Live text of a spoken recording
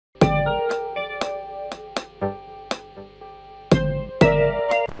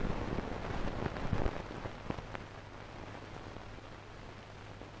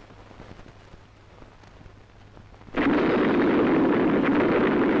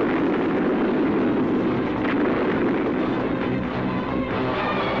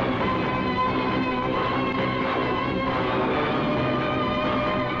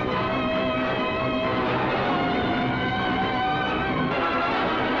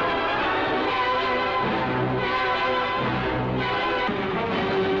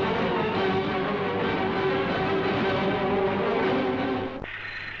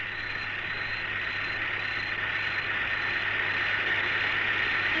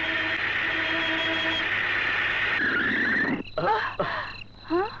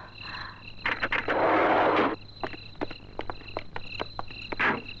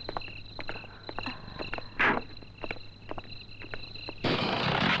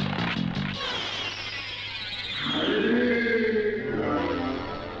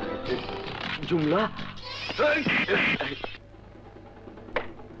জুমলা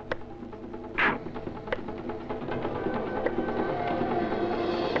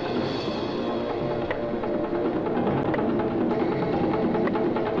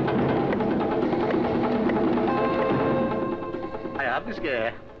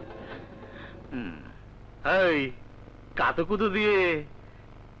কাতুকুতু দিয়ে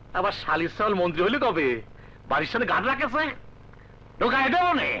আবার শালির সাল মন্ত্রী হইলে কবে? বাড়ির সাথে গাঁট রাখেছে ঢোকায় দেব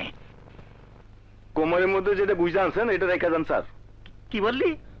নে। কোমরের মধ্যে যেটা বুঝে আনছেন এটা রেখে যান স্যার। কি বললি?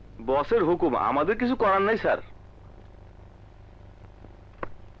 বসের হুকুম, আমাদের কিছু করার নাই স্যার।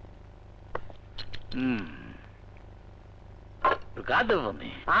 ঢোকা দেব নে।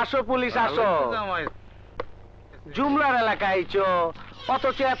 আসো পুলিশ আসো। জুমলার এলাকায় আইছো,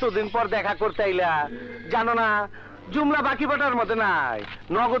 অথচ এতদিন পর দেখা করতে আইলা। জানো না জুমলা বাকি বাটার মধ্যে নাই,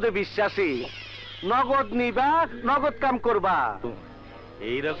 নগদে বিশ্বাসী। নগদ নিবা, নগদ কাম করবা।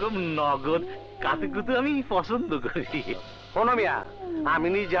 এইরকম নগদ কাতুকুতু আমি পছন্দ করি। শোনো মিয়া, আমি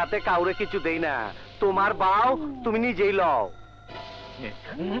নিজ হাতে কাউরে কিছু দেই না। তোমার বাও তুমি নিজেই লও।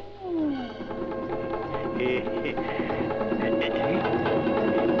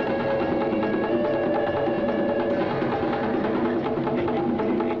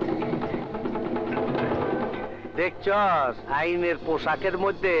 দেখছস আইনের পোশাকের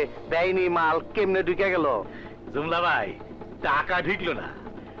মধ্যে বেআইনি মাল কেমনে ঢুকে গেল। জুমলা ভাই, টাকা ঢুকলো না,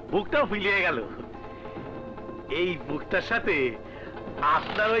 বুকটাও ফুলিয়ে গেল। এই বুকটার সাথে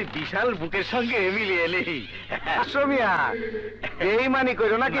আপনার ওই বিশাল বুকের সঙ্গে মিলিয়ে নেই। আসো মিয়া, বেইমানি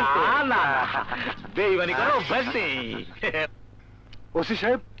করো না কিন্তু। না, বেইমানি করো অভ্যাস নেই। ওসি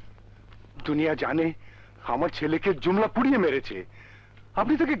সাহেব, দুনিয়া জানে আমার ছেলেকে জুমলা পুড়িয়ে মেরেছে।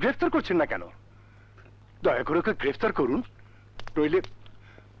 আপনি তাকে গ্রেফতার করছেন না কেন? দয়া করে ওকে গ্রেফতার করুন,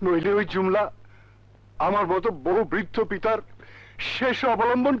 নইলে ওই জুমলা আমার মতো বহু বৃদ্ধ পিতার শেষ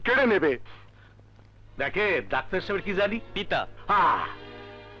অবলম্বন কেড়ে নেবে। দেখে ডাক্তার সাহেব কি জানি, পিতা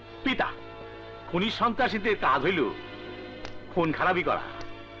পিতা খুনি সন্ত্রাসীদের কাজ হইল খুন খারাপই করা।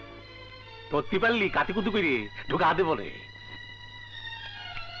 ধরতে পারলি কাতিকুতু করে ঢোকা হাতে বলে,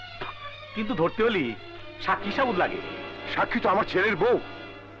 কিন্তু ধরতে হলি সাক্ষী সাবুত লাগে। সাক্ষী তো আমার ছেলের বউ।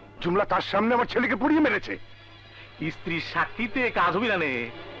 জুমলা তার সামনে আমার ছেলেকে পুড়িয়ে মেরেছে। স্ত্রীর সাক্ষীতে কাজ হবি না নে।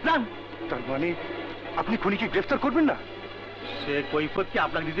 তার মানে আপনি খুনিকে গ্রেফতার করবেন না? সে কৈফত কি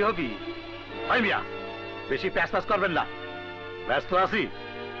আপনাকে দিতে হবে? মিয়া, বেশি প্যাস করবেন না, ব্যস্ত আছি।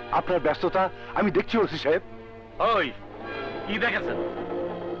 আপনার ব্যস্ততা আমি দেখছি ওসি সাহেব। ওই কি দেখেছেন,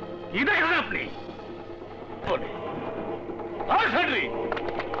 কি দেখেছেন আপনি?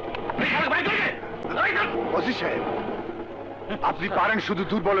 ওসি সাহেব, আপনি পারেন শুধু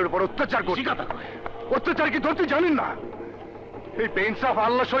দুর্বলের উপর অত্যাচার করতে। অত্যাচার কি ধরতে জানেন না? এই বেইনসাফ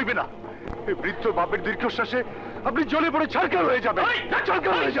আল্লাহ সইবে না। এই বৃদ্ধ বাপের দীর্ঘশ্বাসে আপনি জ্বলে পড়ে ছারখার হয়ে যাবেন।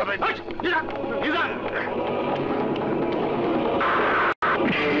 ছারখার হয়ে যাবেন।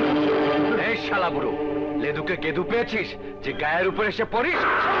 এই শালা বুড়ো, লেদুকে কেদু পেয়েছিস যে গায়ের উপরে এসে পড়িস?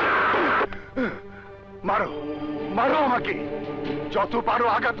 মারো, মারো আমাকে, যত পারো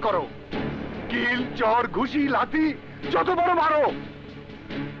আঘাত করো। কিল, চর, ঘুষি, লাথি যত বড় মারো।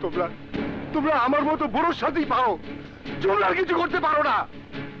 তোমরা আমার মতো বুড়োর সাথেই পাও, জুমলার কিছু করতে পারো না।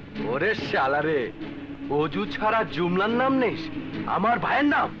 ওরে শালা রে, অজু ছাড়া জুমলার নাম নেস? আমার ভাইয়ের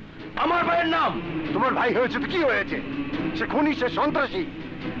নাম, আমার ভাইয়ের নাম। তোমার ভাই হয়েছে তো কি হয়েছে? সে খুনি, সে সন্ত্রাসী।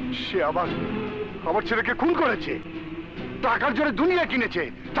 সে আমার ছেলেকে খুন করেছে। টাকার জন্য দুনিয়া কিনেছে,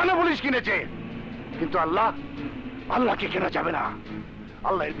 থানা পুলিশ কিনেছে। কিন্তু আল্লাহকে কেনা যাবে না।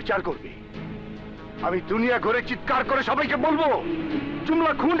 আল্লাহ এর বিচার করবে। আমি দুনিয়া ঘুরে চিৎকার করে সবাইকে বলবো,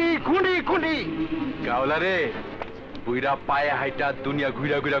 জুমলা খুনি, খুনি, খুনি। গাওলা রে, বুইরা পায়ে হাইটা দুনিয়া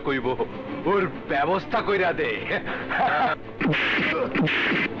ঘুরা ঘুরা কইব, ওর ব্যবস্থা কইরা দে।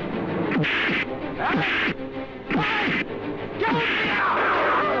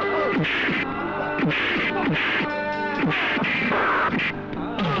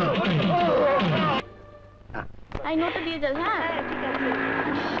 নোটা দিয়ে যাও। হ্যাঁ,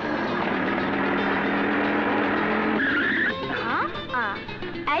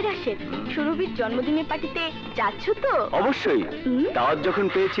 রাশেদ, সুরভির জন্মদিনের পার্টিতে যাচ্ছ তো? অবশ্যই, দাওয়াত যখন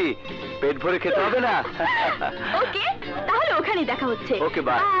পেয়েছি পেট ভরে খেতে হবে না? ওকে, তাহলে ওখানেই দেখা হচ্ছে। ওকে,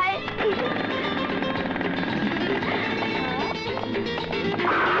 বাই।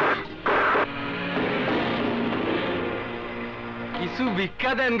 কিছু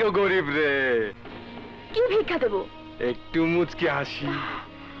ভিক্ষা দেন গো গরিব রে। কি ভিক্ষা দেবো? একটু মুচকি হাসি,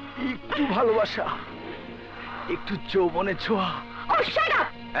 একটু ভালোবাসা, একটু যৌবনের ছোঁয়া।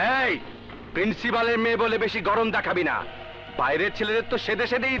 এই প্রিন্সিপালের মেয়ে বলে বেশি গরম দেখাবি না। বাইরের ছেলেদের তো সেদে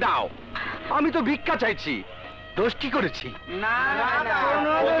সেদেই দাও। আমি তো ভিক্ষা চাইছি, দোষ কি করেছি?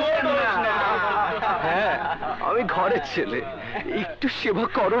 হ্যাঁ, আমি ঘরের ছেলে, একটু সেবা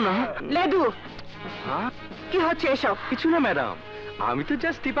করো না। লেদু, হ্যাঁ, কি হচ্ছে এসব? কিছু না ম্যাডাম, আমি তো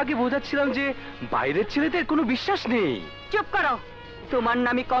জাস্ট দীপাকে বোঝাচ্ছিলাম যে বাইরের ছেলেদের কোনো বিশ্বাস নেই। চুপ করো। তোমার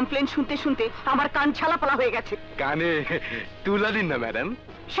নামে কমপ্লেন শুনতে শুনতে আমার কান ছালাপালা হয়ে গেছে। কানে তুলা দিন না ম্যাডাম।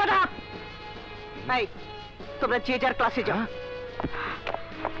 Shut up. এই, তোমরা যে যার ক্লাসে যাও।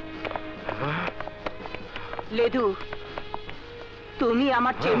 লেদু, তুমি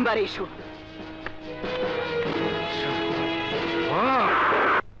আমার চেম্বারে এসো।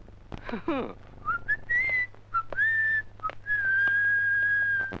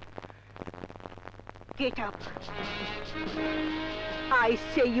 Get up. I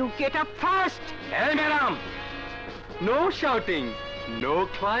say you get up fast. এই madam, no shouting, no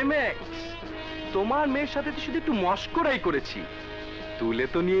climax. তোমার মেয়ের সাথে তো শুধু একটু মস্করাই করেছি, তুলে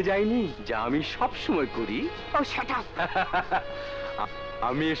তো নিয়ে যাইনি, যা আমি সব সময় করি। Oh, shut up.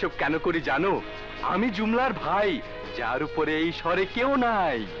 আমি এসব কেন করি জানো? আমি জুমলার ভাই, যার উপরে এই শহরে কেউ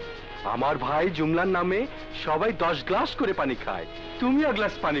নাই। আমার ভাই জুমলার নামে সবাই 10 গ্লাস করে পানি খায়। তুমি এক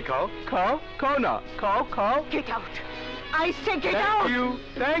গ্লাস পানি খাও। খাও, খাও না, খাও খাও। Get out. I say get out.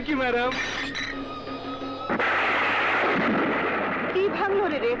 Thank you madam. কি ভাঙলো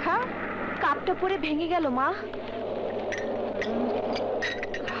রে রেখা? কাপটা পরে ভেঙে গেল মা।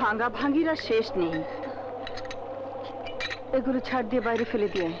 ভাঙা ভাঙির আর শেষ নেই। এগুলো ছাড় দিয়ে বাইরে ফেলে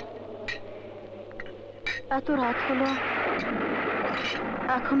দিয়ে। এত রাত হলো,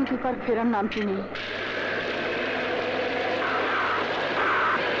 এখনো দীপার ফেরার নামটি নেই।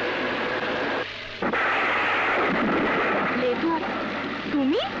 লেদু,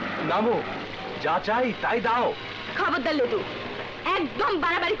 তুমি? নামো, যা চাই তাই দাও। খবরদার লেদু, একদম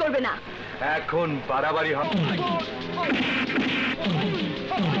বাড়াবাড়ি করবে না। এখন বাড়াবাড়ি হবে।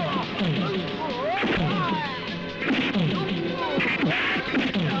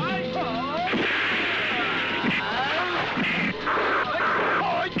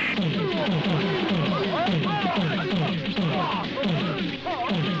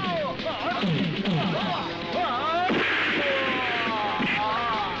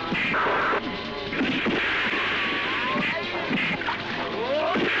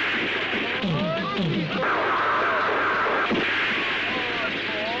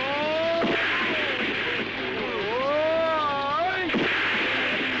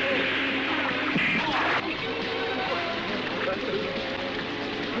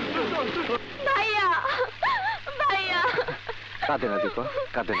 ভাইয়া, ভাইয়া। কাঁদে না দীপা,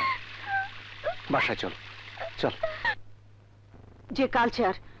 কাঁদে না। বাসায় চল, চল। যে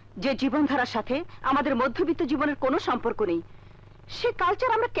কালচার, যে জীবনধারার সাথে আমাদের মধ্যবিত্ত জীবনের কোনো সম্পর্ক নেই, সে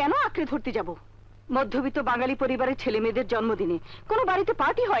কালচার আমরা কেন আঁকড়ে ধরতে যাব? মধ্যবিত্ত বাঙালি পরিবারের ছেলে মেয়েদের জন্মদিনে কোনো বাড়িতে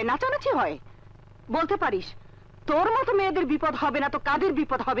পার্টি হয়, নাচানাচি হয়। বলতে পারিস তোর মতো মেয়েদের বিপদ হবে না তো কাদের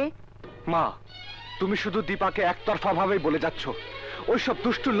বিপদ হবে? মা, তুমি শুধু দীপাকে একতরফা ভাবেই বলে যাচ্ছ। ওইসব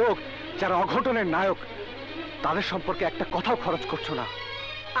দুষ্টু লোক যারা অঘটনের নায়ক, তাদের সম্পর্কে একটা কথাও খরচ করছো না।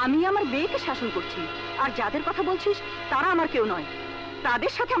 আমি আমার মেয়েকে শাসন করছি, আর যাদের কথা বলছিস তারা আমার কেউ নয়।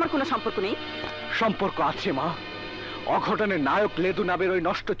 তাদের সাথে আমার কোনো সম্পর্ক নেই। সম্পর্ক আছে মা। অঘটনের নায়ক লেদু নামের ওই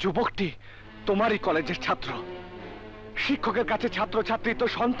নষ্ট যুবকটি তোমারই কলেজের ছাত্র। শিক্ষকের কাছে ছাত্র ছাত্রী তো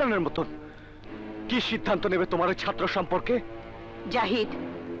সন্তানের মতন। কি সিদ্ধান্ত নেবে তোমার ওই ছাত্র সম্পর্কে? জাহিদ,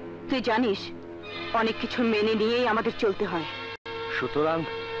 তুই জানিস অনেক কিছু মেনে নিয়েই আমাদের চলতে হয়। সুতরাং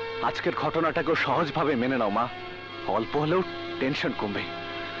আজকের ঘটনাটাকেও সহজভাবে মেনে নাও মা। অল্প হলেও টেনশন কমবে।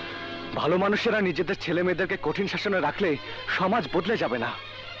 ভালো মানুষেরা নিজেদের ছেলে মেয়েদেরকে কঠিন শাসনে রাখলে সমাজ বদলে যাবে না।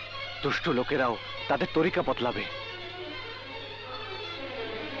 দুষ্ট লোকেরাও তাদের তরিকা বদলাবে।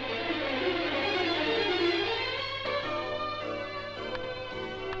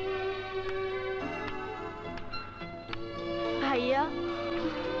 ভাইয়া,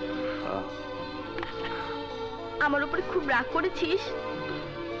 আমার উপরে খুব রাগ করেছিস?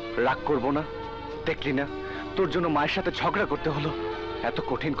 রাগ করবো না? দেখলি না, তোর জন্য মায়ের সাথে ঝগড়া করতে হলো। এত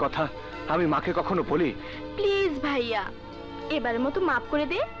কঠিন কথা আমি মাকে কখনো বলি? প্লিজ ভাইয়া, এবারের মতো মাফ করে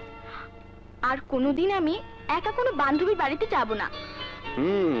দে। আর কোনোদিন আমি একা কোনো বান্ধবীর বাড়িতে যাব না।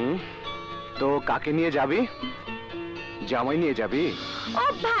 তো কাকে নিয়ে যাবি? জামাই নিয়ে যাবি? ও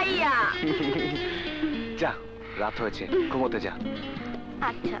ভাইয়া। যা, রাত হয়েছে, ঘুমোতে যা।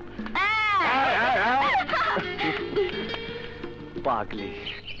 আচ্ছা। পাগলি।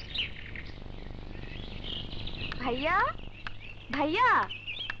 ভাইয়া, ভাইয়া,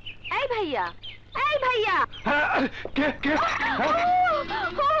 এই ভাইয়া, এই ভাইয়া কে কে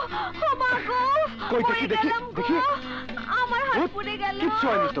ও মা গো কই দেখি দেখি দেখি আমার হাত পুড়ে গেল কিচ্ছু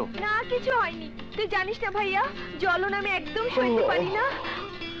হয়নি তো না কিছু হয়নি তুই জানিস না ভাইয়া জ্বলন আমি একদম সইতে পারি না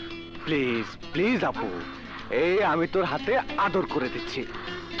প্লিজ প্লিজ আপু এই আমি তোর হাতে আদর করে দিচ্ছি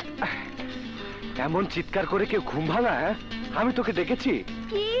এমন চিৎকার করে কেউ ঘুম ভাঙা আমি তোকে ডেকেছি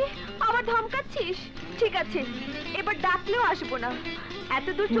কি আবার ধমকাচ্ছিস ঠিক আছে এবার ডাকলেও আসবো না এত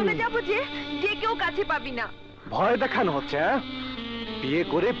দূর চলে যাব যে কেউ কাছে পাবি না ভয় দেখানো হচ্ছে বিয়ে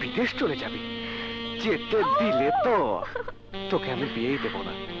করে বিদেশ চলে যাবি যেতে দিলে তো তোকে আমি বিয়েই দেব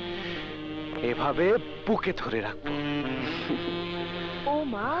না এভাবে বুকে ধরে রাখবো ও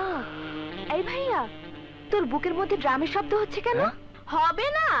মা এই ভাইয়া তোর বুকের মধ্যে ড্রামের শব্দ হচ্ছে কেন হবে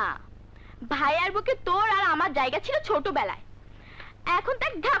না ভাইয়ার বুকে তোর আর আমার জায়গা ছিল ছোটবেলায় এখন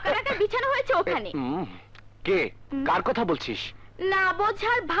তার ঢাকা ঢাকা বিছানো হয়েছে ওখানে কে কার কথা বলছিস না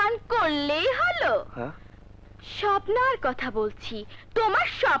বোঝার ভান করলেই হলো স্বপ্নার কথা বলছি তোমার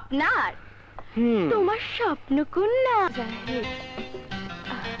স্বপ্নার তোমার স্বপ্ন কন্যা জাহিদ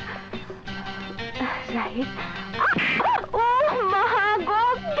জাহিদ ও মা গো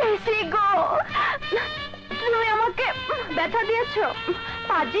কেসে গো তুমি আমাকে ব্যথা দিয়েছো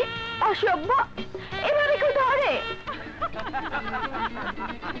পাজি অসভ্য এভাবে কেউ ধরে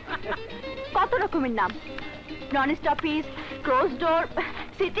কত রকমের নাম নন স্টপিস close door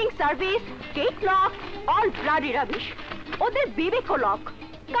sitting service cake lock all bloody rubbish ওদের বিবেক লক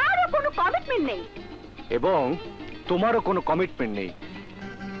কারো কোনো কমিটমেন্ট নেই এবং তোমারও কোনো কমিটমেন্ট নেই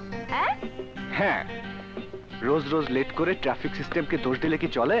হ্যাঁ রোজ রোজ লেট করে ট্রাফিক সিস্টেমকে দোষ দিলে কি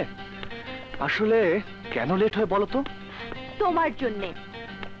চলে আসলে কেন লেট হয় বলো তো তোমার জন্য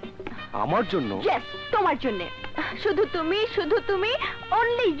আমার জন্য ইয়েস তোমার জন্য শুধু তুমি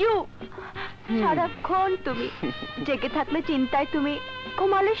অনলি ইউ সারাক্ষণ তুমি জেগে থাকলে চিন্তায় তুমি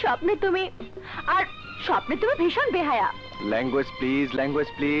ঘুমালে স্বপ্নে তুমি আর স্বপ্নে তুমি ভীষণ বেহায়া ল্যাঙ্গুয়েজ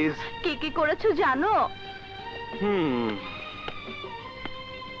প্লিজ কি কি করেছো জানো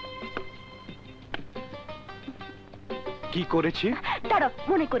কি করেছি দাঁড়াও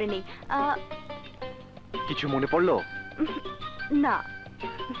মনে করে নেই কিছু মনে পড়লো না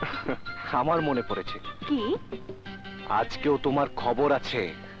আমার মনে পড়েছে কি আজকেও তোমার খবর আছে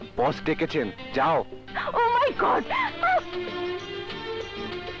বস ডেকেছেন যাও ও মাই god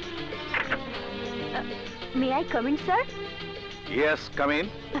may I come in sir yes come in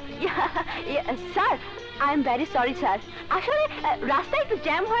sir I am very sorry sir আসলে রাস্তায় একটু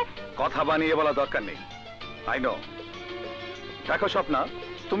জ্যাম হয় কথা বানিয়ে বলা দরকার নেই আই নো দেখো স্বপ্না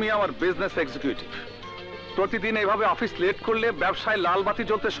তুমি আমার বিজনেস এক্সিকিউটিভ প্রতিদিন এইভাবে অফিস লেট করলে ব্যবসায় লাল বাতি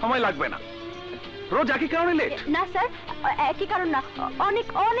জ্বলতে সময় লাগবে না রোজ একই কারণে লেট না স্যার একই কারণ না অনেক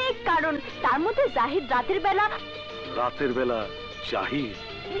অনেক কারণ তার মধ্যে জাহিদ রাতের বেলা জাহিদ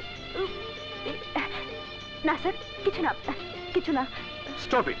না স্যার কিছু না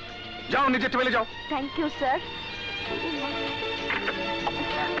স্টপ ইট যাও নিজে টেবিলে যাও thank you sir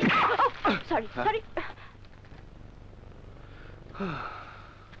sorry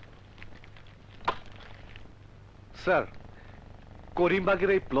sir করিমবাগের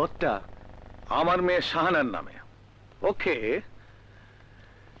এই প্লটটা আমার মেয়ে শাহানার নামে ওকে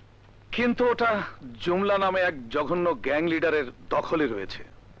কিন্তু ওটা জুমলা নামে এক জঘন্য গ্যাং লিডারের দখলে রয়েছে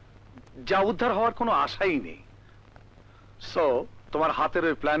যা উদ্ধার হওয়ার কোনো আশাই নেই সো তোমার হাতের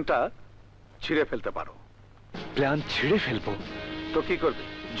ওই প্ল্যানটা ছিঁড়ে ফেলতে পারো প্ল্যান ছিঁড়ে ফেলবো তো কি করবে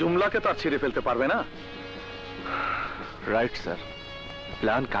জুমলাকে তো আর ছিঁড়ে ফেলতে পারবে না রাইট স্যার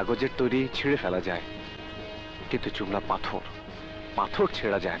প্ল্যান কাগজের তৈরি ছিঁড়ে ফেলা যায় কিন্তু জুমলা পাথর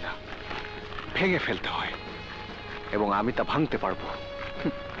ছেড়া যায় না ভেঙে ফেলতে হয় এবং আমি তা ভাঙতে পারবো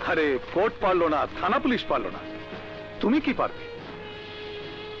আরে কোর্ট পারলো না থানা পুলিশ পারলো না তুমি কি পারবে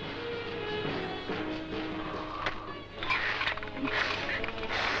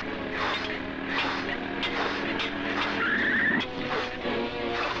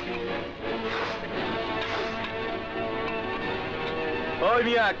ওই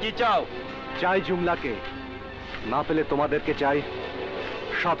মিয়া কি চাও চাই জুমলাকে না পেলে তোমাদেরকে চাই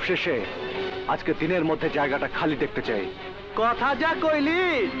সবশেষে আজকে দিনের মধ্যে জায়গাটা খালি দেখতে চাই কথা যা কইলি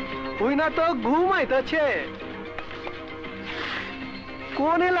তুই না তো ঘুমাইতেছে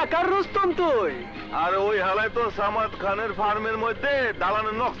কোন এলাকার রুস্তম তুই আর ওই হালায় তো সামাদ খানের ফার্মের মধ্যে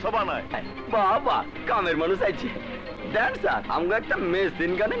দালানের নকশা বানায় বাবা কামের মানুষ আইছে দেন স্যার আমরা একটা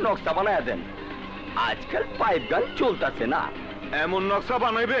মেশিন গানের নকশা বানায় দেন আজকাল পাইপ গান চলতেছে না এমন নকশা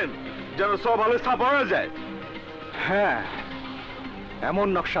বানাইবেন যেন সব হালে ছাপা হয়ে যায় হ্যাঁ এমন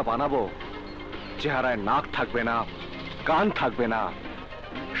নকশা বানাবো চেহারায় নাক থাকবে না কান থাকবে না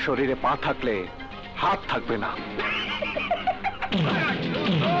শরীরে পা থাকলে হাত থাকবে না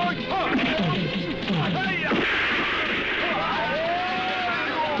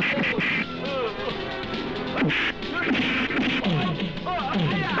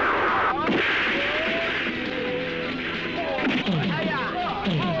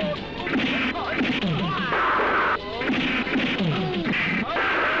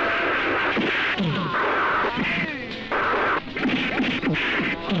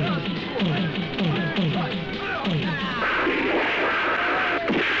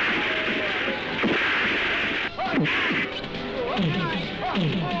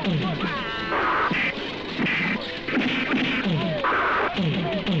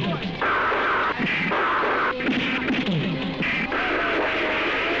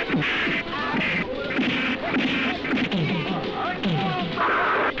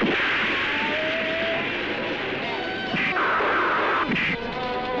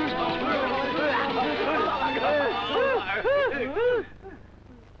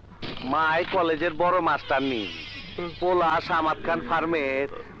মাই কলেজের বড় মাস্টার নি, পোলা সামাদ খান ফার্মের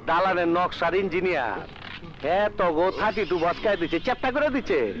দালানের নকশার ইঞ্জিনিয়ার। হ্যাঁ তগো 32 বসকায় দিচ্ছে, চেপটা করে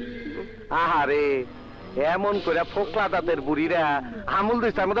দিচ্ছে। আহারে এমন করে ফোকলা দাঁতের বুড়িরা আমুল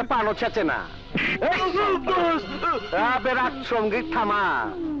দিচ্ছে, আমাদের পানও ছেচে না। রাগ সঙ্গীত থামা।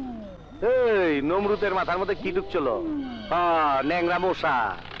 এই নমরুদের মাথার মধ্যে কি ঢুকছিল? ন্যাংরা মশা।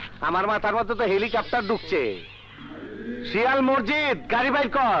 আমার মাথার মধ্যে তো হেলিকপ্টার ঢুকছে। শিয়াল মসজিদ, গাড়ি বাইর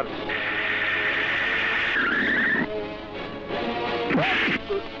কর।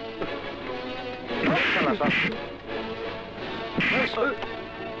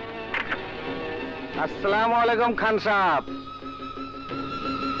 আসসালামু আলাইকুম খান সাহেব।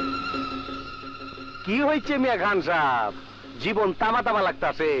 কি হয়েছে মিয়া খান সাহেব? জীবন তামা তামা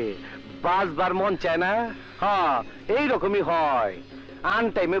লাগতাছে, বাঁচবার মন চায় না? হ্যাঁ এইরকমই হয়, আন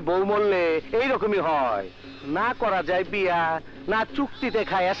টাইমে বউ মরলে এইরকমই হয়। না করা যায় বিয়া, না চুক্তিতে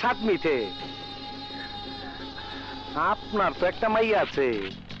খায়া সাত মিঠে। আপনার তো একটা মাইয়া আছে,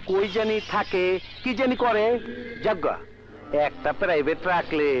 কই জানি থাকে, কি জানি করে। যাজ্ঞা একটা প্রাইভেট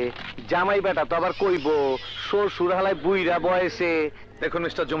রাখলে জামাই বেটা তো আবার কইব শ্বশুর হালায় বুইরা বয়সে। দেখুন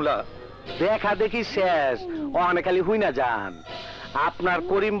মিস্টার জুমলা, দেখা দেখি শেষ, অনেক খালি হুই না যান। আপনার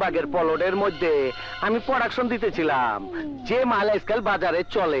করিমবাগের পলটের মধ্যে আমি প্রোডাকশন দিতেছিলাম, যে মাল আজকাল বাজারে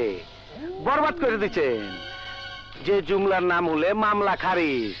চলে, বরবাদ করে দিচ্ছেন। যে জুমলার নাম হলে মামলা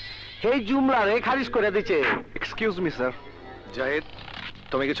খারিজ, সেই জুমলারে খারিজ করে দিচ্ছে। Excuse me sir. জাহিদ,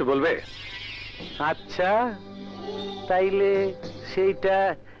 তুমি কিছু বলবে? আচ্ছা তাইলে সেইটা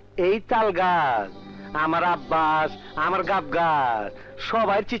এই তাল গাছ, আমার আব্বাস, আমার গাব গাছ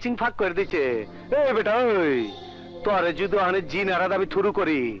সবাই চিচিং ফাঁক করে দিচ্ছে। এই বেটা ওই তরে যদি অনেক জিনারা দাবি থুরু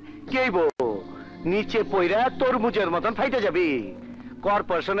করি কেইব, নিচে পইরা তরমুজের মতন ফাইটে যাবি।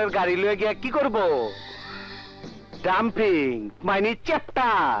 কর্পোরেশনের গাড়ি লয়ে গিয়া কি করব? ডাম্পিং মাইনি চেপটা।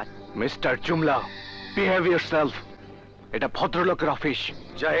 মিস্টার জুমলা, বিহেভ ইয়োরসেলফ। এটা ভদ্রলোকের অফিস।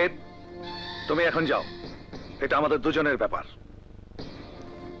 জাহিদ, তুমি এখন যাও, এটা আমাদের দুজনের ব্যাপার।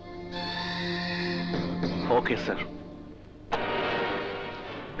 Okay sir.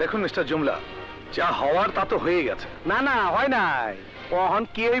 দেখুন মিস্টার জুমলা, যা হওয়ার তা তো হয়ে গেছে। না না হয় নাই, কখন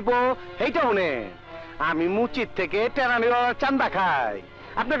কি হইব এইটা শুনে। আমি মুচিত থেকে টেরানি চান্দা খাই,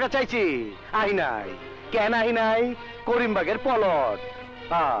 আপনার কাছে চাইছি, আহি নাই। কেন আহি নাই? করিমবাগের পলট।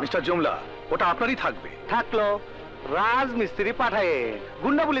 মিস্টার জুমলা, ওটা আপনারই থাকবে। থাকলো, রাজমিস্ত্রি পাঠায়,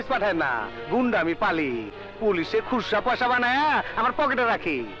 গুন্ডা পুলিশ পাঠায় না। গুন্ডা আমি পালি, পুলিশে খুচরা পয়সা বানায় আমার পকেটে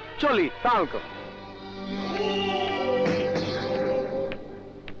রাখি। চলি তাহলে।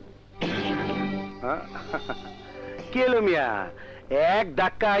 কেলো মিয়া, এক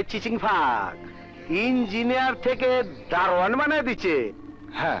ধাক্কায় চিচিং ফাঁক, ইঞ্জিনিয়ার থেকে দারোয়ান বানায় দিচ্ছে।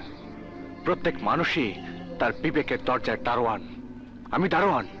 হ্যাঁ, প্রত্যেক মানুষই তার বিবেকের দরজার দারোয়ান। আমি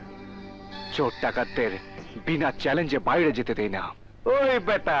দারোয়ান, চোর ডাকাতদের বিনা চ্যালেঞ্জে বাইরে যেতে দেই না। ওই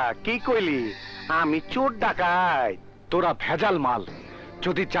বেটা কি কইলি? আমি চোর ডাকাত? তোরা ভেজাল মাল,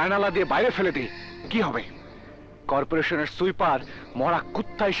 যদি জানালা দিয়ে বাইরে ফেলে দিই কি হবে? কর্পোরেশনের সুইপার মরা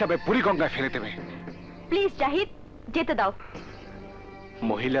কুত্তা হিসাবে বুড়িগঙ্গায় ফেলে দেবে। প্লিজ জাহিদ, যেতে দাও।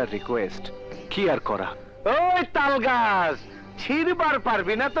 মহিলার রিকোয়েস্ট, কি আর করা। ওই তাল গাছ ছিড়বার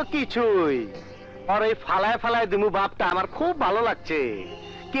পারবি না তো কিছুই। আর এই ফালায় ফালায় দিমু বাপটা আমার খুব ভালো লাগছে।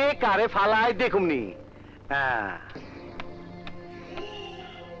 কে কারে ফালায় দেখুমনি।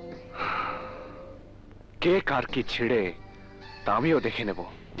 কে কার কি ছিড়ে তা আমিও দেখে নেব।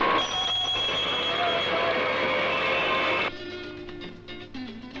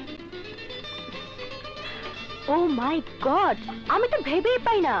 ও মাই গড, আমি তো ভেবেই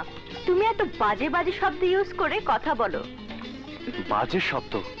পাই না তুমি এত বাজে বাজে শব্দ ইউজ করে কথা বলো। বাজে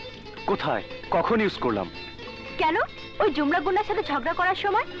শব্দ? কোথায়, কখন ইউজ করলাম? কেন? ওই জুমলা গুন্ডার সাথে ঝগড়া করার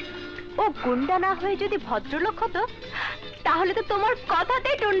সময়? ও গুন্ডা না হয়ে যদি ভদ্রলোক হতো তাহলে তো তোমার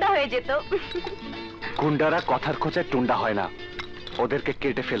কথাতেই টুন্ডা হয়ে যেত। গুন্ডারা কথার খোঁজায় টুন্ডা হয় না, ওদেরকে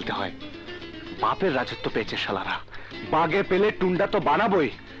কেটে ফেলতে হয়। বাপের রাজত্ব পেয়েছে শালারা, বাগে পেলে টুন্ডা তো বানাবই,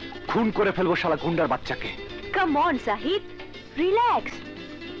 খুন করে ফেলবো শালা গুন্ডার বাচ্চাকে। কাম অন জাহিদ, রিল্যাক্স,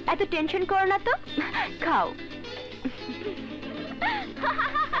 এত টেনশন করো না তো, খাও।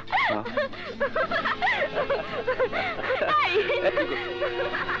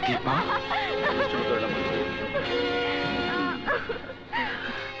 দীপা,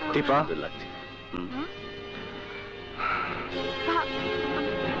 দীপা,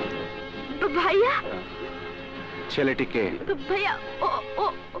 ভাইয়া, ছেলেটিকে ভাইয়া,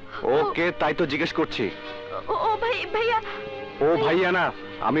 ওকে তাই তো জিজ্ঞেস করছি। ও ভাইয়া, ও ভাইয়া না,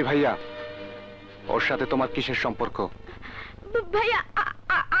 আমি ভাইয়া। ওর সাথে তোমার কিসের সম্পর্ক? ভাইয়া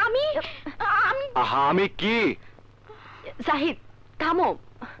আমি আহা, আমি কি? জাহিদ থামো।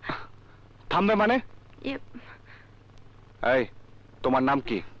 থামবে মানে? এই, তোমার নাম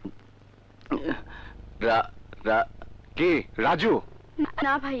কি? কি রাজু?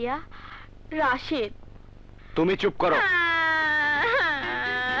 না ভাইয়া, রাশেদ। তুমি চুপ করো।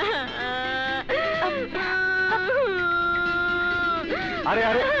 আরে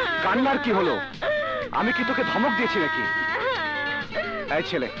আরে, কান্নার কি হলো? আমি কি তোকে ধমক দিয়েছি নাকি? এই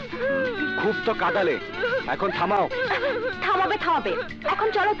ছেলে, খুব তো কাঁদালে, এখন থামাও। থামাবে, এখন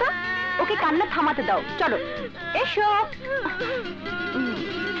চলো তো, ওকে কান্না থামাতে দাও। চলো, এসো।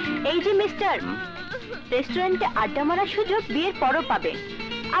 এই যে মিস্টার, রেস্টুরেন্টে আড্ডা মারার সুযোগ বিয়ের পরও পাবে।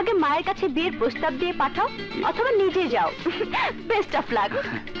 আগে মায়ের কাছে বিয়ের প্রস্তাব দিয়ে পাঠাও, অথবা নিজে যাও। Best of luck.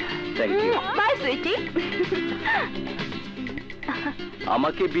 Thank you. By Sweety.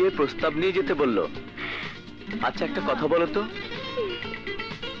 আমাকে বিয়ের প্রস্তাব নিয়ে যেতে বললো। আচ্ছা, একটা কথা বলো তো,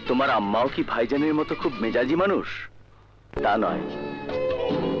 তোমার আম্মাও কি ভাইজানের মতো খুব মেজাজি মানুষ? তা নয়,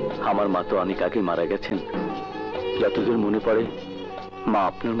 আমার মা তো অনেক আগে মারা গেছেন। যতদূর মনে পড়ে মা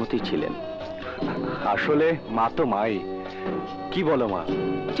আপনার মতোই ছিলেন। আসলে মা তো মাই। কি বলো মা?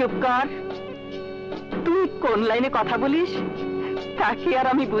 চুপ কর, তুই কোন লাইনে কথা বলিস তাকে আর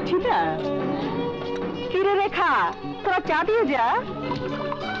আমি বুঝি না। কিরে রেখা, তোরা চা দিয়ে যা।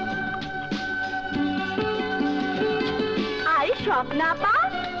 আরে স্বপ্না আপা,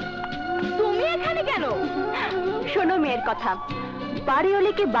 তুমি এখানে কেন? শোনো মেয়ের কথা।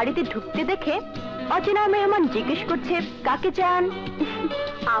 বাড়িওয়ালিকে বাড়িতে ঢুকতে দেখে অচেনা মেহমান জিজ্ঞেস করছে কাকে চান।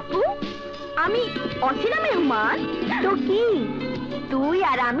 আপু, আমি অচেনা মেহমান? তো কি, তুই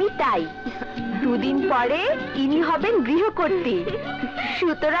আর আমি তাই। দুদিন পরে ইনি হবেন গৃহকর্ত্রী,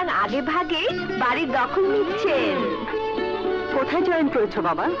 সুতরাং আগে ভাগে বাড়ির দখল নিচ্ছেন। কোথায় জয়েন করেছো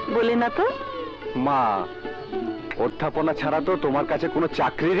বাবা, বলে না তো? মা, অধ্যাপনা ছাড়া তো তোমার কাছে কোনো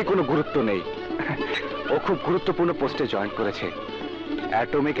চাকরিরই কোনো গুরুত্ব নেই। ও খুব গুরুত্বপূর্ণ পোস্টে জয়েন করেছে,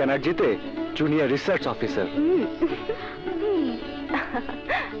 অ্যাটমিক এনার্জিতে জুনিয়র রিসার্চ অফিসার।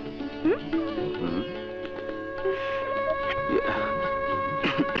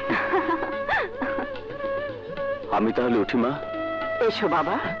 আমি তাহলে উঠি মা? এসো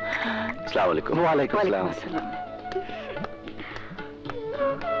বাবা। আসসালামু আলাইকুম। ওয়ালাইকুম আসসালাম।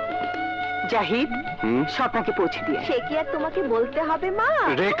 জাহিদ, স্বপ্নাকে পৌঁছে দিয়ে। সে কি আর তোমাকে বলতে হবে মা?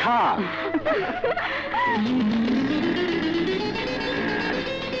 রেখা,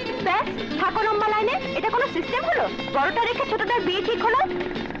 ব্যাস, থাকো লম্বা লাইনে। এটা কোনো সিস্টেম হলো? বড়টা রেখে ছোটটার বিয়ে ঠিক হলো?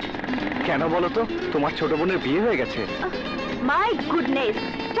 কেন বলো তো, তোমার ছোট বোনের বিয়ে হয়ে গেছে? মাই গুডনেস,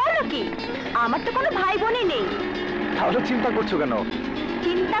 চলো কি, আমার তো কোনো ভাই বোনই নেই। তাহলে চিন্তা করছো কেন?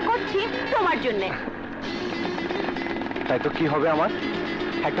 চিন্তা করছি তোমার জন্যে। তাই তো কি হবে আমার?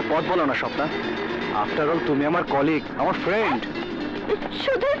 একটা পথ বলো না স্বপ্না। আফটার অল তুমি আমার কলিগ, আমার ফ্রেন্ড।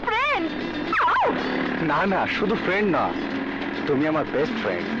 শুধু ফ্রেন্ড? না না, শুধু ফ্রেন্ড না, তুমি আমার বেস্ট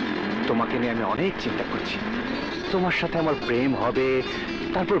ফ্রেন্ড। তোমাকে নিয়ে আমি অনেক চিন্তা করছি। তোমার সাথে আমার প্রেম হবে,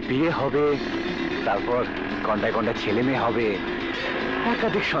 তারপর বিয়ে হবে, তারপর গন্ডায় গন্ডায় ছেলে মেয়ে হবে,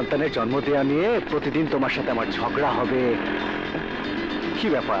 একাধিক সন্তানের জন্ম দেওয়া নিয়ে প্রতিদিন তোমার সাথে আমার ঝগড়া হবে। কি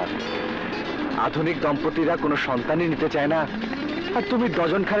ব্যাপার, আধুনিক দম্পতিরা কোনো সন্তানই নিতে চায় না, আর তুমি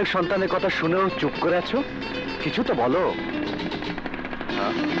ডজন খানেক সন্তানের কথা শুনেও চুপ করে আছো? কিছু তো বলো।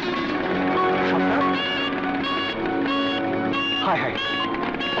 হায় হায়,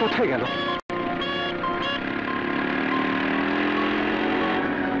 কোথায় গেল?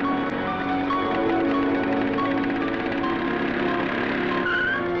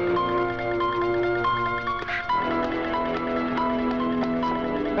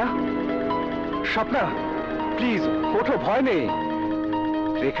 স্বপ্না, প্লিজ ওঠো, ভয় নেই।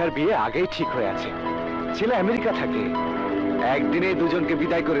 রেখার বিয়ে আগেই ঠিক হয়ে আছে, ছেলে আমেরিকা থাকে, একদিনে দুজনকে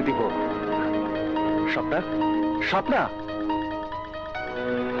বিদায় করে দিব। স্বপ্না, স্বপ্না।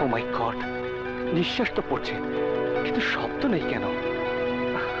 ও মাই গড, নিঃশ্বাস তো পড়ছে কিন্তু শব্দ নেই কেন?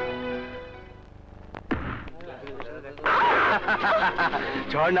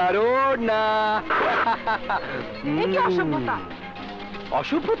 ঝর্ণা রোড না।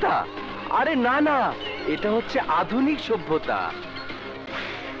 অসভ্যতা? আরে না না, এটা হচ্ছে আধুনিক সভ্যতা।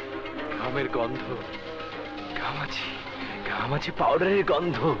 ঘামের গন্ধ, ঘামাচি ঘামাচি পাউডারের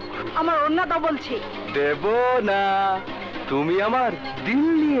গন্ধ। আমার ওড়নাটা বলছি। দেব না, তুমি আমার দিল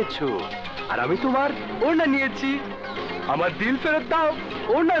নিয়েছো আর আমি তোমার ওড়না নিয়েছি। আমার দিল ফেরত দাও,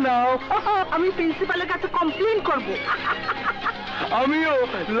 ওড়না নাও। আমি প্রিন্সিপালের কাছে কমপ্লেন করব। আমিও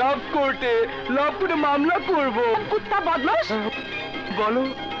লাভ কোর্টে মামলা করব। কুত্তা বদমাশ। বলো,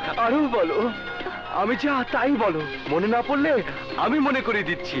 আরো বলো, আমি যা তাই বলো। মনে না পড়লে আমি মনে করে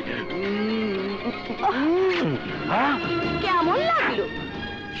দিচ্ছি। কেমন লাগলো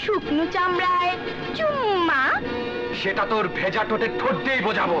শুকনো চামড়ায় চুম্মা? সেটা তোর ভেজা ঠোঁটে ঠোঁট দিয়েই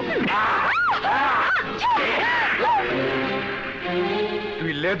বোঝাবো।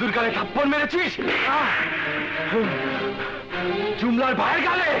 তুই লেদুর গালে থাপ্পড় মেরেছিস, জুমলার ভাইয়ের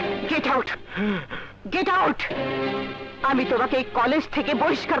গালে। Get out, get out. আমি তোমাকে এই কলেজ থেকে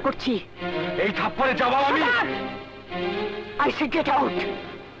বহিষ্কার করছি। এই থাপ্পড়ে জবাব আমি। I say get out.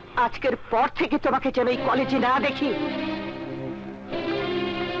 আজকের পর থেকে তোমাকে যেন এই কলেজে না দেখি।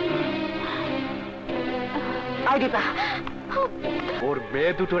 ওর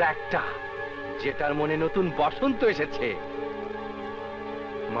মেয়ে দুটোর একটা, যেটার মনে নতুন বসন্ত এসেছে,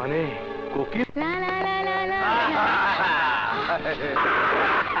 মানে কোকিল।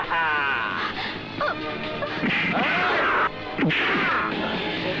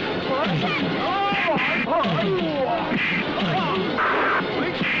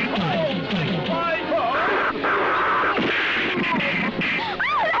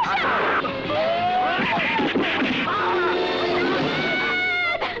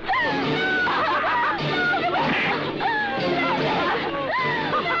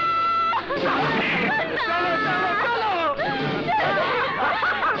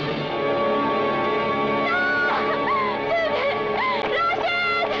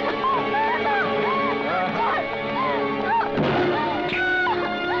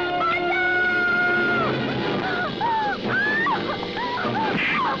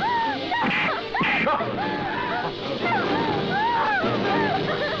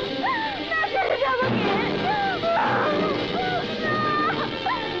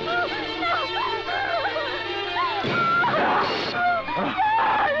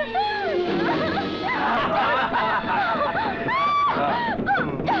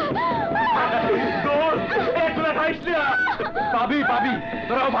 পাবি পাবি,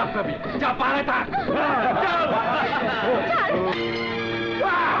 তোরাও ভাগ পাবি। যা পারে থাক।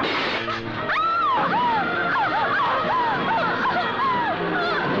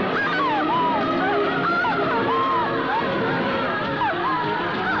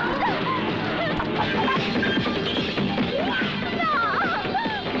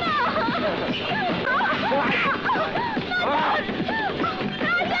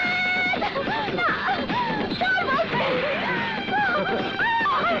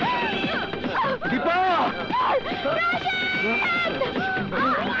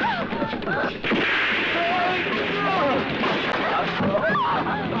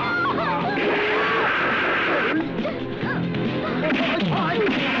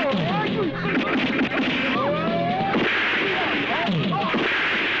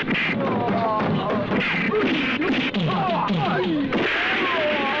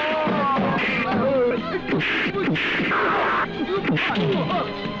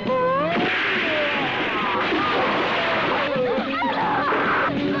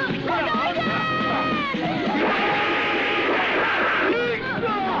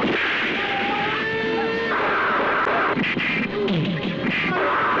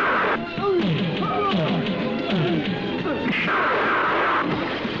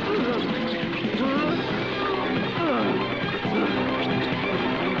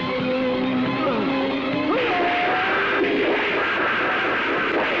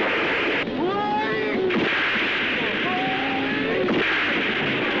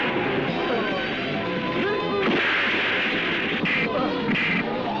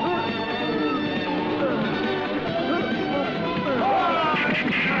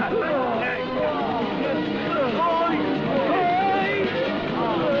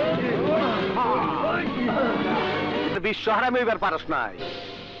 বিশ্বহারাম এবার পারস নাই।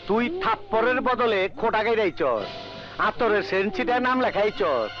 তুই থাপ্পরের বদলে খোটা গাইরাইছস, আতরের সেন্সিটার নাম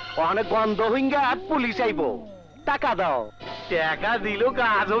লেখাইছস। অনেক গন্ধ হইঙ্গা পুলিশ আইব। টাকা দাও। টাকা দিল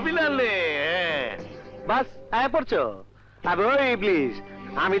কাজ হবি না। বাস আয় পড়ছ। আবে ওই ইবলিশ,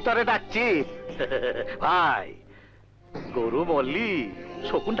 আমি তোরে ডাকছি। ভাই, গরু বললি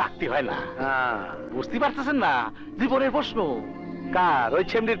শকুন ডাকতে হয় না। বুঝতে পারতেছেন না জীবনের প্রশ্ন। কার? ওই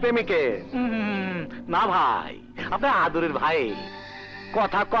ছেমডির প্রেমিকে? না ভাই, আপনার আদরের ভাই।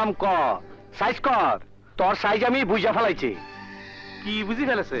 কথা কম ক, সাইজ কর। তোর সাইজ আমি বুঝা ফেলাইছি। কি বুঝি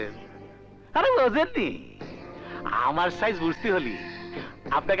ফেলেছে? আরে বোঝেননি, আমার সাইজ বুঝতে হলি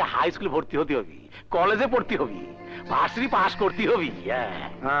আপনাকে হাই স্কুলে ভর্তি হতে হবে, কলেজে পড়তে হবে, ভার্সিটি পাস করতে হবে।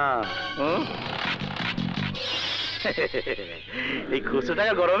 হ্যাঁ, এই 200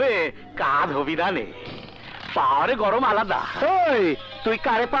 টাকা গরমে কাজ হবি না নে, পাওয়ারে গরম আলাদা। ওই তুই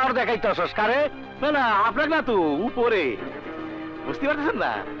কারে পাওয়ার দেখাইতেছস? কারে? না না, আপনাকে না, তো উপরে। বুঝতে পারতেছেন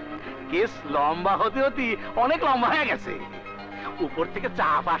না, কেস লম্বা হতে হতে অনেক লম্বা হয়ে গেছে। উপর থেকে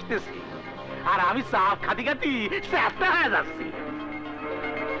চাপ আসতেছে, আর আমি চাপ খাতি খাতি চ্যাপটা হয়ে যাচ্ছি।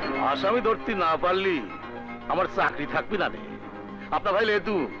 আসামি ধরতে না পারলি আমার চাকরি থাকবি না রে। আপনার ভাই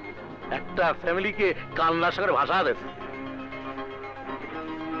লেদু একটা ফ্যামিলিকে কান্নার সাগরে ভাষা দিয়েছে।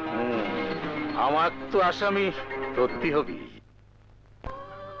 আমার তো আসামি ধরতে হবি।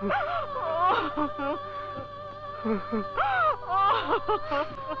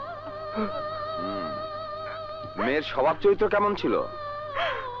 মেয়ের স্বভাব চরিত্র কেমন ছিল?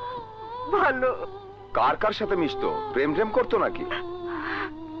 ভালো। কার কার সাথে মিশতো? প্রেম করতো নাকি?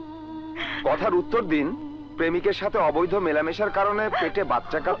 কথার উত্তর দিন। প্রেমিকের সাথে অবৈধ মেলামেশার কারণে পেটে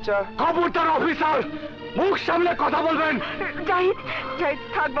বাচ্চা কাচ্চা? খবরদার অফিসার, মুখ সামলে কথা বলবেন। জাহিদ, জাহিদ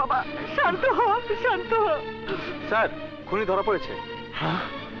থাক বাবা, শান্ত হ, শান্ত হ। স্যার, খুনি ধরা পড়েছে।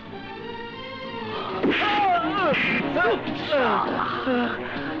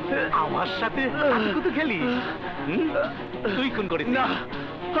 আমার সাথে কত খেলি? তুই খুন করিস? না,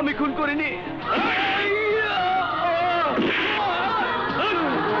 আমি খুন করিনি।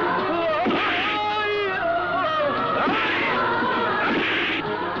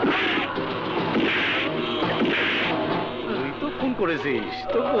 তুই তো খুন করেছিস,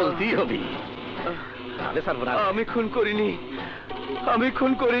 তো বলতেই হবে। আমি খুন করিনি, আমি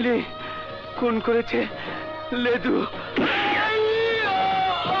খুন করিনি, খুন করেছে লেদু।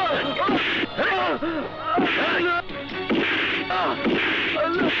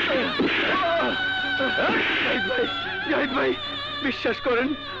 জাহিদ ভাই, বিশ্বাস করেন,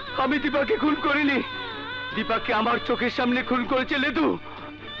 আমি দীপাকে খুন করিনি। দীপাকে আমার চোখের সামনে খুন করেছে লেদু।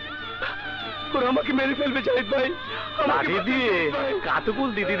 ওরা আমাকে মেরে ফেলবে জাহিদ ভাই। লাঠি দিয়ে কাতুকুল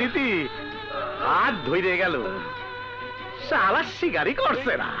দিতে দিতে হাত ধরে গেল, শালা শিকারি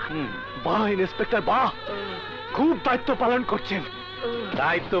করছে না। বাহ ইন্সপেক্টর, বাহ, খুব দায়িত্ব পালন করছেন।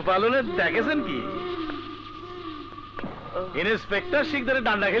 দায়িত্ব পালনে দেখেছেন কি? ইন্সপেক্টর শিকদারে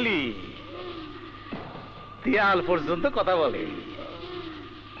ডান্ডা খেলি দেয়াল পর্যন্ত কথা বলে।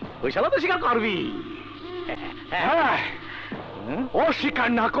 ওই শালা তো স্বীকার করবি। হ্যাঁ, ও স্বীকার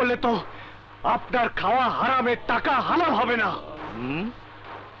না করলে তো আপনার খাওয়া হারামের টাকা হালাল হবে না।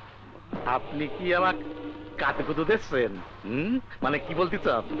 আপনি কি আমার কাতুকুতু দেখছেন? মানে কি বলতে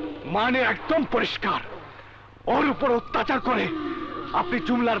চান? মানে একদম পরিষ্কার, ওর উপর অত্যাচার করে আপনি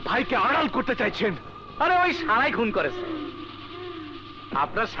জুমলার ভাইকে আড়াল করতে চাইছেন। আরে ওই শালাই খুন করেছে।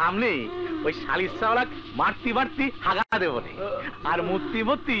 আপনার সামনে ওই শালির চাওয়ালা মারতি মারতি হাগা দেব, আর মূর্তি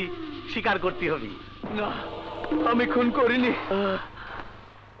মূর্তি স্বীকার করতে হবে। না, আমি খুন করিনি।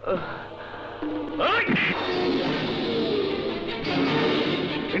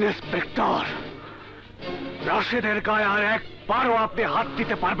 ইন্সপেক্টর, রাশেদের গায়ে আর একবারও আপনি হাত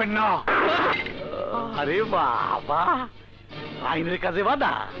দিতে পারবেন না। আরে বাবা, আইনের কাজে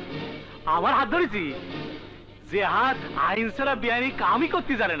বাধা? আমার হাত ধরেছি? যে হাত আইন ছাড়া বেআইনি কামই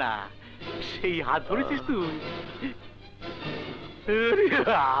করতে জানে না, সেই হাত ধরেছিস তুই?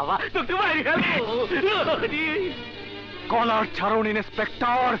 বাবা, তোকে মারি ফেলবো। কলার ছাড়ুন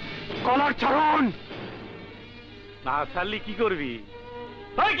ইন্সপেক্টর, কলার ছাড়ুন। না ছাড়লি কি করবি?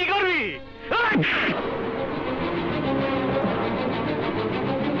 কি করবি?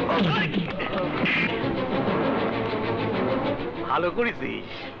 ভালো করেছিস,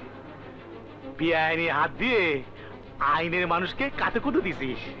 বেআইনি হাত দিয়ে আইনের মানুষকে কাতুকুতু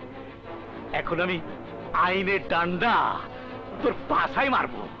দিছিস। এখন আমি আইনের ডান্ডা তোর পাছায়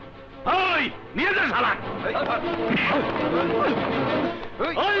মারবো। ওই নিয়ে যা শালা।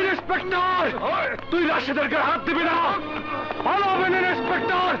 ওই ইন্সপেক্টর, তুই রাশেদের গায়ে হাত দিবি না। ভালো হবে না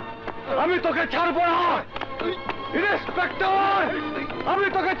ইন্সপেক্টর, আমি তোকে ছাড়বো না। ইন্সপেক্টর, আমি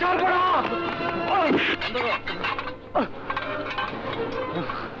তোকে ছাড়বো না।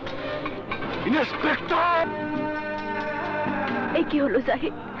 ইন্সপেক্টর! এই কি হলো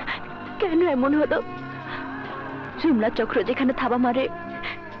জাহিদ? কেন এমন হলো? জুমলা চক্র যেখানে থাবা মারে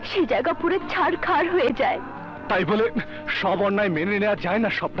সেই জায়গা পুরো ছাড়খাড় হয়ে যায়। তাই বলে সব অন্যায় মেনে নেওয়া যায় না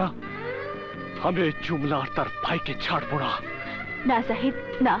স্বপ্না। আমি জুমলা আর তার ভাইকে ছাড়বো না। না জাহিদ,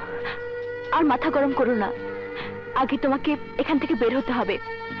 না, আর মাথা গরম করো না। আগে তোমাকে এখান থেকে বের হতে হবে।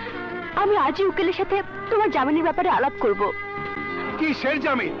 আমি আজই উকিলের সাথে তোমার জামিনের ব্যাপারে আলাপ করব। কিসের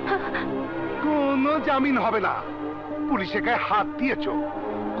জামিন? কোনো জামিন হবে না। পুলিশের গায়ে হাত দিয়েছো,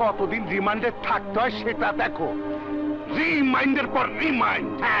 কতদিন রিমান্ডে থাকতে হয় সেটা দেখো। রিমাইন্ডের পর রিমাইন্ড।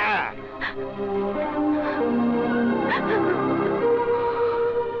 হ্যাঁ,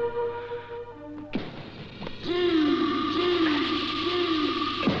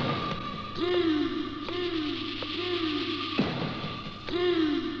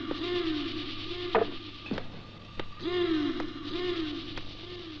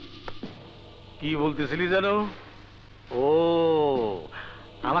 কি বলতেছিলি জানো? ও,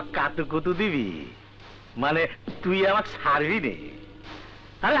 আমার কাতুকুতু দিবি মানে তুই আমাকে ছাড়বি নে?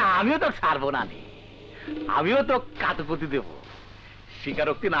 আরে আমিও তো ছাড়বো না নে, আমিও তো কাতুকুতু দেব।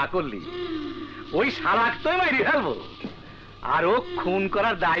 স্বীকারোক্তি না করলি ওই শালাক তো মাইরে ফেলবো, আর ও খুন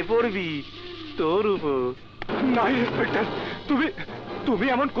করার দায় পড়বি তোর উপর। না ইন্সপেক্টর, তুমি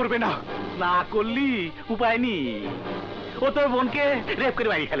এমন করবে না। না করলি উপায় নি, ও তোর বোনকে রেপ করে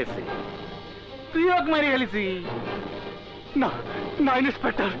মারি ফেলেছে, তুই ওকে মারি ফেলেছি। না না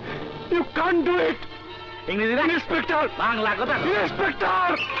inspector, you can't do it. ইংরেজি না ইন্সপেক্টর, বাংলা কথা। ইন্সপেক্টর,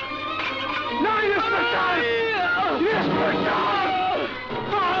 না ইন্সপেক্টর, ইন্সপেক্টর,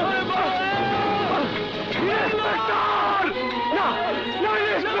 ইন্সপেক্টর, না না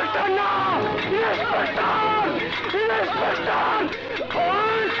ইন্সপেক্টর, না ইন্সপেক্টর, ইন্সপেক্টর,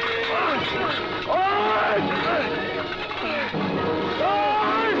 ওই ওই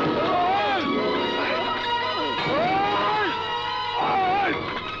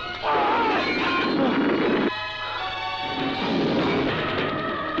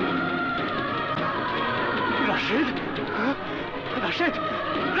রাশেদ,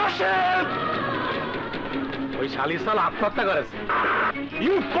 রাশেদ, ওই শালিসাল আত্মহত্যা করেছে।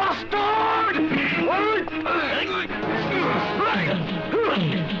 You bastard!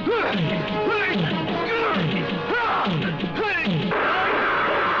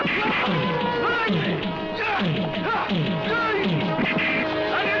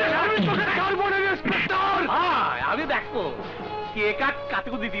 আমি দেখবো কে কাক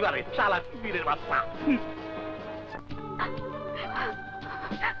কাতুকু দিতে পারে, চালাক বীরের বাচ্চা।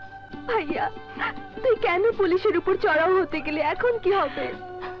 ভাইয়া, তুই কেন পুলিশের উপর চড়াও হতে গেলে? এখন কি হবে?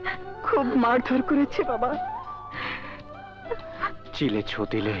 খুব মারধর করেছে বাবা। চিলে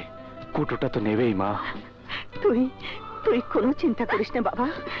দিলে কুটোটা তো নেবেই মা। তুই কোনো চিন্তা করিস না বাবা,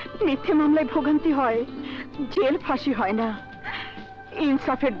 মিথ্যে মামলায় ভোগান্তি হয়, জেল ফাঁসি হয় না।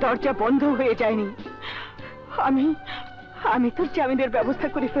 ইনসাফের দরজা বন্ধ হয়ে যায়নি। আমি তোর জামিনের ব্যবস্থা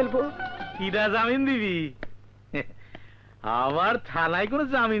করে ফেলবো। কিরা জামিন দিবি? আমার থানায় কোনো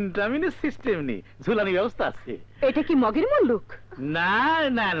জামিন টামিনের সিস্টেম নেই, ঝুলানি ব্যবস্থা আছে। এটা কি মগের মুল্লুক? না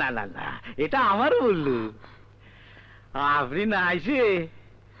না না না না, এটা আমার মুল্লুক। আপনি না এসে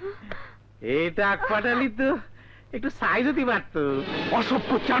এটা পাঠালি তো একটু সাইজ হতে পারত।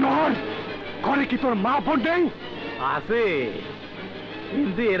 অসভ্য জানোয়ার, ঘরে কি তোর মা বোন নেই? আছে,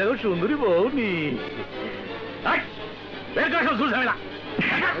 কিন্তু এরকম সুন্দরী বউ নি। বের কর সব ঝুলঝামেলা।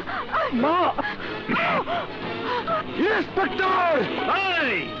 মা! ইন্সপেক্টর!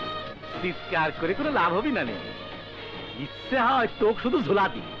 চিৎকার করে কোনো লাভ হবি না। ইচ্ছে হয় তোকে শুধু ঝোলা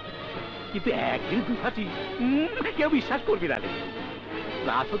দি, কিন্তু একদিন দু ফাঁসি কেউ বিশ্বাস করবি না।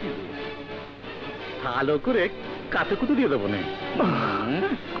 রাসতি ভালো করে কাতুকুতু দিয়ে দেবো না।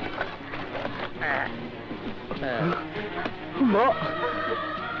 মা!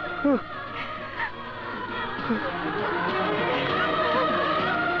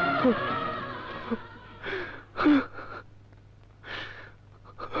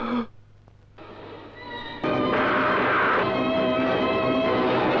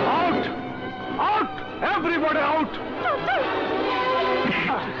 Out! Out! Everybody out!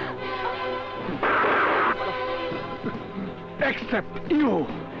 Except you!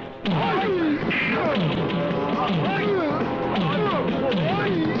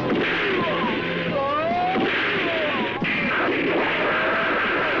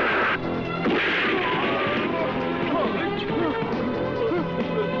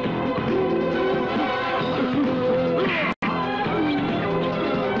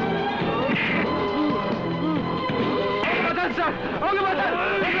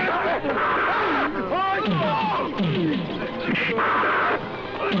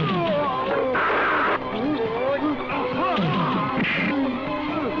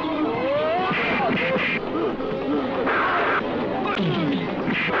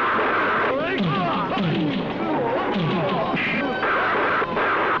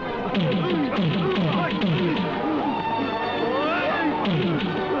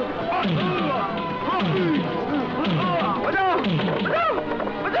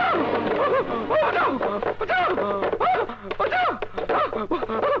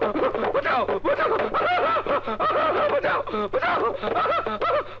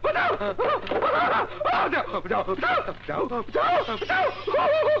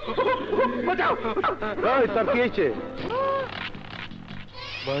 তোর কি হয়েছে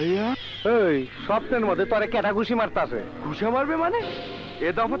ভাইয়া? এই স্বপ্নের মধ্যে তোরে কেটা ঘুষি মারতাছে? ঘুষা মারবে মানে? এ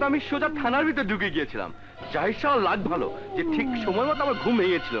দফা তো আমি সোজা থানার ভিতরে ঢুকে গিয়েছিলাম। জাহিদ শাহ লাগ ভালো যে ঠিক সময় মতো আমার ঘুম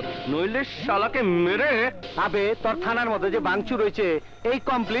ভেঙেছিল, নইলে শালাকে মেরে। আবে তোর থানার মধ্যে যে ভাঙচুর রয়েছে, এই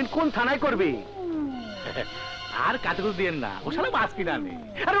কমপ্লেন কোন থানায় করবি? আর কাজগুলো দিয়েন না, ও শালা বাস কিনা নে,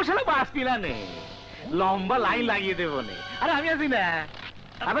 আরে ও শালা বাস কিনা নে, লম্বা লাইন লাগিয়ে দেবো নে। আরে আমি আছি না।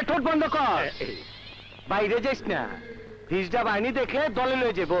 আবে ঠোঁট বন্ধ কর, বাইরে যাইস না। ভিজডা বাহিনী দেখলে দলে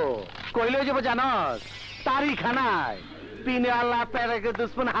লয়ে যাবো। কই লয়ে যাবো জানস? তারি খানায় পিনে আল্লাহ প্যারাকে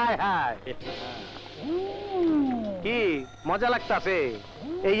দুশ্মন হায় হায়। কি মজা লাগতাছে?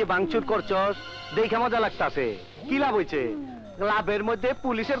 এই যে ভাঙচুর করছস দেখে মজা লাগতাছে। কি লাভ হইছে? লাভের মধ্যে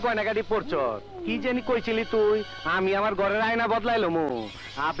পুলিশের গয়নাগাড়ি পড়ছ। কি জানি কইছিলি তুই? আমি আমার ঘরের আয়না বদলাইলাম।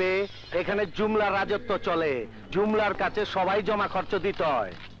 আবে এখানে জুমলার রাজত্ব চলে, জুমলার কাছে সবাই জমা খরচ দিতে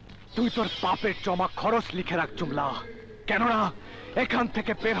হয়। তুই তোর পাপের জমা খরচ লিখে রাখ জুমলা, কেননা এখান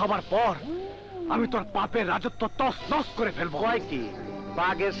থেকে বের হবার পর আমি তোর পাপের রাজত্ব তস নস করে ফেলবো। কয় কি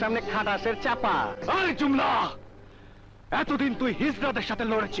বাঘের সামনে খাটাসের চাপা? আরে জুমলা, এতদিন তুই হিজড়াদের সাথে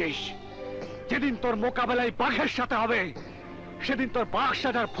লড়েছিস, যেদিন তোর মোকাবেলায় বাঘের সাথে হবে সেদিন তোর বাঘ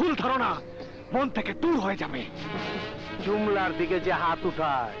সাজার ভুল ধারণা মন থেকে দূর হয়ে যাবে। জুমলার দিকে যে হাত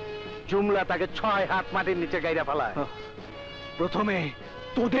উঠায়, জুমলা তাকে 6 হাত মাটির নিচে গাইরা ফেলায়। প্রথমে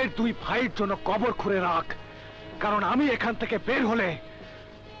তোদের দুই ভাইয়ের জন্য কবর খুঁড়ে রাখ, কারণ আমি এখান থেকে বের হলে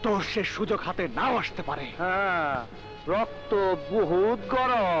তোর সে সুযোগ হাতে নাও আসতে পারে। হ্যাঁ, রক্ত বহুত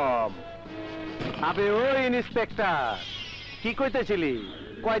গরম। আবে ওই ইন্সপেক্টর, কি কইতেছিলি?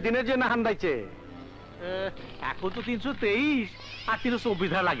 কয়দিনের জন্য হান্দাইছে? এখন তো 323 আর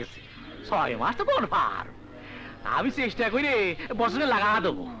 324 লাগেছে, 6 মাস তো কনফার্ম। আমি চেষ্টা করে বছরে লাগা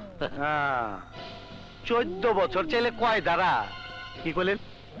দেবো। 14 বছর ছেলে কয় দ্বারা? কি বলেন?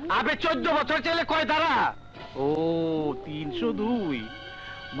 আবে 14 বছর ছেলে কয় দ্বারা? ও 302,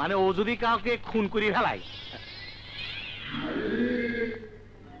 মানে ও যদি কাউকে খুন করে ফেলায়।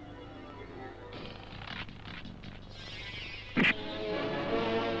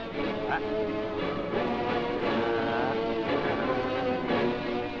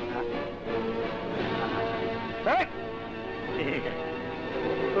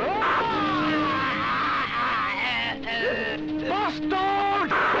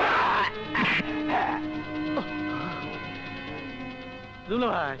 দুলো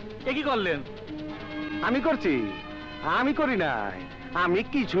ভাই এ কি করলেন? আমি করছি? আমি করি নাই, আমি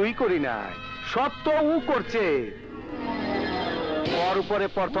কিছুই করি নাই, সব তো ও করছে। ওর উপরে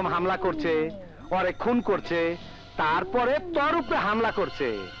প্রথম হামলা করছে, ওরে খুন করছে, তারপরে তোর উপরে হামলা করছে।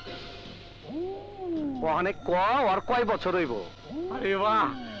 অনেক ওর কয় বছর হইব? আরে বাহ,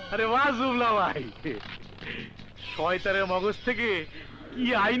 আরে বাহ জুমলা ভাই, শয়তানের মগজ থেকে কি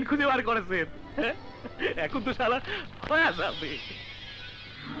আইন খুঁজে বার করেছেন। এখন তো শালা হয়ে যাবে।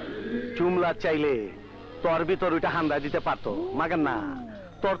 জুমলা চাইলে তোর ভিতর ওইটা হামলা দিতে পারতো, মাগান না।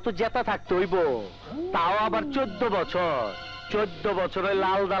 তোর তো জেতা থাকতে হইব, তাও আবার 14 বছর। 14 বছর ওই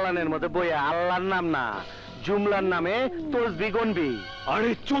লাল দালানের মধ্যে বইয়া আল্লাহর নাম না, জুমলার নামে তসবি গনবি।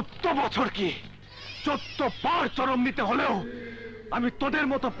 আরে 14 বছর কি, 14 বার চরম নিতে হলেও আমি তোদের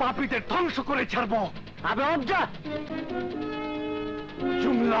মতো পাপীদের ধ্বংস করে ছাড়বো। আবে অবজা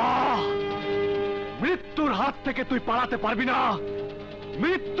জুমলা, মৃত্যুর হাত থেকে তুই পালাতে পারবি না,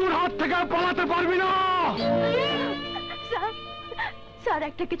 মৃত্যুর হাত থেকে পালাতে পারবি না। স্যার, স্যার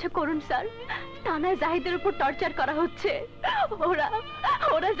একটা কিছু করুন স্যার, থানায় জাহিদের উপর টর্চার করা হচ্ছে। ওরা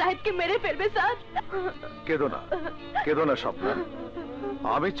ওরা জাহিদকে মেরে ফেলবে স্যার। কেঁদো না স্বপ্ন,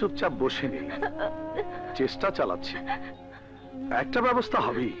 আমি চুপচাপ বসে নেই, চেষ্টা চালাচ্ছি, একটা ব্যবস্থা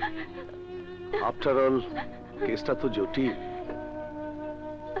হবেই। আফটার অল কেসটা তো জটিল,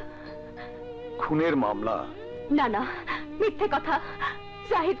 খুনের মামলা। না না, মিথ্যে কথা,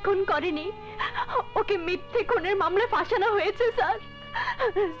 জাহিদ খুন করেনি, ওকে মিথ্যে খুনের মামলায় ফাঁসানো হয়েছে স্যার।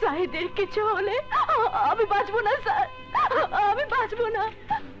 জাহিদের কিছু হলে আমি বাঁচবো না স্যার, আমি বাঁচবো না।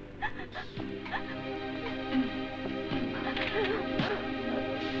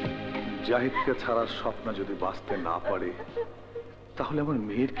 জাহিদকে ছাড়ার স্বপ্ন যদি বাঁচতে না পারে তাহলে আমার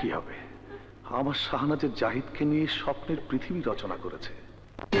মেয়ের কি হবে? আমার শাহনাজ জাহিদকে নিয়ে স্বপ্নের পৃথিবী রচনা করেছে।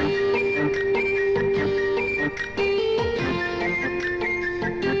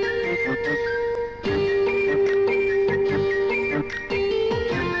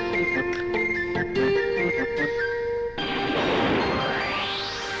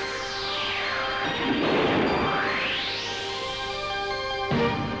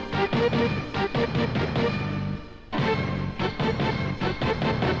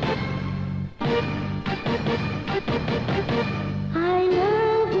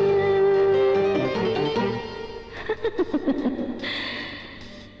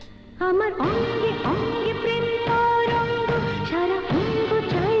 আমার অঙ্গে অঙ্গে প্রেম তরঙ্গ সারা অঙ্গ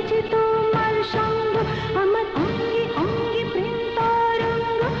চাই যে তোমার সঙ্গ আমার অঙ্গে অঙ্গে প্রেম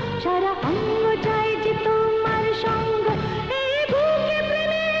তরঙ্গ সারা অঙ্গ চাই যে তোমার সঙ্গ এই বুকে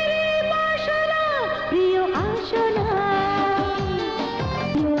প্রেমের বাসনা প্রিয় আসনা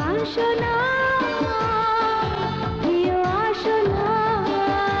প্রিয় আসনা প্রিয় আসনা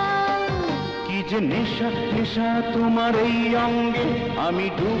কি যে নেশা নেশা তোমার এই অঙ্গে আমি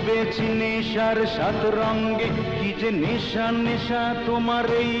ডুবেছি নেশার সাত রঙ্গে কি যে নেশা নেশা তোমার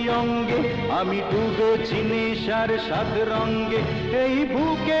এই অঙ্গে আমি ডুবেছি নেশার সাত রঙ্গে এই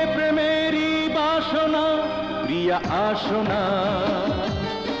বুকে প্রেমেরই বাসনা প্রিয়া আসনা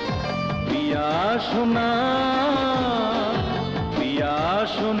প্রিয়া আসনা প্রিয়া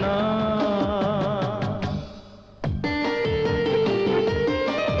আসনা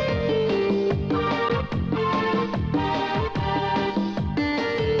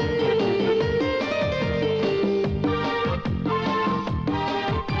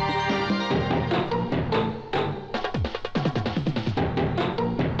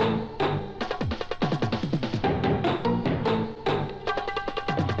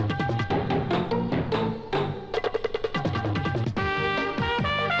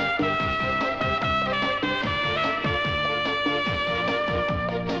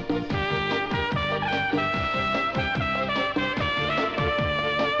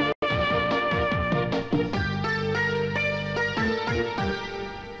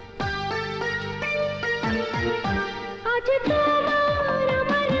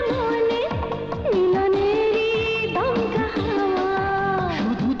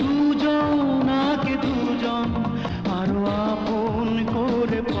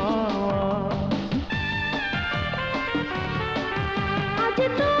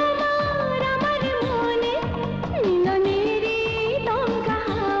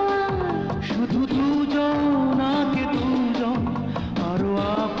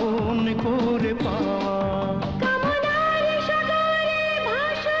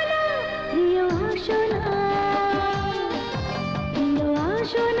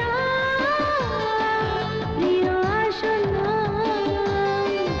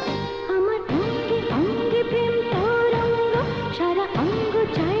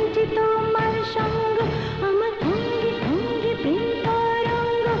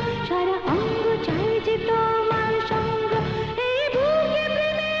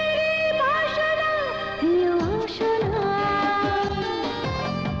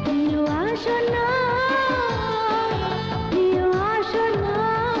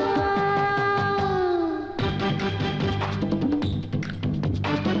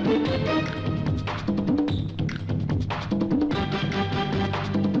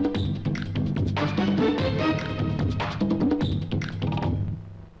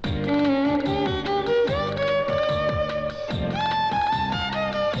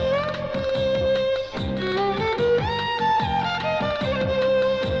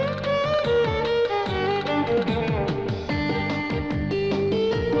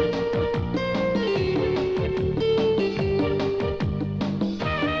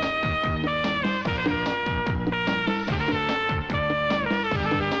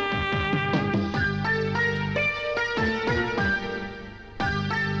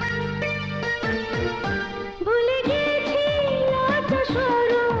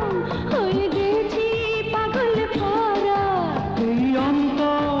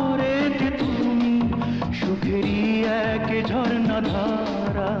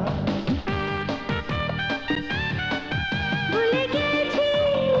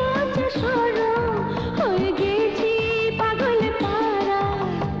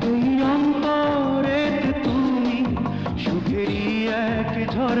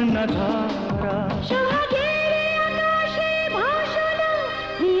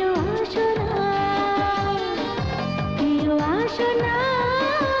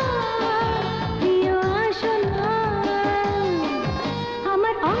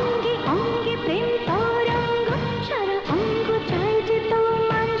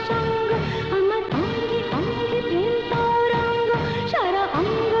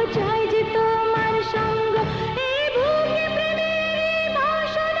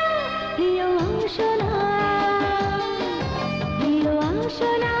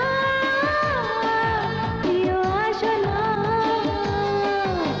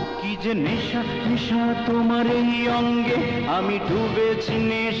নেশা নেশা তোমার এই অঙ্গে আমি ডুবেছি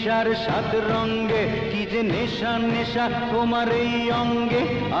নেশার সাত রঙ্গে কি যে নেশা নেশা তোমার এই অঙ্গে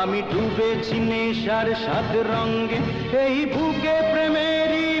আমি ডুবেছি নেশার সাত রঙ্গে এই বুকে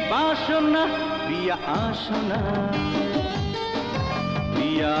প্রেমেরই বাসনা প্রিয়া আসনা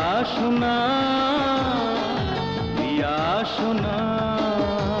প্রিয়া প্রিয়া সোনা, প্রিয়া সোনা।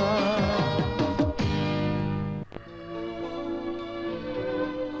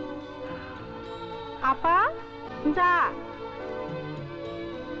 আপা যা।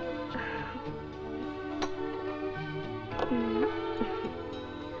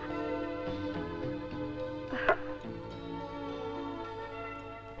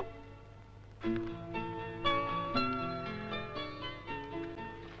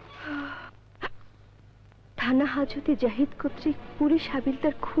 থানা হাজতে জাহিদ কর্তৃক পুলিশ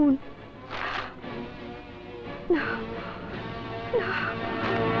হাবিলদার খুন। না, না।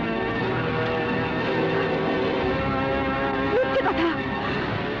 মিথ্যে কথা,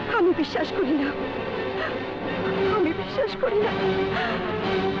 আমি বিশ্বাস করি না, আমি বিশ্বাস করি না।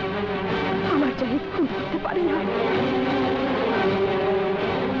 আমার জাহিদ খুন করতে পারে না।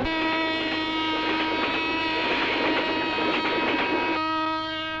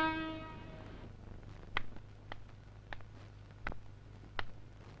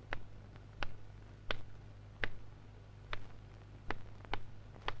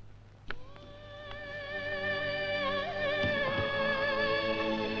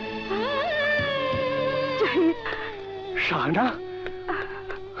 শাহানা,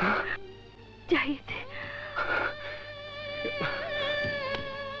 জাহিদ,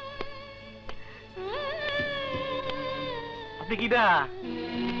 আপনি কিডা?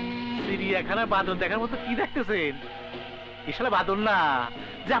 চিড়িয়াখানার বাদর দেখার মতো কি দেখতেছেন? ইশালা বাদর না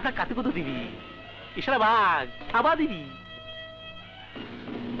যে আপনার কাতে কত দিবি, ইশালা বাঘ খাবা দিবি।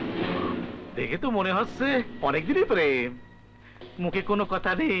 দেখে তো মনে হচ্ছে অনেকদিনই প্রেম, মুখে কোনো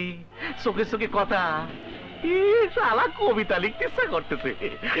কথা নেই, চোখে চোখে কথা। শালা কবিতা লিখতে ইচ্ছা করতেছে।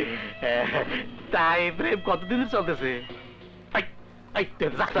 তাই প্রেম কতদিন চলতেছে?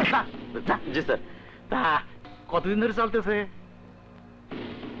 জি স্যার। তা কতদিন ধরে চলতেছে?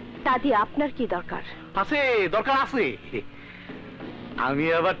 তা দিয়ে আপনার কি দরকার? আছে, দরকার আছে। আমি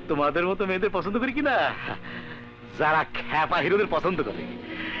আবার তোমাদের মতো মেয়েদের পছন্দ করি কিনা, যারা খ্যাপা হিরোদের পছন্দ করে,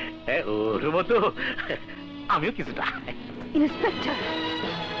 ওর মতো আমিও কিছুটা। ইন্সপেক্টর,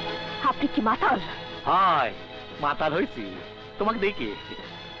 আপনি কি মাতাল? হয়, মাতাল হয়েছি তোমাকে দেখে।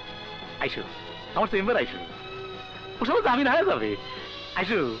 আইসো আমার চেম্বার, আইসো। ও সব জামিন হয়ে যাবে।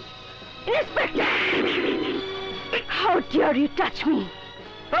 আইসো। Inspector, how deer you touch me?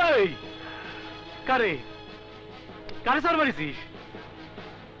 এই কারে কারে সর মারিছিস?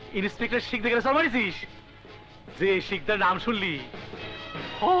 ইন্সপেক্টর শিখ দেখে সর মারিছিস? যে শিখদার নাম শুনলি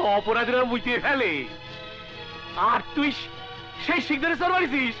অপরাধীরা মুইতে ফেলে, আর তুই সেই শিখদারে সর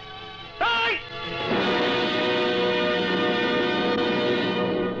মারিছিস? এই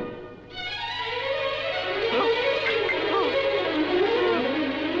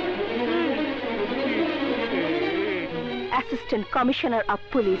assistant commissioner of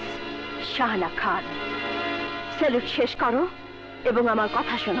police Shahana Khan, salute শেষ করো এবং আমার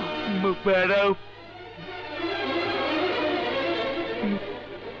কথা শোনো।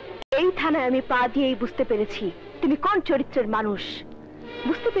 এই থানায় আমি পা দিয়েই বুঝতে পেরেছি তুমি কোন চরিত্রের মানুষ।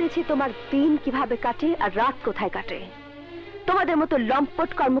 বুঝতে পেরেছি তোমার দিন কিভাবে কাটে আর রাত কোথায় কাটে। তোমাদের মতো লম্পট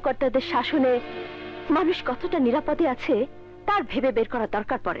কর্মকর্তাদের শাসনে মানুষ কতটা নিরাপদে আছে তার ভেবে বের করার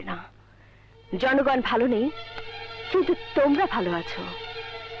দরকার পড়ে না। জনগণ ভালো নেই, কিন্তু তোমরা ভালো আছো।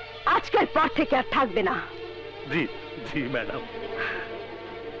 আজকের পর থেকে আর থাকবে না। জি জি ম্যাডাম।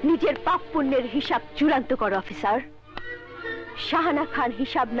 নিজের পাপ পুণ্যের হিসাব চূড়ান্ত করো অফিসার। শাহানা খান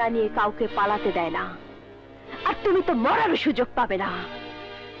হিসাব না নিয়ে কাউকে পালাতে দেয় না, আর তুমি তো মরারও সুযোগ পাবে না।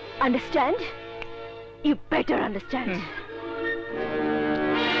 আন্ডারস্ট্যান্ড? You better understand.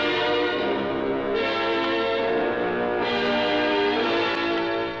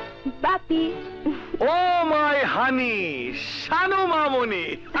 বাপি। ও মাই হানি, শানু মামনি।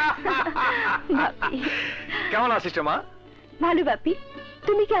 কেমন আছিস মা? ভালো বাপি,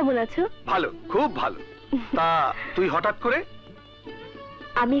 তুমি কেমন আছো? ভালো, খুব ভালো। তা তুই হঠাৎ করে?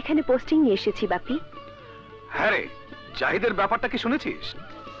 আমি এখানে পোস্টিং নিয়ে এসেছি বাপি। হ্যাঁ রে, জাহিদের ব্যাপারটা কি শুনেছিস?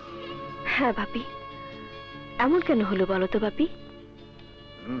 হ্যাঁ বাপি। এমন কেন হলো বলো তো বাপি?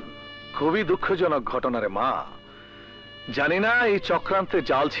 খুবই দুঃখজনক ঘটনা রে মা। জানি না এই চক্রান্তে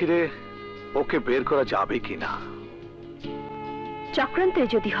জাল ছিঁড়ে ওকে বের করা যাবে কিনা। চক্রান্তে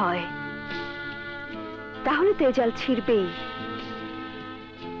যদি হয় তাহলে তো এ জাল ছিঁড়বেই,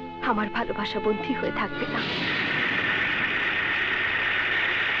 আমার ভালোবাসা বন্ধী হয়ে থাকবে না।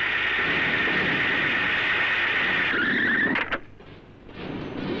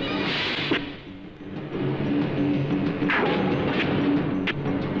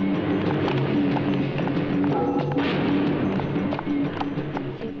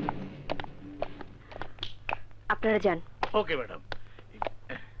 আপনারা যান। Okay madam.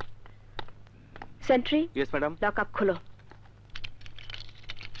 Sentry, yes madam. Lock up খোলো।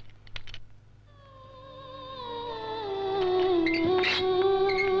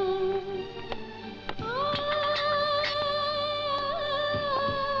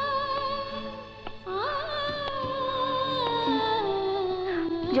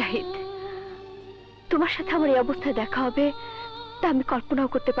 জাহিদ, তোমার সাথে আমার এই অবস্থায় দেখা হবে তা আমি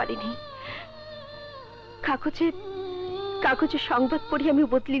কল্পনাও করতে পারিনি। কাগজে সংবাদ পড়ে আমি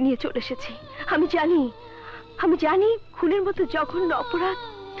বদলি নিয়ে চলে এসেছি। আমি জানি খুনের মতো জঘন্য অপরাধ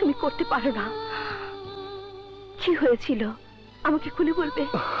তুমি করতে পারো না। কি হয়েছিল আমাকে খুলে বলবে?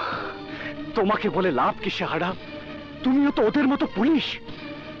 তোমাকে বলে লাভ কি শাহারা? তুমিও তো ওদের মতো পুলিশ।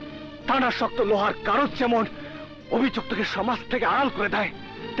 টানা শক্ত লোহার কারণ যেমন অভিযুক্তকে সমাজ থেকে আড়াল করে দেয়,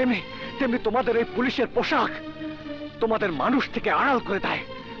 তেমনি তোমাদের এই পুলিশের পোশাক তোমাদের মানুষ থেকে আড়াল করে দেয়।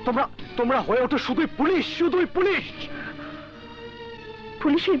 তোমরা হয়ে ওঠো শুধুই পুলিশ।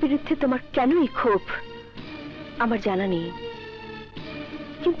 পুলিশের বিরুদ্ধে তোমার কেনই ক্ষোভ আমার জানা নেই,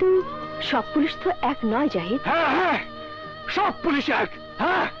 কিন্তু সব পুলিশ তো এক নয় জাহিদ। হ্যাঁ, সব পুলিশ এক।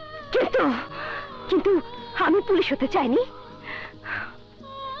 হ্যাঁ, কিন্তু আমি পুলিশ হতে চাইনি,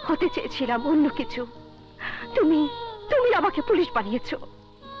 হতে চেয়েছিলাম অন্য কিছু। তুমি আমাকে পুলিশ বানিয়েছো।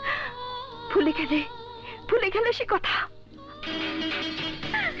 ভুলে গেলে সে কথা।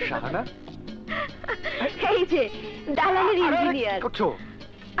 শাহানা, এই যে দালালের ইঞ্জিনিয়ার, করছো?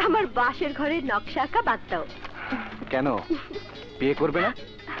 আমার বাসের ঘরের নকশা আঁকা বাদ দাও। কেন, বিয়ে করবে না?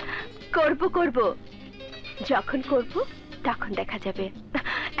 করব, যখন করব তখন দেখা যাবে।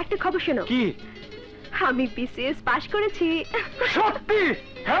 একটা খবর শোনো। কি? আমি বিসিএস পাশ করেছি। সত্যি?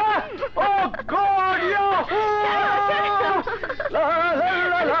 হ্যাঁ? ও গড,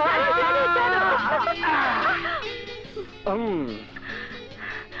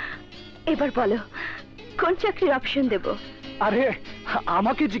 এবার বলো কোন চাকরির অপশন দেব? আরে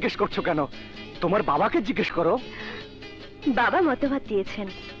আমাকে জিজ্ঞেস করছো কেন? তোমার বাবাকে জিজ্ঞেস করো। বাবা মতবাদ দিয়েছেন।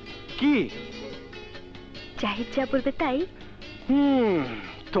 কি? জাহিদ যা বলবে তাই।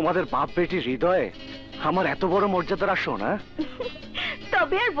 তোমাদের বাপ বেটির হৃদয়ে আমার এত বড় মর্যাদা রাখো না?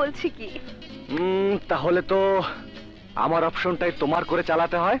 তবে আর বলছি কি? তাহলে তো আমার অপশনটাই তোমার করে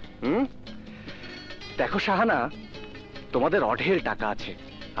চালাতে হয়। দেখো শাহানা, তোমাদের অঢেল টাকা আছে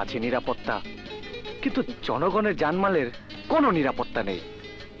নিরাপত্তা, কিন্তু জনগণের জানমালের কোনো নিরাপত্তা নেই।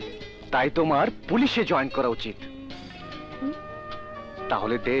 তাই তোমার পুলিশে জয়েন করা উচিত।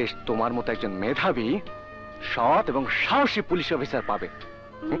 তাহলে দেশ তোমার মতো একজন মেধাবী, সৎ এবং সাহসী পুলিশ অফিসার পাবে।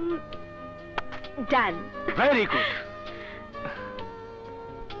 ডান। Very good.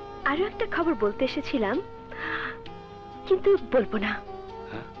 আরো একটা খবর বলতে এসেছিলাম, কিন্তু বলবো না।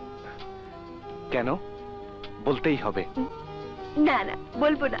 কেন? বলতেই হবে। না,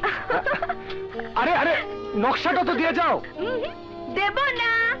 বলবো না। আরে নকশাটা তো দিয়ে যাও। দেব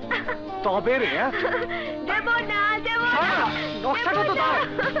না। তবে রে, দেব না। নকশাটা তো দাও।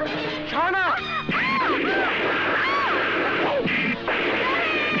 শাহানা,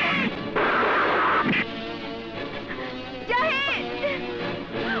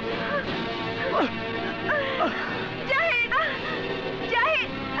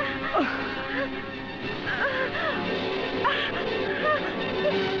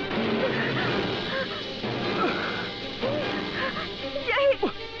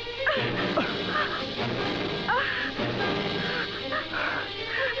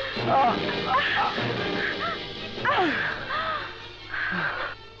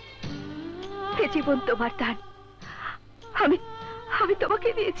 জীবন তোমার দান, আমি তোমাকে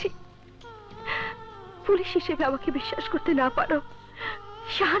দিয়েছি। পুলিশ হিসেবে আমাকে বিশ্বাস করতে না পারো,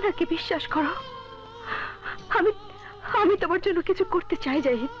 শাহানাকে বিশ্বাস করো। আমি তোমার জন্য কিছু করতে চাই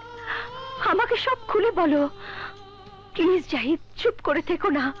জাহিদ, আমাকে সব খুলে বলো। প্লিজ জাহিদ, চুপ করে থেকো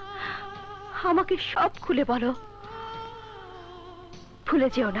না, আমাকে সব খুলে বলো। ভুলে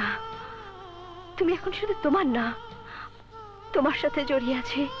যেও না, তুমি এখন শুধু তোমার না, তোমার সাথে জড়িয়ে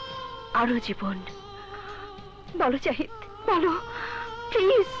আছে আরো জীবন। বলো জাহিদ, বলো,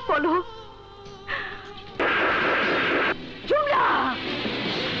 প্লিজ বলো। জুমলা!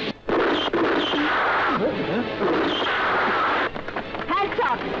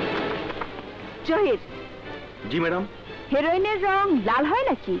 জাহিদ। জি ম্যাডাম। হেরোইনের রং লাল হয়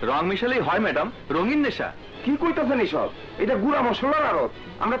নাকি? রং মিশালেই হয় ম্যাডাম, রঙিন নেশা। কি কইতাছেন এসব? এটা গুড়া মশলার আড়ত,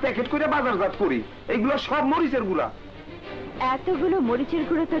 আমরা প্যাকেট করে বাজারজাত করি। এইগুলো সব মরিচের গুঁড়া। এতগুলো মরিচের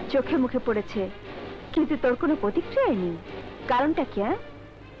গুঁড়ো তোর চোখে মুখে পড়েছে, কিন্তু তোর কোনো প্রতিক্রিয়া নেই। কারণটা কি?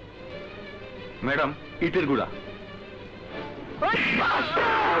 ম্যাডাম, ইটের গুঁড়া।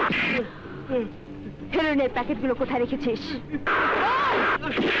 হেরোইনের প্যাকেটগুলো কোথায় রেখেছিস?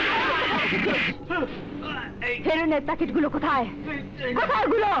 হেরোইনের প্যাকেটগুলো কোথায়? কোথায়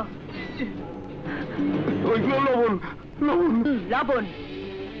গুলো? ওইগুলো লবণ লবণ লবণ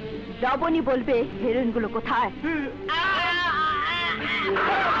লবণই বলবে হেরোইন গুলো কোথায়।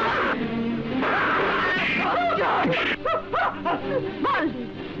 বল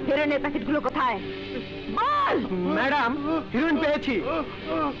হেরোইনের প্যাকেট গুলো কোথায় বল। ম্যাডাম হিরোইন পেয়েছি।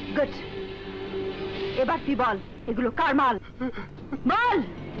 গুড, এবার তুই বল এগুলো কার মাল বল।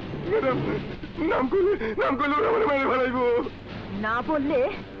 নাম করলে ওরা আমার মেরে ফেলাইবো। না বললে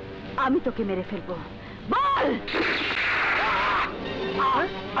আমি তোকে মেরে ফেলবো বল।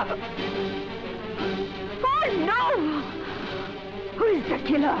 Ball no, who is the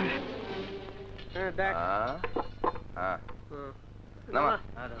killer. দেখ নামা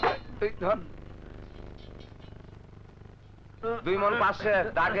তুই ধর 2 মণ 500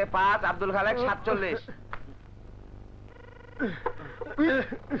 দাগে 5 আব্দুল খালেক 47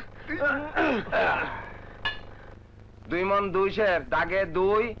 2 মণ 200 দাগে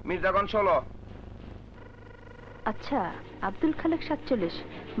 2 মির্জাগঞ্জ 16। আচ্ছা আব্দুল খালেক 47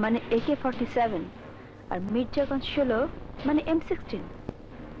 মানে AK-47 আর মির্জাগঞ্জ 16 মানে M16।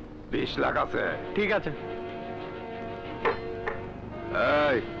 20 লাখ আছে। ঠিক আছে।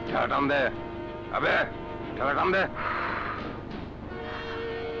 এই ঠেলা টান দে, আবে ঠেলা টান দে।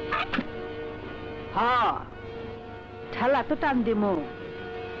 হ্যাঁ ঠেলা তো টান দিমু,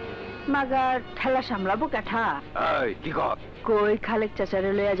 মাগার ঠেলা সামলাবো কাঠা। এই কি কর? কই খালেক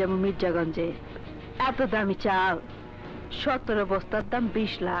চাচারে লইয়া যাবো মির্জাগঞ্জে, এত দামি চাল 17 বস্তার দাম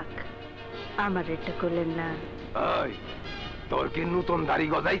 20 লাখ। আমার এটা করলেন না। এই তোর কি নতুন দাড়ি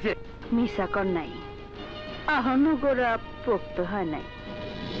গজাইছে? মিশা কর নাই, এখনো গোড়া পোক্ত হয় নাই।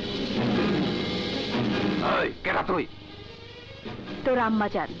 এই কেডা তুই? তোর আম্মা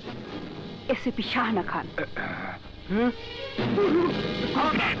জান এসিপি শাহানা খান।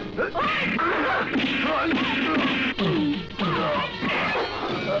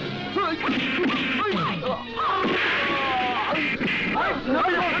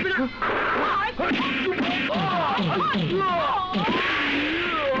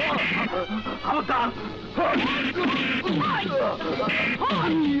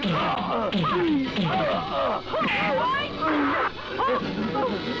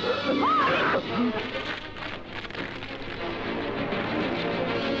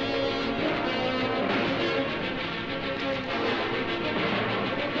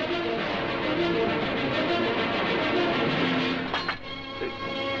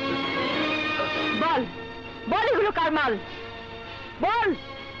 বল বল এগুলো কার মাল বল,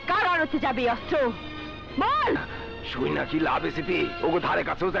 কার আড়তে যাবি অস্ত্র বল। শুই নাকি লাভ এসিপি ওগো ধারে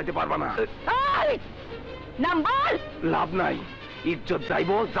কাছেও যাইতে পারবা না। নাম বল। লাভ নাই, ইজ্জত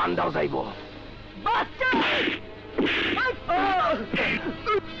যাইবো, জানটাও যাইবো।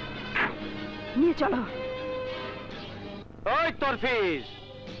 নিয়ে চলো। ওই তরফিস,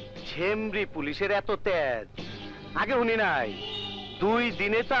 ঝেমরি পুলিশের এত তেজ আগে শুনি নাই। 2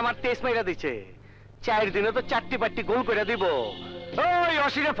 দিনে তো আমার তেজ মাইরা দিচ্ছে, 4 দিনে তো 4টি গোল করে দিব। ওই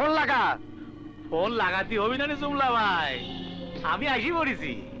অসিরে ফোন লাগা। ফোন লাগাতে হবি না রে জুমলা ভাই, আমি আসি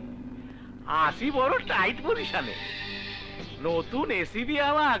পড়েছি। আসি বড় টাইট পজিশনে, নতুন এসিবি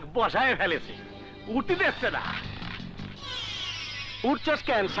আমাক বসায় ফেলেছে, উঠতে দিচ্ছে না। উঠছস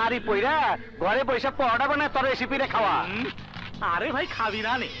কেন? শাড়ি পইরা ঘরে পয়সা পড়া বানায় তোর এসিপিরে খাওয়া। আরে ভাই খাবি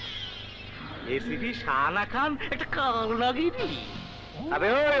না নে, এসিবি শাহানা খান একটা কাল লাগিনি। আবে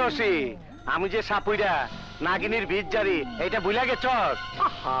ওই অসি, আমি যে সাপুইরা নাগিনীর বীজ জারি এটা ভুলা গেছস?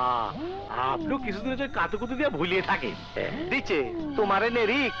 আপনি কিছুদিনের জন্য কাতুকুতু দিয়ে ভুলিয়ে থাকে দিচ্ছে তোমারে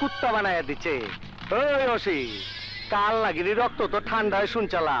নেরি কুত্তা বানায় দিচ্ছে। ওই অসি, কাল নাগিনীর রক্ত তো ঠান্ডা হয়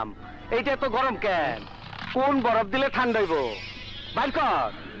শুনছিলাম, এইটা তো গরম কেন? কোন বরফ দিলে ঠান্ডা হইব? বাইর কর।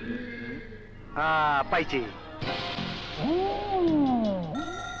 পাইছি।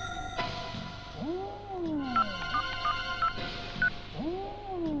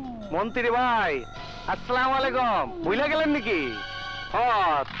 মন্ত্রী ভাই আসসালামু আলাইকুম, ভুলে গেলেন নাকি?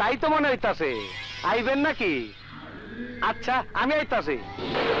 তাই তো মনে হইতাছে, আইবেন নাকি? আচ্ছা আমি আইতাছি।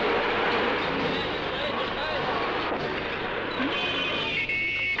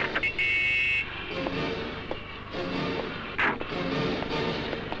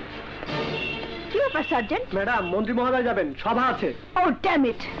 কি ব্যাপার সার্জেন্ট? ম্যাডাম মন্ত্রী মহোদয় যাবেন, সভা আছে। ও ড্যাম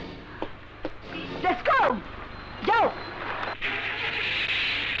ইট, লেটস গো, যাও।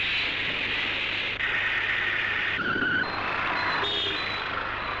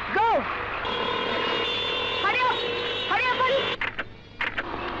 Go! Hurry up! Hurry up, hurry!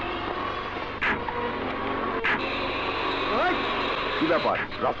 কি ব্যাপার,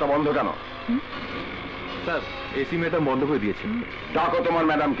 রাস্তা বন্ধ কেন? স্যার এসি ম্যাডাম বন্ধ করে দিয়েছে। ডাকো তোমার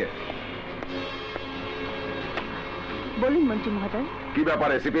ম্যাডামকে। বলুন মন্ত্রী মহোদয়। কি ব্যাপার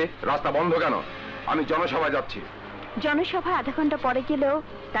এসিপি, রাস্তা বন্ধ কেন? আমি জনসভায় যাচ্ছি। জনসভা আধা ঘন্টা পরে গেলেও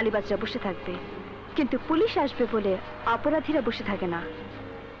তালিবাজরা বসে থাকবে, কিন্তু পুলিশ আসবে বলে অপরাধীরা বসে থাকে না।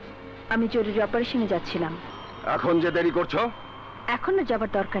 আমি জরুরি অপারেশনে যাচ্ছিলাম। এখন যে দেরি করছো? এখনো যাবার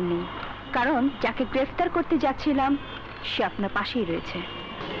দরকার নেই, কারণ যাকে গ্রেফতার করতে যাচ্ছিলাম সে আপনার পাশেই রয়েছে।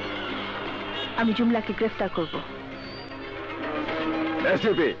 আমি জুমলাকে গ্রেফতার করব।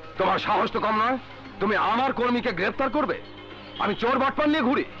 এসিপি, তোমার সাহস তো কম নয়। তুমি আমার কর্মীকে গ্রেফতার করবে? আমি চোর বাটপার নিয়ে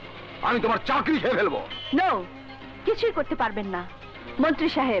ঘুরি? আমি তোমার চাকরি খেয়ে ফেলবো। নো, কিছুই করতে পারবেন না মন্ত্রী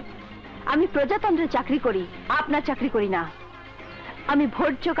সাহেব। আমি প্রজাতন্ত্রে চাকরি করি, আপনার চাকরি করি না। আমি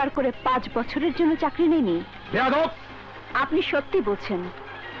ভোট জোগাড় করে 5 বছরের জন্য চাকরি নেইনি। বেয়াদব! আপনি সত্যি বলছেন।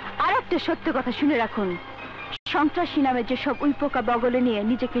 আর একটা সত্য কথা শুনে রাখুন, সন্ত্রাসী নামে যেসব উইপোকা বগলে নিয়ে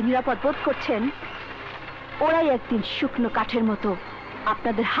নিজেকে নিরাপদ বোধ করছেন, ওরাই একদিন শুকনো কাঠের মতো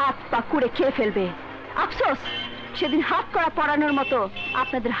আপনাদের হাত পা কুড়ে খেয়ে ফেলবে। আফসোস, সেদিন হাত করা পরানোর মতো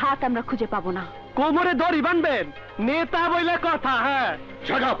আপনাদের হাত আমরা খুঁজে পাবো না। কোমরে দড়ি বানবেন, নেতা বইলে কথা। হ্যাঁ,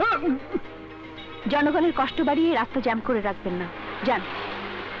 জনগণের কষ্ট বাড়িয়ে রাস্তা জ্যাম করে রাখবেন না, যান।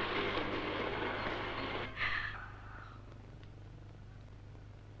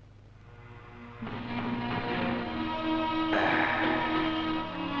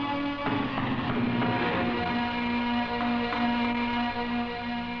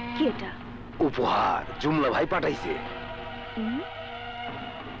 কি এটা? উপহার জুমলা ভাই পাঠাইছে।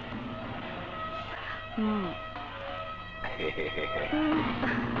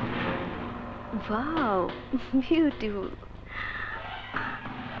 Wow, beautiful.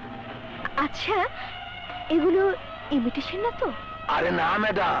 আচ্ছা, এগুলো ইমিটেশন না তো? আরে না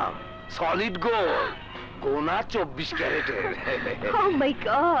ম্যাডাম, সলিড গোল্ড, কোনা 24 ক্যারেটের। ও মাই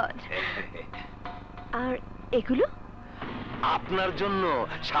গড। আর এগুলো? আপনার জন্য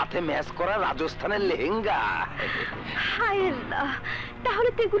সাথে ম্যাচ করা রাজস্থানের লেহেঙ্গা। হায় আল্লাহ, তাহলে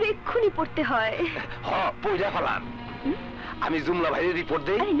তো এগুলো এক্ষুনি পড়তে হয়। হ্যাঁ, পয়লা ফেলান। আমি জুমলা ভাইয়ের রিপোর্ট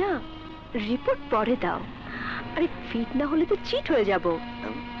দেই। আরে না, রিপোর্ট পরে দাও। আরে ফিট না হলে তো চিট হয়ে যাব।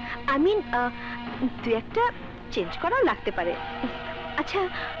 আমিন, তুই একটা চেঞ্জ করাও লাগতে পারে। আচ্ছা,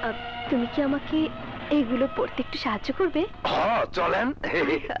 তুমি কি আমাকে এইগুলো পড়তে একটু সাহায্য করবে? হ্যাঁ, চলেন।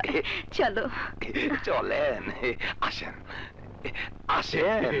 চলো চলেন, আসেন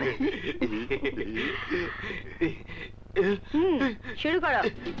আসেন। শুরু করো।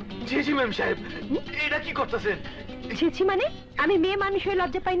 জি জি ম্যাম সাহেব, এটা কি করতেছেন? ছেছি মানে? আমি মেয়ে মানুষ হয়ে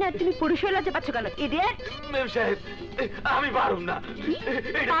লজ্জা পাই না, তুমি পুরুষ হয়ে লজ্জা পাচ্ছ কেন? ইডিয়েট! ম্যাম সাহেব, আমি পারুম না।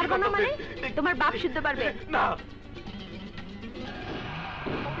 পারবো না মানে? তোমার বাপ শুদ্ধ পারবে না।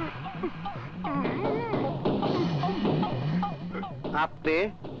 আপনি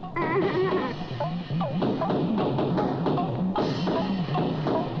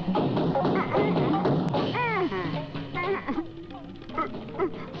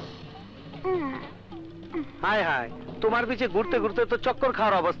হায় হায়, তোমার পিছে ঘুরতে ঘুরতে তো চক্কর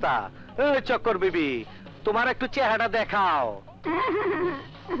খাওয়ার অবস্থা। এই চক্কর বিবি, তোমার একটু চেহারা দেখাও।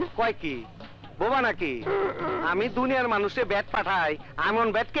 কয় কি বোবা নাকি? আমি দুনিয়ার মানুষে ব্যাট পাঠাই, এমন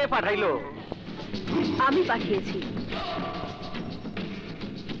ব্যাট কে পাঠাইলো? আমি পাঠিয়েছি।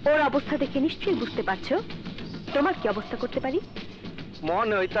 ওর অবস্থা দেখে নিশ্চয়ই বুঝতে পারছো তোমার কি অবস্থা করতে পারি।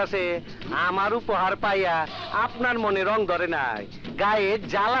 মনে হইতাছে আমার উপহার পাইয়া আপনার মনে রং ধরে নাই, গায়ে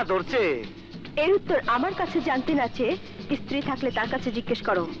জ্বালা ধরছে। এর উত্তর আমার কাছে জানতে না চেয়ে স্ত্রী থাকলে তার কাছে জিজ্ঞেস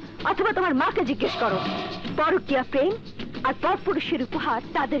করো, অথবা তোমার মাকে জিজ্ঞেস করো। পরকীয়া প্রেম আর পরপুরুষের উপহার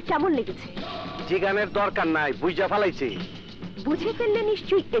তাদের কেমন লেগেছে। জিগানের দরকার নাই, বুঝা ফেলাইছে। বুঝে ফেললে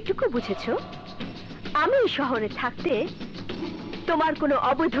নিশ্চয়ই এটুকু বুঝেছো, আমি এই শহরে থাকতে তোমার কোনো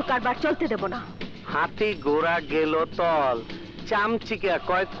অবৈধ কারবার চলতে দেব না। হাতি ঘোড়া গেল তল, চামচিকা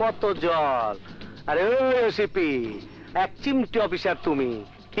কয় কত জল। আরে ওসিপি, এক চিমটি অফিসার তুমি,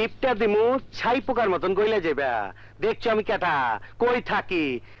 টিপটা দিমু ছাই পোকার মতন গইলে যাবা। দেখছো আমি কেটা, কই থাকি,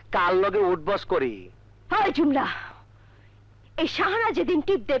 কার লগে উঠবস করি। হয় জুমলা, এই সাহারা যেদিন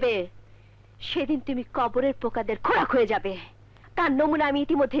টিপ দেবে সেদিন তুমি কবরের পোকাদের খোরাক হয়ে যাবে। তার নমুনা আমি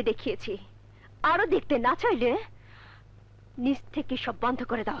ইতিমধ্যে দেখিয়েছি। আরো দেখতে না চাইলে নিজ থেকে সব বন্ধ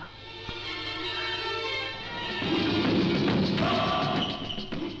করে দাও।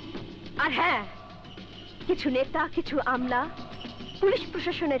 আর হ্যাঁ, কিছু নেতা, কিছু আমলা, পুলিশ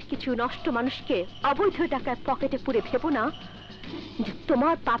প্রশাসনের কিছু নষ্ট মানুষকে অবৈধ টাকায় পকেটে পুরে ভেবো না যে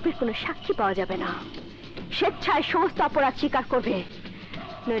তোমার পাপের কোনো সাক্ষী পাওয়া যাবে না। স্বেচ্ছায় সমস্ত অপরাধ স্বীকার করবে,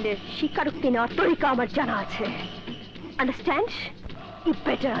 নইলে স্বীকারোক্তি নেওয়ার তরিকা আমার জানা আছে। আন্ডারস্ট্যান্ড? You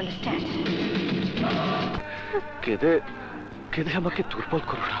better understand. কেঁদে কেঁদে আমাকে দুর্বল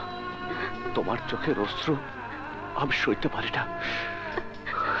করো না। তোমার চোখের অশ্রু আমি সইতে পারি না।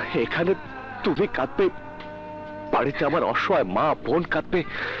 এখানে তুমি কাঁদবে বাড়িতে আমার অসহায় মা বোন কাঁদবে,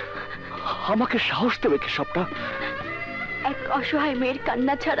 আমাকে সাহস দেবে কি সবটা? এক অসহায় মেয়ের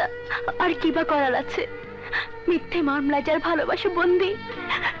কান্না ছাড়া আর কি বা করার আছে? মিথ্যে মামলায় যার ভালোবাসা বন্দি,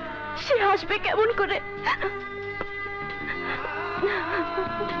 সে হাসবে কেমন করে?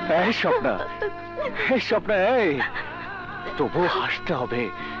 এই স্বপ্না, এই স্বপ্না, এই তবু হাসতে হবে,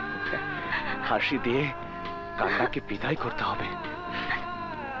 হাসি দিয়ে কান্নাকে বিদায় করতে হবে।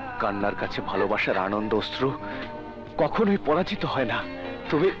 কান্নার কাছে ভালোবাসার আনন্দ অশ্রু কখনোই পরাজিত হয় না।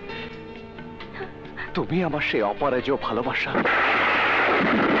 তুমি তুমি আমার সেই অপরাজেয় ভালোবাসা।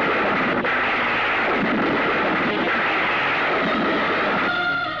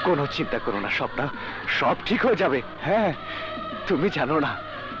 কোনো চিন্তা করো না স্বপ্না, সব ঠিক হয়ে যাবে। হ্যাঁ, তুমি জানো না,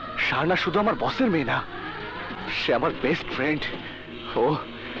 শাহানা শুধু আমার বসের মেয়ে না, সে আমার বেস্ট ফ্রেন্ড। ও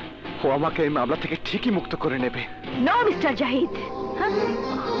ও আমাকে এই মামলা থেকে ঠিকই মুক্ত করে নেবে। নো মিস্টার জাহিদ,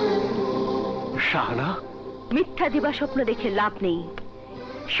 শাহানা, মিথ্যা দিবা স্বপ্ন দেখে লাভ নেই।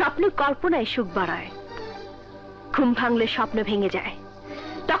 স্বপ্ন কল্পনায় সুখ বাড়ায়, ঘুম ভাঙলে স্বপ্ন ভেঙে যায়,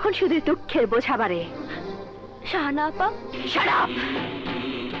 তখন শুধু দুঃখের বোঝা বাড়ে। শাহানা আপা, shut up.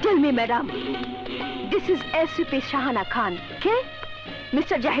 Tell me madam, this is SP Shahana Khan. K?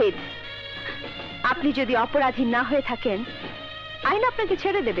 Mister Zahid, আপনি যদি অপরাধী না হয়ে থাকেন আইন আপনাকে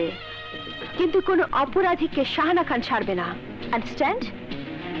ছেড়ে দেবে, কিন্তু কোনো অপরাধীকে শাহানা খান ছাড়বে না। আন্ডারস্ট্যান্ড?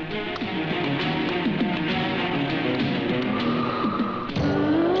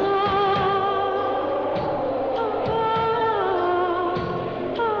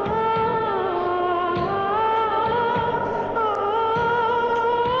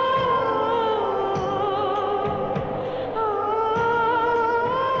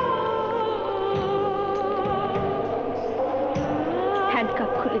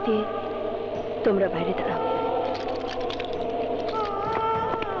 হ্যান্ডকাপ খুলে দিয়ে তোমরা বাইরে দাঁড়াও।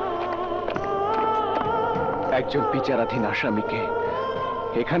 একজন বিচারাধীন আসামিকে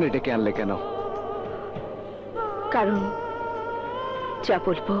এখানে ডেকে আনলে কেন? কারণ যা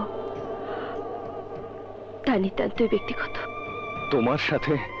বলবো তা নিতান্তই ব্যক্তিগত। তোমার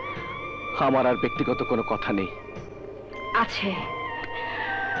সাথে আমার আর ব্যক্তিগত কোনো কথা নেই। আছে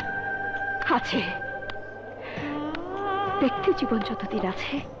আছে, ব্যক্তি জীবন যতদিন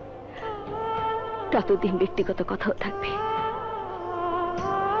আছে ততদিন ব্যক্তিগত কথাও থাকবে।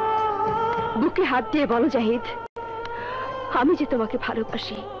 বুকে হাত দিয়ে বলো জাহিদ, আমি যে তোমাকে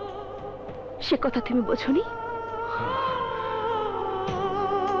ভালোবাসি সে কথা তুমি বোঝোনি?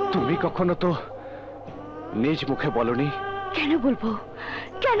 তুমি কখনো তো নিজ মুখে বলনি। কেন বলবো,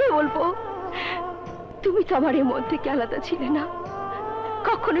 কেন বলবো? তুমি তো আমার এই মন থেকে আলাদা ছিলে না,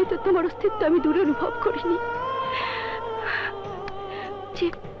 কখনোই তো তোমার অস্তিত্ব আমি দূরে অনুভব করিনি। যে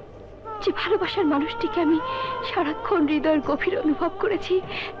যে ভালোবাসার মানুষটিকে আমি সারাক্ষণ হৃদয়ের গভীর অনুভব করেছি,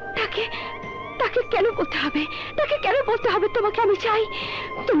 তাকে তাকে কেন বলতে হবে, তাকে কেন বলতে হবে তোমাকে আমি চাই,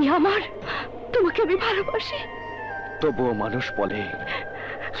 তুমি আমার, তোমাকে আমি ভালোবাসি? তবুও মানুষ বলে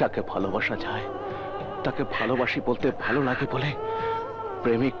যাকে ভালোবাসা যায় তাকে ভালোবাসি বলতে ভালো লাগে বলে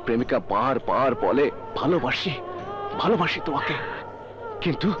প্রেমিক প্রেমিকা বারবার বলে ভালোবাসি ভালোবাসি তোমাকে,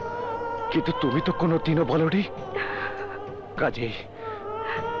 কিন্তু কিন্তু তুমি তো কোনোদিনও বলোনি।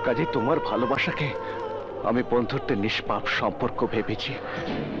 কাজেই তোমার ভালোবাসাকে আমি বন্ধুত্বের নিষ্পাপ সম্পর্ক ভেবেছি,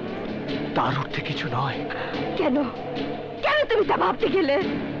 তার ঊর্ধ্বে কিছু নয়। কেন কেন তুমি তা ভাবতে গেলে?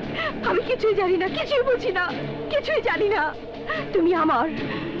 আমি কিছুই জানি না, কিছুই বুঝি না, কিছুই জানি না। তুমি আমার,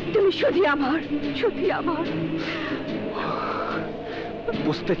 তুমি শুধু আমার, শুধু আমার।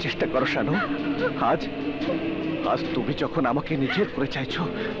 বুঝতে চেষ্টা করো শানু, আজ তুমি যখন আমাকে নিজের করে চাইছো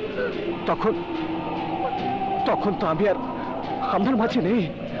তখন তখন তো আমি আর আমার মাঝে নেই,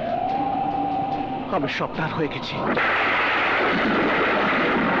 আমি স্বপ্নার হয়ে গেছি।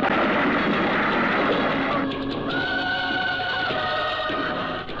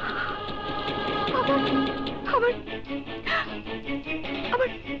 আমার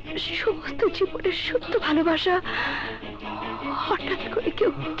সমস্ত জীবনের সত্য ভালোবাসা হঠাৎ করে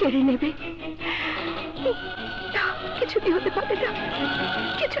কেউ কেড়ে নেবে, কিছুদিন হতে পারে না,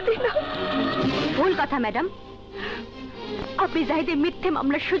 কিছুদিন না। ভুল কথা ম্যাডাম, আপনি জাহিদের মিথ্যে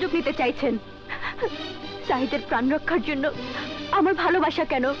মামলার সুযোগ নিতে চাইছেন। জাহিদের প্রাণ রক্ষার জন্য আমার ভালোবাসা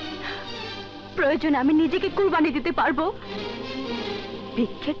কেন? প্রয়োজন আমি নিজেকে কুরবানি দিতে পারবো।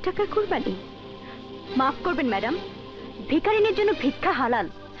 ভিক্ষের টাকা কুরবানি? মাফ করবেন ম্যাডাম, ভিখারিনীর জন্য ভিক্ষা হালাল,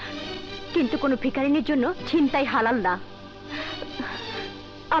 কিন্তু কোনো ভিখারিনীর জন্য ছিনতাই হালাল না।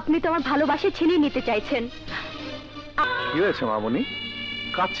 আপনি তো আমার ভালোবাসা ছিনিয়ে নিতে চাইছেন। কি হয়েছে মামনি,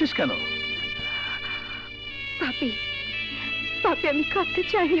 কাঁদছিস কেন? পাপি পাপি, আমি কাঁদতে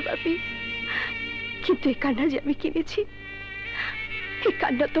চাইনি পাপি, কিন্তু এই কান্না যে আমি কিনেছি, এই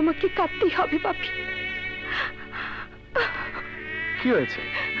কান্না তোমাকে কাঁদতেই হবে পাপি। কি হয়েছে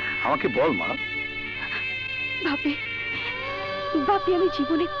আমাকে বল মা। বাপি, বাপি, আমি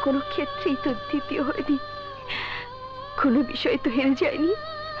জীবনে কোনো ক্ষেত্রেই তো দ্বিতীয় হয়নি, কোনো বিষয় তো হেরে যায়নি।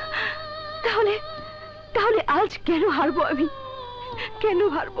 তাহলে তাহলে আজ কেন হারবো আমি? কেন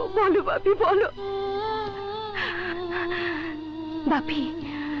হারবো বলো বাপি, বলো। বাপি,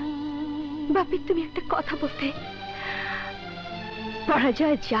 বাপি, তুমি একটা কথা বলতে,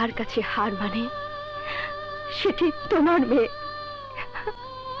 পরাজয় যার কাছে হার মানে সেটি তোমার মেয়ে।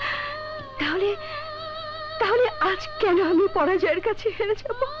 তাহলে তাহলে আজ কেন আমি পরাজয়ের কাছে হেরে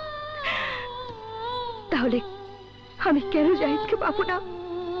যাব? তাহলে আমি কেন জাহিদকে পাবো না?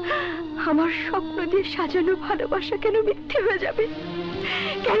 আমার স্বপ্ন দিয়ে সাজানো ভালোবাসা কেন মিথ্যে হয়ে যাবে?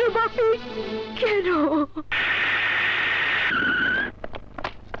 কেন বাপি, কেন?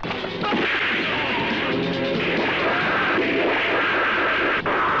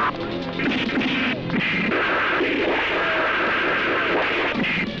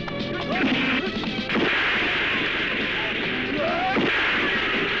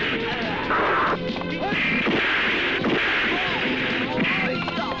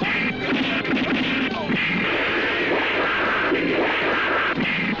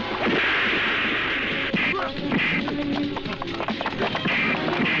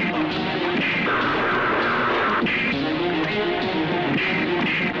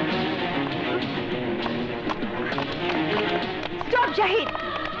 Jahid,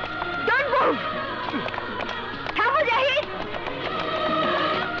 don't move. Come on, Jahid.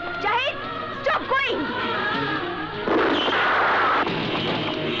 Jahid, stop going.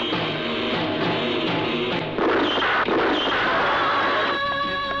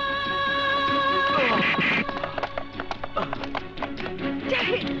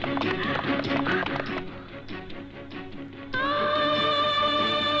 Jahid.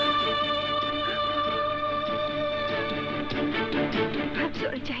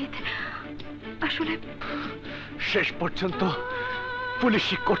 আসলে শেষ পর্যন্ত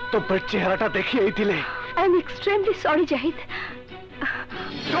পুলিশি কর্তব্যের চেহারাটা দেখিয়েই দিলে। I am extremely sorry Zahid.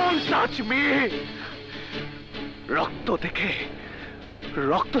 Don't touch me.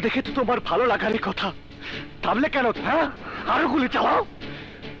 রক্ত দেখে তো তোমার ভালো লাগারই কথা, থামলে কেন? হ্যাঁ, আরো গুলি চালাও।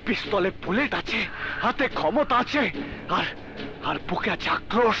 পিস্তলে বুলেট আছে, হাতে ক্ষমতা আছে, আর বুকে আছে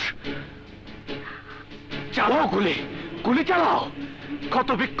আক্রোশ। চালাও গুলি চালাও, ক্ষত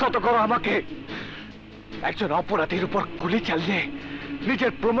বিক্ষত করো আমাকে। একজন অপরাধীর উপর গুলি চালিয়ে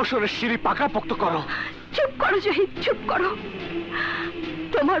নিজের প্রমোশনের সিঁড়ি পাকাপোক্ত করো। চুপ করো জাহিদ, চুপ করো।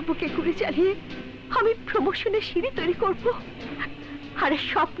 তোমার বুকে গুলি চালিয়ে আমি প্রমোশনের সিঁড়ি তৈরি করব? আরে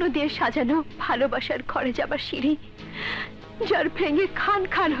স্বপ্ন দিয়ে সাজানো ভালোবাসার ঘরে যাবার সিঁড়ি, যার ভেঙে খান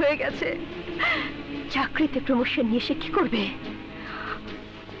খান হয়ে গেছে। চাকরিতে প্রমোশন নিয়ে সে কি করবে?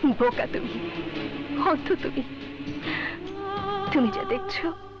 বোকা তুমি, অন্ধ তুমি। তুমি যা দেখছো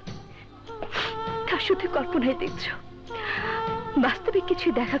তা শুধু কল্পনায় দেখছো, বাস্তবিক কিছু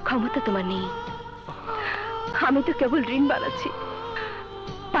দেখার ক্ষমতা তোমার নেই। আমি তো কেবল ঋণ বানাচ্ছি,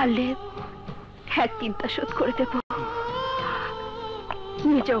 পারলে এক চিন্তা শোধ করে দেব।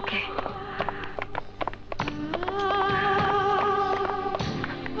 নিজে ওকে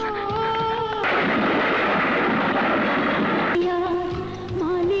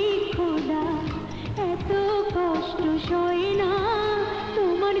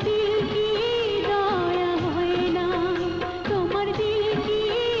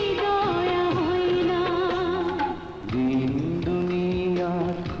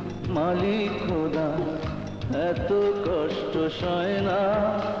সয় না,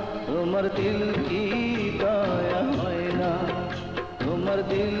 তোমার দিল কি দয়া হয় না, তোমার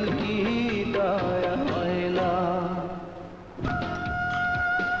দিল কি দয়া হয় না।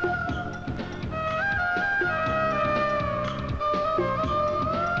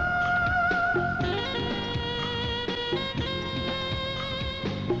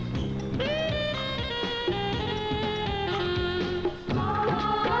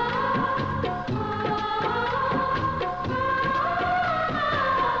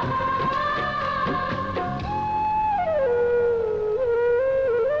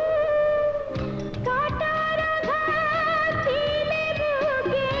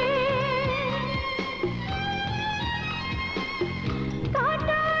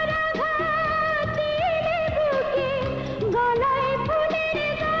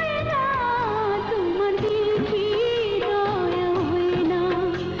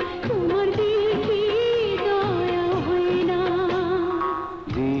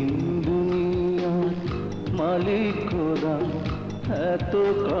 এত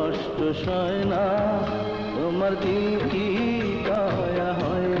কষ্ট সয় না, তোমার দিল কি দয়া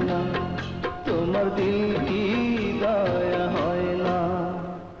হয় না, তোমার দিল কি দয়া হয় না।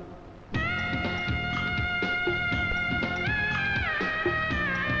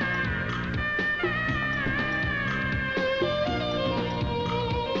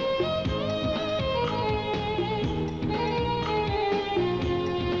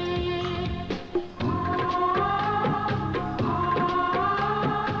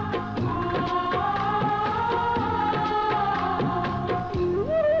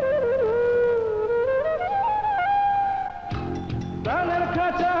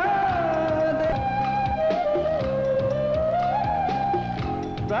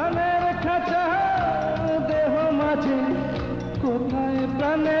 প্রাণের খাঁচা দেহ মাঝে কোথায়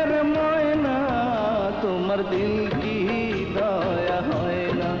প্রাণের ময়না তোমার দিল কি দয়া হয়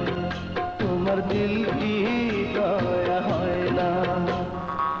না তোমার দিল কি দয়া হয় না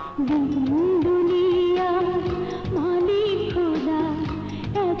দুনিয়ার মালিক খোদা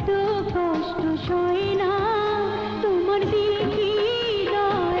এত কষ্ট সয় না তোমার দিল কি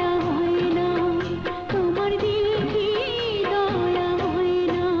দয়া হয় না তোমার দিল কি দয়া হয়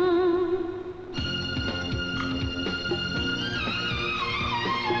না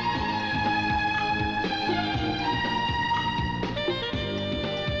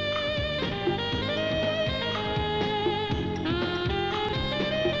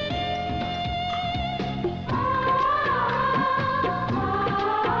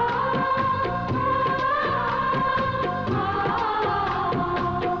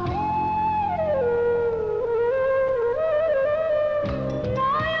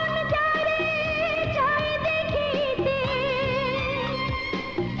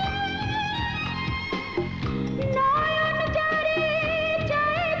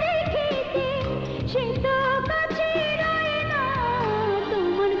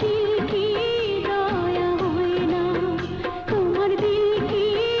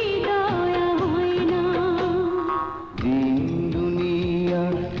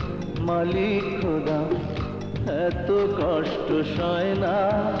মালিক খোদা এত কষ্ট সয় না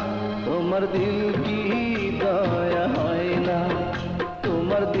তোমার দিল কি দয়া হয় না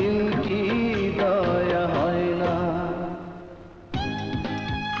তোমার দিল কি দয়া হয় না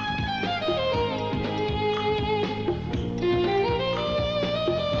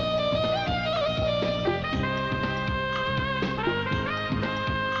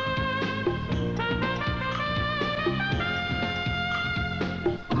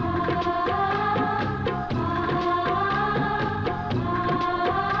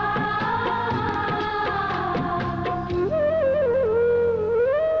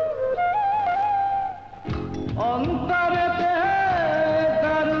অন্তরেতে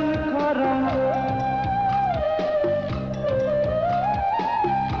দারুণ খরা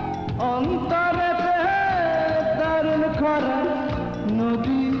অন্তরেতে দারুণ খরা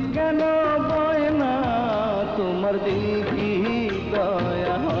নদী কেন বয় না তোমার দিল কি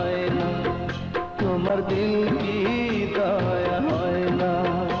দয়া হয় না তোমার দিল কি দয়া হয় না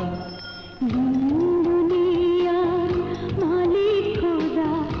দুনিয়ার মালিক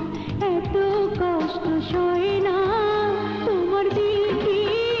খোদা এত কষ্ট সয় না তোমার দিল কি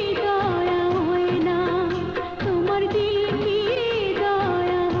দয়া হয় না তোমার দিল কি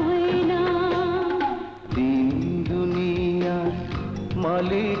দয়া হয় না দিন দুনিয়ার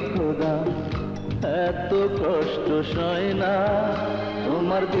মালিক খোদা এত কষ্ট সয় না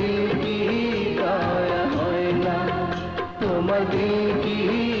তোমার দিল কি দয়া হয় না তোমার দিল কি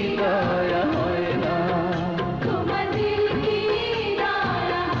দয়া হয় না তোমার দিল কি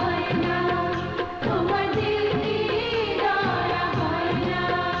দয়া হয় না তোমার দিল কি দয়া হয় না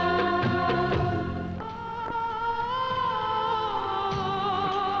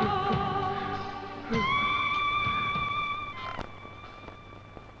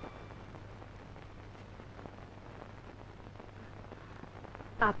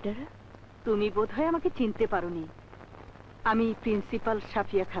আপনারা তুমি বোধহয় আমাকে চিনতে পারোনি আমি প্রিন্সিপাল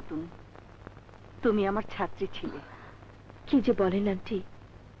সাফিয়া খাতুন তুমি আমার ছাত্রী ছিলে কি যে বলেন আন্টি,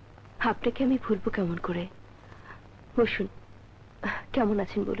 আপনাকে আমি ভুলবো কেমন করে? বসুন, কেমন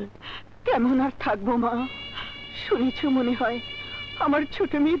আছেন বলুন। কেমন আর থাকবো মা, শুনেছ মনে হয় আমার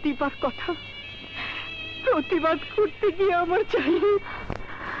ছোট মেয়ে দীপার কথা। প্রতিবাদ করতে গিয়ে আমার চাই।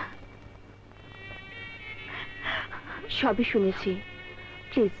 সবই শুনেছি,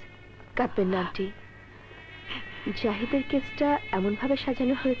 প্লিজ কাঁদবেন না আন্টি। জাহিদের কেসটা এমন ভাবে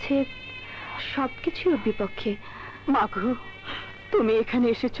সাজানো হয়েছে সবকিছু ওর বিপক্ষে। মাগো, তুমি এখানে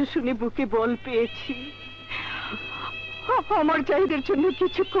এসেছো শুনে বুকে বল পেয়েছি। আমার জাহিদের জন্য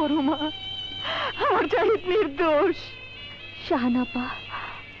কিছু করো মা, আমার জাহিদ নির্দোষ। শাহানাপা,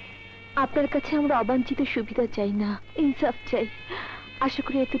 আপনার কাছে আমরা অবাঞ্ছিত সুবিধা চাই না, ইনসাফ চাই। আশা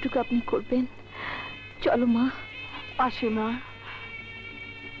করি এতটুকু আপনি করবেন। চলো মা। আসে মা,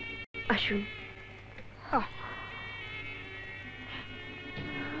 আসুন।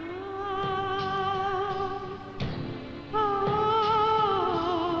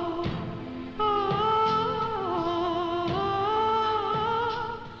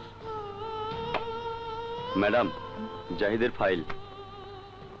 Madam, জাহিদের file.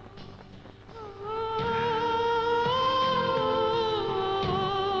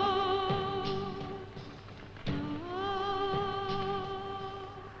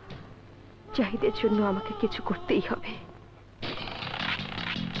 জাহিদের জন্য আমাকে কিছু করতেই হবে।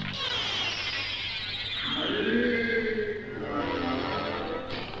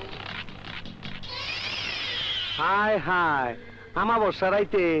 হায় হায় আমাবস্যা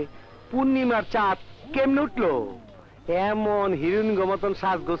রাইতে পূর্ণিমার চাঁদ কেমনে উঠলো? এমন হিরোইন মতন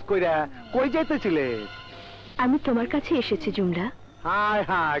সাজগোজ কইরা কই যাইতেছিলে? আমি তোমার কাছে এসেছি জুমলা। হায়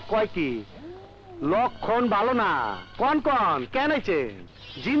হায় কয় কি? লক্ষণ ভালো না। কন কন কেন আইছেন?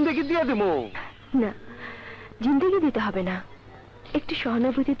 জিন্দেগি দিয়ে দিমু। না, জিন্দেগি দিতে হবে না, একটু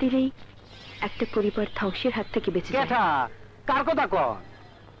সহানুভূতি দিলেই একটা পরিবার ধ্বংসের হাত থেকে বেঁচে যায়। কেটা কার কথা কন?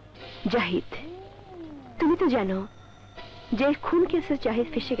 জাহিদ, তুমি তো জানো যে খুন কেসে জাহিদ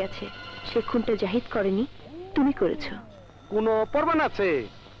ফেসে গেছে, সে খুনটা জাহিদ করেনি, তুমি করেছো। কোনো প্রমাণ আছে?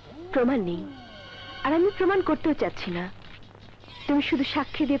 প্রমাণ নেই, আর আমি প্রমাণ করতেও চাচ্ছি না। তুমি শুধু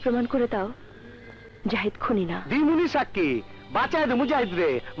সাক্ষী দিয়ে প্রমাণ করে দাও জাহিদ খুনি না। দিমুনি সাক্ষী, বাঁচায় দে মুজাহিদ রে,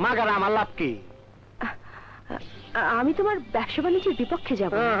 মাগার আমার লাভ কি? আমি তোমার ব্যবসা বাণিজ্যের বিপক্ষে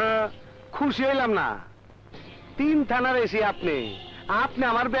যাব। খুশি হইলাম না। 3 থানার এসি আপনি আপনি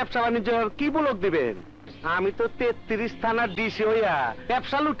আমার ব্যবসা বাণিজ্য কি বলক দিবেন? আমি তো 33 থানার ডিসি হইয়া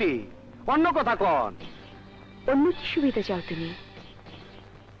ব্যবসা লুটি। অন্য কথা কন। অন্য কি সুবিধা চাও তুমি?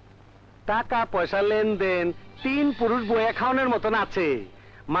 টাকা পয়সা লেনদেন 3 পুরুষ বইয়া খাওয়ানোর মতন আছে,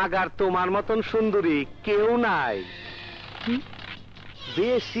 মাগার তোমার মতন সুন্দরী কেউ নাই।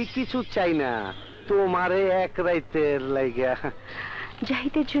 বেশি কিছু চাই না, তোমারে এক রাইতের লাইগা।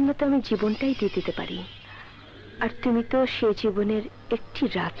 জাহিদের জন্য তো আমি জীবনটাই দিয়ে দিতে পারি, আর তুমি তো সেই জীবনের একটি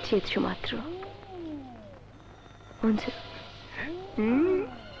রাত চেয়েছো মাত্র।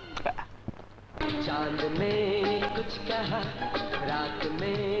 चांद में कुछ कहा, रात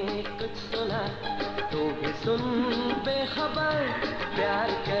में कुछ सुना, तो भी सुन बेखबर, प्यार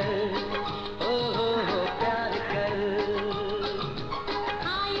कर, ओ हो प्यार कर।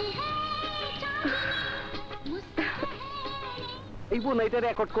 এই বোনাইটা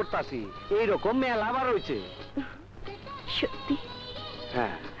রেকর্ড করতাছি, এইরকম মেলা আবার হয়েছে। সত্যি?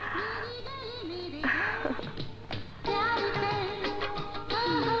 হ্যাঁ।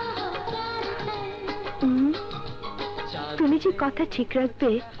 তুমি যে কথা ঠিক রাখবে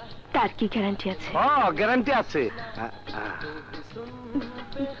তার কি গ্যারান্টি আছে? গ্যারান্টি আছে।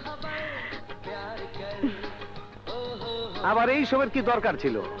 আবার এই সবের কি দরকার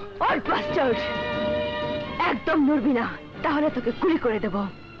ছিল? একদম নড়বি না, তাহলে তোকে গুলি করে দেব।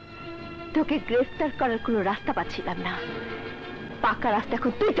 তোকে গ্রেফতার করার কোনো রাস্তা পাচ্ছিলাম না, পাকা রাস্তা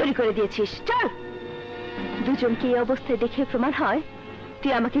এখন তুই তৈরি করে দিয়েছিস। চল, দুজনকে এই অবস্থায় দেখে প্রমাণ হয়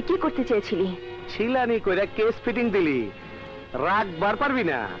তুই আমাকে কি করতে চেয়েছিলি। ছিলানি কইরা কেস ফিটিং দিলি, রাখবার পারবি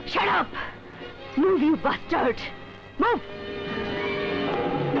না। Shut up! Move, you bastard! Move!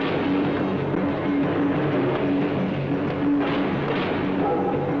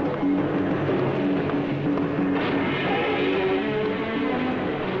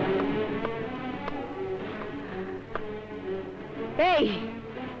 এই,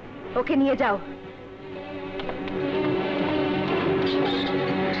 ওকে নিয়ে যাও।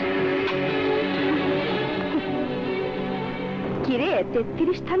 কিরে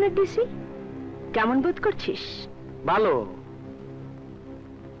 33 থানার ডিসি, কেমন বোধ করছিস? ভালো।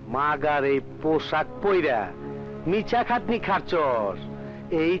 মাগার এই পোশাক পইরা মিছা খাটনি খাচ্ছস,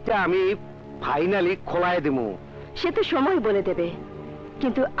 এইটা আমি ফাইনালি খোলায় দেবো। সে তো সময় বলে দেবে,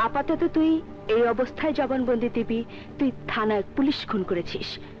 কিন্তু আপাতত তুই এই অবস্থায় জবানবন্দি দিবি তুই থানায় পুলিশ খুন করেছিস।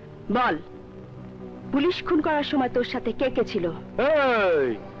 বল, পুলিশ খুন করার সময় তোর সাথে কে কে ছিল? এই,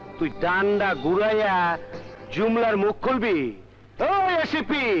 তুই ডান্ডা ঘুরাইয়া জুমলার মুখ খুলবি? ওই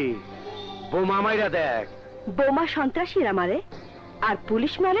এসিপি, বোমা মাইরা দেখ। বোমা সন্ত্রাসীরা মারে, আর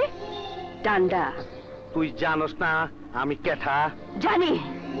পুলিশ মারে ডান্ডা। তুই জানোস না আমি কেঠা? জানি,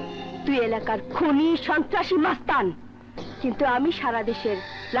 তুই এলাকার খুনি সন্ত্রাসী মাস্তান, কিন্তু আমি সারা দেশের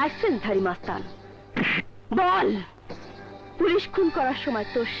লাইসেন্সধারী মাস্তান। বল, পুলিশ খুন করার সময়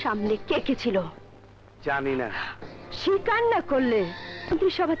তোর সামনে কে কে ছিল? জানি না। স্বীকার না করলে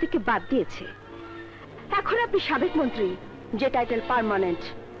মন্ত্রিসভা থেকে বাদ দিয়েছে। এখন আপনি সাবেক মন্ত্রী, যে টাইটেল পার্মানেন্ট।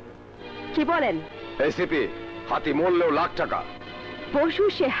 কি বলেন? এসিপি, হাতি মরলেও লাখ টাকা। পশু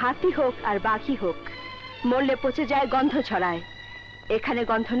সে হাতি হোক আর বাঘই হোক, মরলে পচে যায়, গন্ধ ছড়ায়। এখানে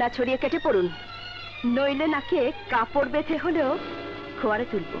গন্ধ না ছড়িয়ে কেটে পড়ুন, নইলে নাকে কাপড় বেঁধে হলেও খোয়ারে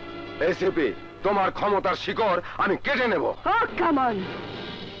তুলবো। এসিপি, তোমার ক্ষমতার শিকড় আমি কেটে নেব। ও কাম অন,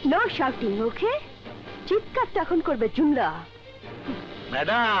 নো শাউটিং, ওকে? চিৎকার তখন করবে জুমলা।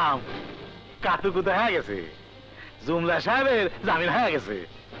 ম্যাডাম, কাতুকুতো হয়ে গেছে, জুমলা সাহেবের জামিন হয়ে গেছে।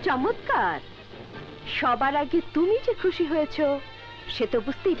 চমৎকার। সবার আগে তুমি যে খুশি হয়েছো সে তো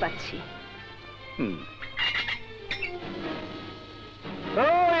বুঝতেই পারছি। ও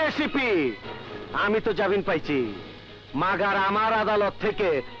এসিপি, আমি তো জামিন পাইছি, মাগার আমার আদালত থেকে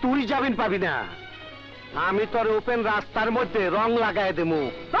তুই জামিন পাবি না। আমি তোর ওপেন রাস্তার মধ্যে রং লাগাই দেবো।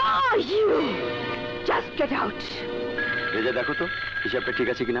 Just get out. রেজা দেখো তো হিসাবটা ঠিক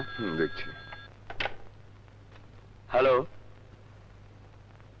আছে কিনা। দেখছি। হ্যালো,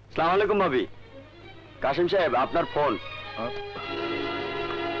 আসসালামু আলাইকুম ভাবি। কাশিম সাহেব আপনার ফোন।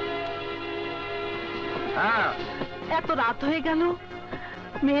 হ্যাঁ, এত রাত হয়ে গেল,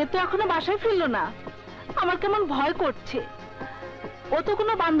 মেয়ে তো এখনো বাসায় ফিরলো না। আমার কেমন ভয় করছে। ও তো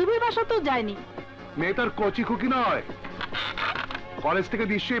কোনো বান্ধবীর বাসা তো যায়নি। মেয়ে তার কচি খুকি নয়, কলেজ থেকে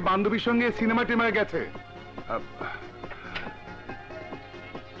নিশ্চয়ই বান্ধবীর সঙ্গে সিনেমা টিমায় গেছে।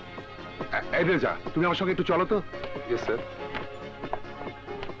 এই রেজা, তুমি আমার সঙ্গে একটু চলো তো। Yes sir.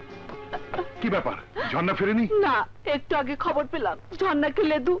 কি ব্যাপার, ঝর্ণা ফেরেনি? না, একটু আগে খবর পেলাম ঝর্ণাকে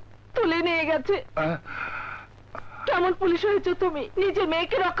লেদু তুলে নিয়ে গেছে। কেমন পুলিশ হয়েছে তুমি, নিজের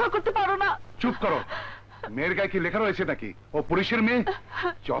মেয়েকে রক্ষা করতে পারো না? চুপ করো, মেয়ের গায়ে কি লেখা রয়েছে নাকি ও পুলিশের মেয়ে?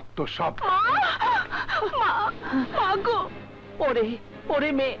 যত সব। গো, ওরে ওরে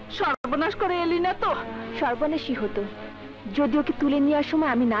মেয়ে, সর্বনাশ করে এলি না তো? সর্বনাশই হতো যদি ওকে তুলে নেওয়ার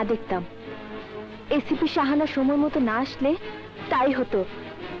সময় আমি না দেখতাম। এসিপি শাহানা সময় মতো না আসলে তাই হতো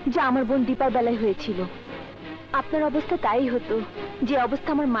যা আমার বোন দীপার বেলায় হয়েছিল। আপনার অবস্থা তাই হতো যে অবস্থা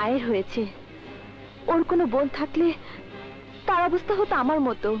আমার মায়ের হয়েছে। ওর কোনো বোন থাকলে তার অবস্থা হতো আমার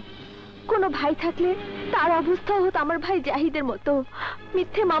মতো, কোনো ভাই থাকলে তার অবস্থা হতো আমার ভাই জাহিদের মতো।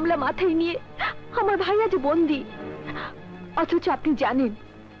 মিথ্যে মামলা মাথায় নিয়ে আমার ভাই আজ বন্দি। অথচ আপনি জানেন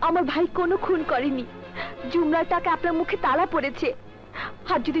আমার ভাই কোনো খুন করেনি। জুমলার টাকা আপনার মুখে তালা পড়েছে।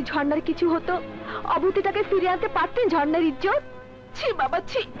 আর যদি ঝর্ণার কিছু হতো অবতীটাকে ফিরে আনতে পারতেন ঝর্ণার ইজ্জত। ছি বাবা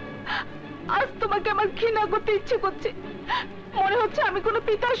ছি, আজ তোমাকে আমার ঘৃণা করতে ইচ্ছে করছে। মনে হচ্ছে আমি কোনো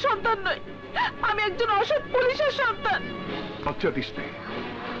পিতার সন্তান নই, আমি একজন অসৎ পুলিশের সন্তান। লজ্জা দিস নে,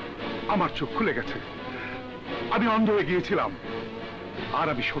 আমার চোখ খুলে গেছে, আমি অন্ধ হয়ে গিয়েছিলাম। আর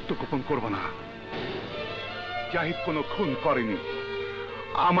আমি সত্য গোপন করব না, জাহিদ কোনো খুন করেনি।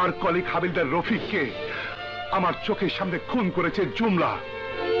 আমার কলিগ হাবিলদার রফিককে আমার চোখের সামনে খুন করেছে জুমলা।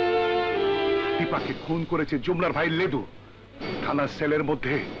 দীপাকে খুন করেছে জুমলার ভাই লেদু। থানার সেলের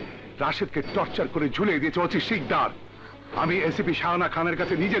মধ্যে রাশেদকে টর্চার করে ঝুলিয়ে দিয়েছে ওসি শিকদার। আমি এসিপি শাহানা খানের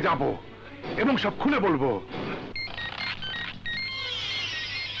কাছে নিজে যাব এবং সব খুলে বলবো।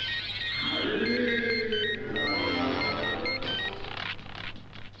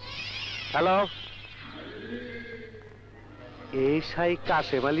 হ্যালো, এই সাই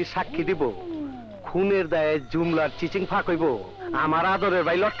কাশেম আলী সাক্ষী দিব, খুনের দায়ে জুমলার চিচিং ফাঁক হইব, আমার আদরের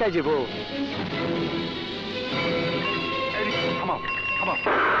ভাই লটকাই যাব।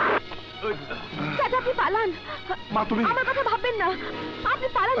 চাচা আপনি পালান। মা তুমি আমার কথা ভাববেন না, আপনি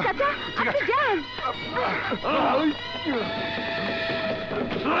পালান চাচা, আপনি যান।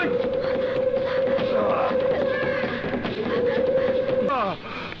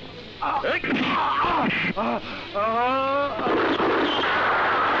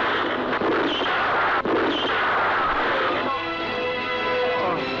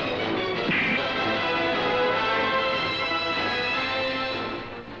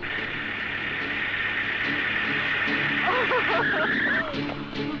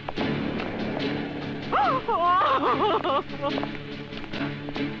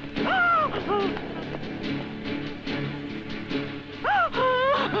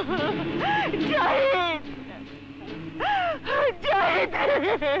 জাহিদ, জাহিদ,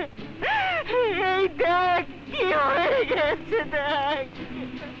 এই দেখ কি হয়ে গেছে, দেখ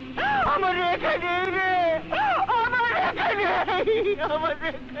আমার এখানে রে, আমার এখানে, আমার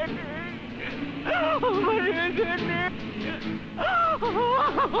এখানে, আমার এখানে।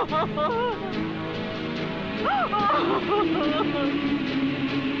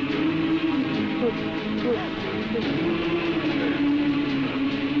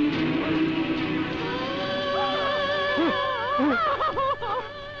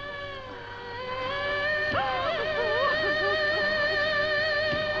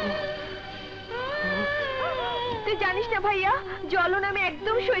 তুই জানিস না ভাইয়া, জ্বলন আমি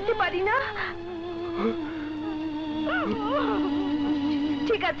একদম সইতে পারি না।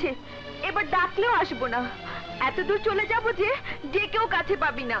 ঠিক আছে, এবার ডাকলেও আসবো না, এত দূর চলে যাবো যে যে কেউ কাছে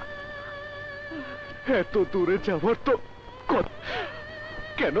পাবি না। এত দূরে যাবার তো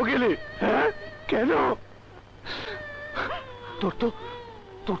কেন গেলে? হ্যাঁ কেন?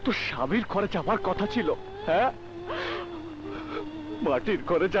 তোর তো স্বামীর ঘরে যাবার কথা ছিল। হ্যাঁ, মাটির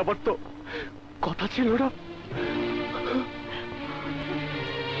ঘরে যাবার তো কথা ছিল না।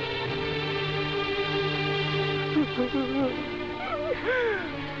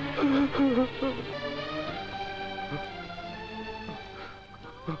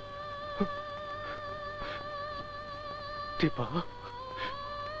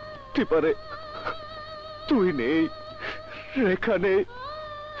 টিপারে তুই নেই, রেখা নেই,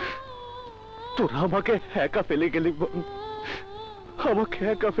 তোরা আমাকে একা ফেলে গেলি বোন, আমাকে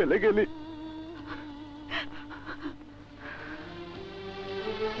একা ফেলে গেলি।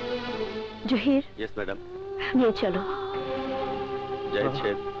 Zahir, yes madam. নিয়ে চলো।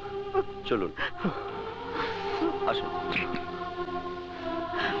 যাচ্ছেন, চলুন আসুন।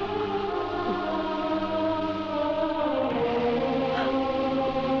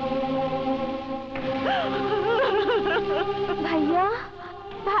 ভাইয়া,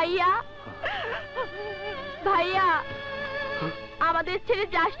 ভাইয়া, ভাইয়া, আমাদের ছেড়ে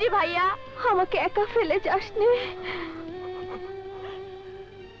যাসনি ভাইয়া, আমাকে একা ফেলে যাসনি।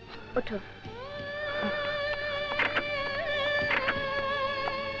 ওঠো।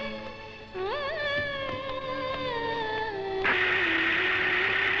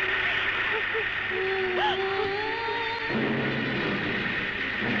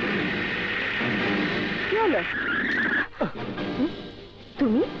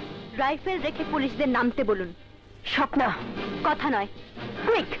 তুমি রাইফেল রেখে পুলিশদের নামতে বলুন। স্বপ্না, কথা নয়,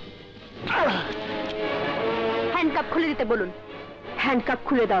 কুইক। হ্যান্ডকাপ খুলে দিতে বলুন। হ্যান্ডকাপ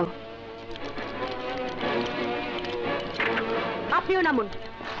খুলে দাও। আপনিও নামুন।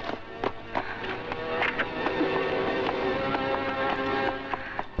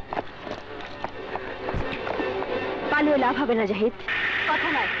 পালিয়ে লাভ হবে না জাহিদ, কথা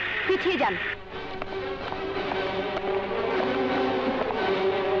নয়, পিছিয়ে যান।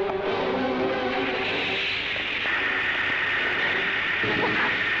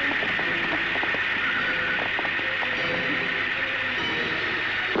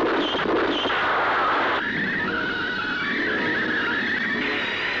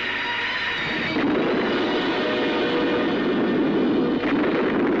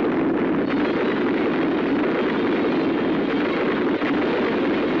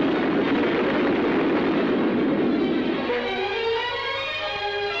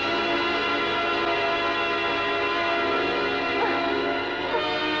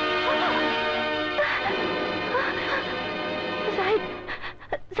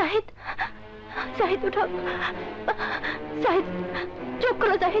 জাহিদ উঠো, জাহিদ চুপ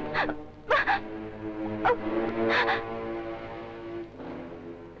করো, জাহিদ।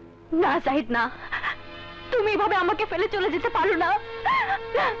 না জাহিদ না, তুমি এভাবে আমাকে ফেলে চলে যেতে পারো না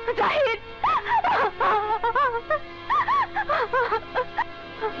জাহিদ।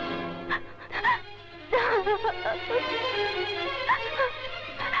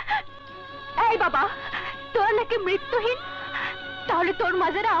 এই বাবা, তোরা নাকি মৃত্যুহীন, তাহলে তোর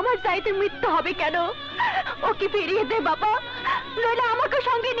মাঝে আমার জাহিদের মৃত্যু হবে কেন? ওকে ফিরিয়ে দে বাবা, নইলে আমাকে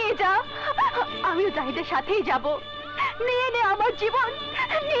সঙ্গে নিয়ে যা, আমিও জাহিদের সাথেই যাব। নিয়ে নে আমার জীবন,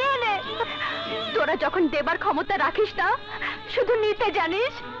 নিয়ে নে। তোরা যখন দেবার ক্ষমতা রাখিস না, শুধু নিতে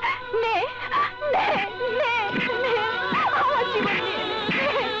জানিস। নে নে নে নে, আমার জীবন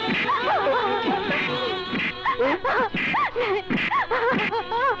নিয়ে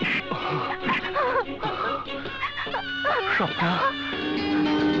স্বপ্না,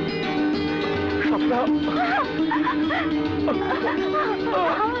 স্বপ্না,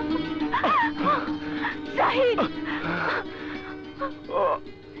 জাহিদ।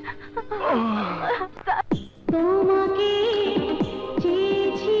 তোমাকে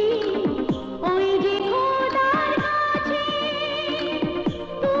চেয়েছি ওই যে খোদার কাছে,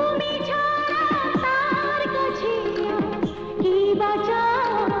 তুমি ছাড়া তার কাছে কি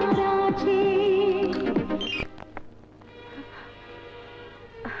বাঁচার আছে।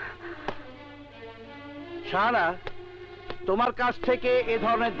 শাহানা, তোমার কাছ থেকে এ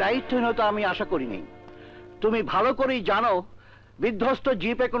ধরনের দায়িত্বহীনতা আমি আশা করিনি। তুমি ভালো করেই জানো বিধ্বস্ত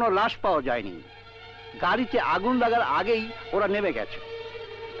জিপে কোনো লাশ পাওয়া যায়নি, গাড়িতে আগুন লাগার আগেই ওরা নেমে গেছে।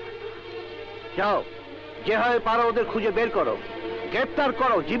 যাও, যেভাবে পারো ওদের খুঁজে বের করো, গ্রেপ্তার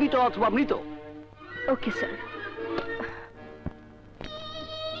করো, জীবিত অথবা মৃত। Okay sir.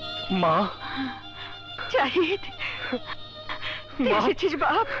 মা, জাহিদ, তুই এসেছিস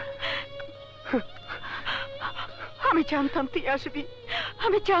বাপ। আমি জানতাম তুই আসবি,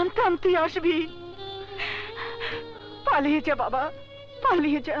 আমি জানতাম তুই আসবি। পালিয়ে যা বাবা,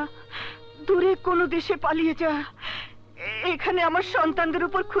 পালিয়ে যা, দূরে কোনো দেশে পালিয়ে যা। এখানে আমার সন্তানদের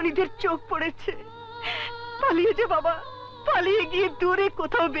উপর খুনিদের চোখ পড়েছে। পালিয়ে যা বাবা, পালিয়ে গিয়ে দূরে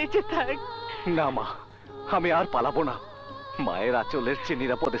কোথাও বেঁচে থাক। না মা, আমি আর পালাবো না। মায়ের আঁচলের চেয়ে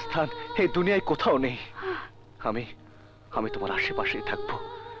নিরাপদ স্থান এই দুনিয়ায় কোথাও নেই। আমি আমি তোমার আশেপাশেই থাকবো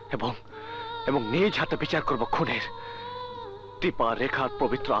এবং এবং নিজ হাতে বিচার করবো খুনের। দীপা রেখার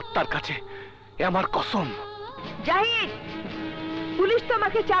পবিত্র আত্মার কাছে এ আমার কসম। জাহিদ, পুলিশ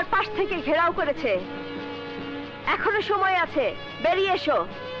তোমাকে চারপাশ থেকে ঘেরাও করেছে, এখনো সময় আছে, বেরিয়ে এসো।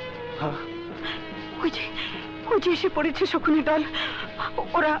 ওই যে এসে পড়েছে শকুনি দল,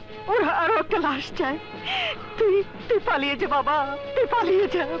 ওরা ওরা আরো একটা লাশ চায়। তুই তুই পালিয়ে যা বাবা, তুই পালিয়ে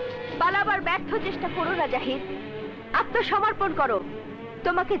যা। পালাবার ব্যর্থ চেষ্টা করো না জাহিদ, আত্মসমর্পণ করো।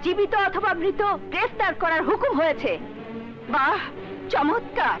 তোমাকে জীবিত অথবা মৃত গ্রেফতার করার হুকুম হয়েছে। বাহ,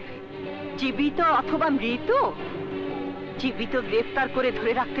 চমৎকার। জীবিত অথবা মৃত? জীবিত গ্রেফতার করে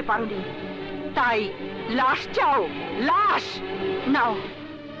ধরে রাখতে পারোনি, তাই লাশ চাও? লাশ নাও,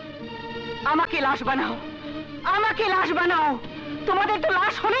 আমাকে লাশ বানাও, আমাকে লাশ বানাও। তোমাদের তো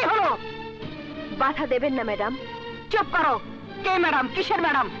লাশ হলেই হলো। বাধা দেবেন না ম্যাডাম। চুপ করো। কে ম্যাডাম? কিসের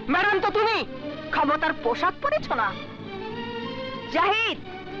ম্যাডাম? ম্যাডাম তো তুমি, ক্ষমতার পোশাক পরেছ না। জাহিদ,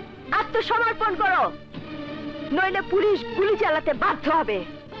 আত্মসমর্পণ করো, নইলে পুলিশ গুলি চালাতে বাধ্য হবে।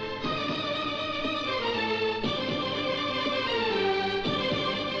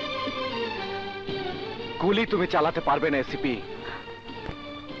 গুলি তুমি চালাতে পারবে না এসিপি।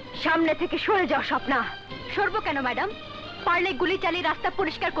 সামনে থেকে সরে যাও স্বপ্না। সরবো কেন ম্যাডাম? পারলে গুলি চালিয়ে রাস্তা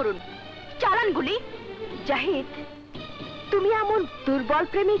পরিষ্কার করুন। চালান গুলি। জাহিদ, তুমি এমন দুর্বল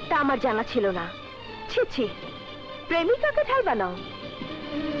প্রেমিক তা আমার জানা ছিল না। ছি ছি, প্রেমিকাকে ঢাল বানাও।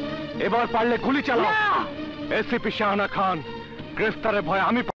 এবার পারলে গুলি চালাও। এসিপি শাহানা খান, গ্রেফতারের ভয়ে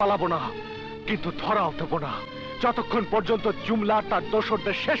আমি পালাবো না, কিন্তু ধরাও দেবো না যতক্ষণ পর্যন্ত জুমলা তার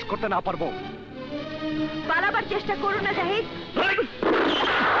দোসরদের শেষ করতে না পারবো। পালাবার চেষ্টা করো না জাহিদ।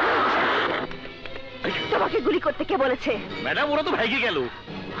 তোমাকে গুলি করতে কে বলেছে? ম্যাডাম, ওরা তো ভেগে গেল।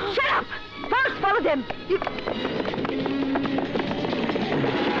 Shut up! First follow them.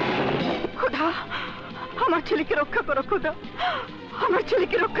 খোদা, আমার ছেলেকে রক্ষা করো। খোদা, আমার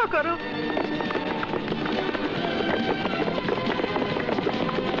ছেলেকে রক্ষা করো।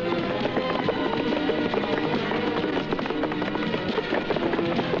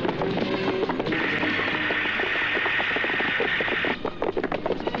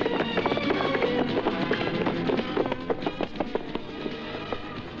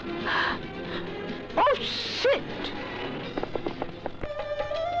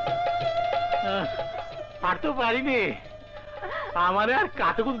 আর তো পারিনি। আমারে আর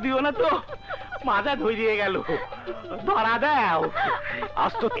কাতুকুত দিও না তো, মাথা ধরিয়ে গেল। ধরা দাও।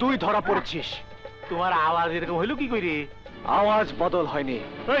 আজ তো তুই ধরা পড়েছিস। তোমার আওয়াজ এরকম হইলো কি করে? আওয়াজ বদল হয়নি।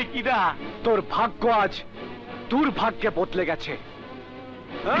 ওই কিডা? তোর ভাগ্য আজ দুর্ভাগ্যে বদলে গেছে।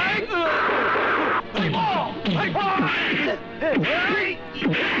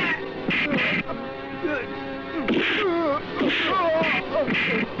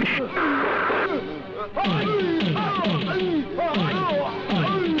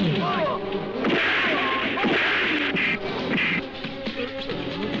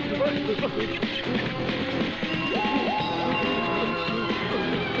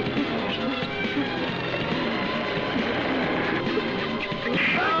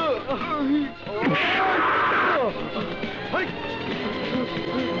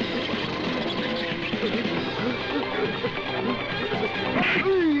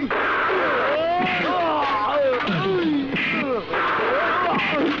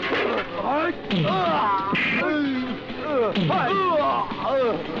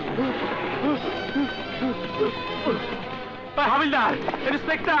 হাবিলদার,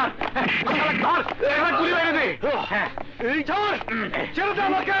 ইন্সপেক্টর, ধর, এবার গুলি মেরে দে। ছেড়ে দে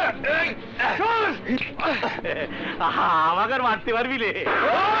আমাকে। আমাকে আর মারতে পারবি রে?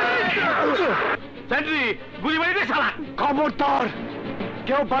 সেন্ট্রি, গুলি মেরে দে শালা। খবরদার,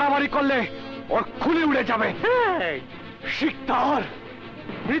 কেউ বাড়াবাড়ি করলে ওর খুলি উড়ে যাবে। শিকদার,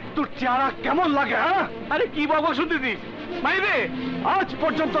 মৃত্যুর চেহারা কেমন লাগে? আরে কি বাবা শুনতেছিস? মাইরে। আজ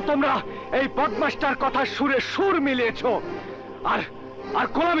পর্যন্ত তোমরা এই বদমাশটার কথা সুরে সুর মিলিয়েছ আর আর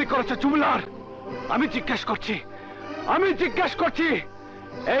গোলামি করেছো জুমলার। আমি জিজ্ঞেস করছি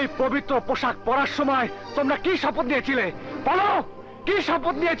এই পবিত্র পোশাক পরার সময় তোমরা কি শপথ নিয়েছিলে? বলো, কি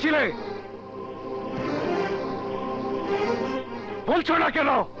শপথ নিয়েছিলে? বলছো না কেন?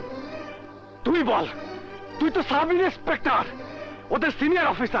 তুই বল, তুই তো সাব ইন্সপেক্টর, ওদের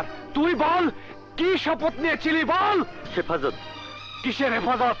সিনিয়র অফিসার। তুই বল, কি শপথ নিয়েছিলি? বল। হেফাজত। কিসের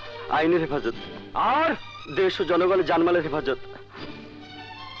হেফাজত? আইনের হেফাজত আর দেশ ও জনগণের জানমালের হেফাজত।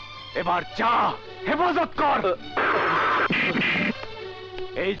 এবার যা, হেফাজত কর।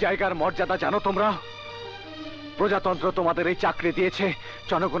 এই জায়গার মর্যাদা জানো তোমরা? প্রজাতন্ত্র তোমাদের এই চাকরি দিয়েছে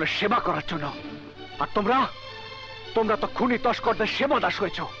জনগণের সেবা করার জন্য, আর তোমরা তো খুনি তস্করদের সেবা দাস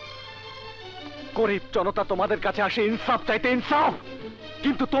হয়েছ। গরিব জনতা তোমাদের কাছে আসে ইনসাফ চাইতে, ইনসাফ,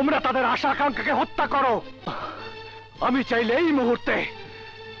 কিন্তু তোমরা তাদের আশা আকাঙ্ক্ষাকে হত্যা করো। আমি চাইলে এই মুহূর্তে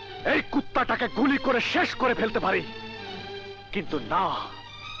এই কুত্তাটাকে গুলি করে শেষ করে ফেলতে পারি, কিন্তু না,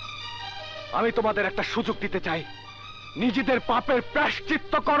 আমি তোমাদের একটা সুযোগ দিতে চাই। নিজেদের পাপের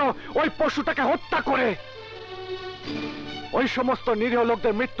প্রায়শ্চিত্ত করো ওই পশুটাকে হত্যা করে। ওই সমস্ত নিরীহ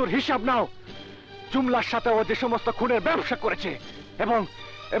লোকদের মৃত্যুর হিসাব নাও। জুমলার সাথে ও যে সমস্ত খুনের ব্যবসা করেছে এবং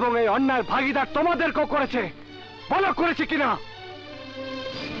এবং এই অন্যায় ভাগিদার তোমাদেরকেও করেছে, বলো করেছে কিনা?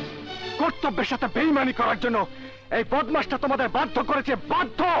 কর্তব্যের সাথে বেইমানি করার জন্য এই বদমাশটা তোমাদের বাধ্য করেছে,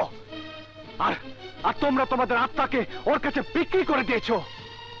 বাধ্য। আর আর তোমরা তোমাদের আত্মাকে ওর কাছে বিক্রি করে দিয়েছো।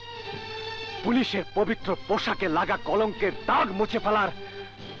 পুলিশের পবিত্র পোশাকে লাগা কলঙ্কের দাগ মুছে ফেলার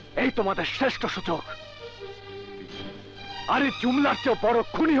এই তোমাদের শ্রেষ্ঠ সুযোগ। আরে জুমলার চেয়ে বড়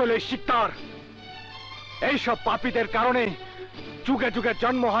খুনি হলে শিকদার। এইসব পাপীদের কারণে যুগে যুগে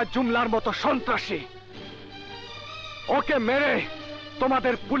জন্ম হয় জুমলার মতো সন্ত্রাসী। ওকে মেরে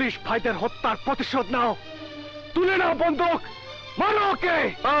তোমাদের পুলিশ ভাইদের হত্যার প্রতিশোধ নাও। তুলে নাও বন্দুক, মারো ওকে।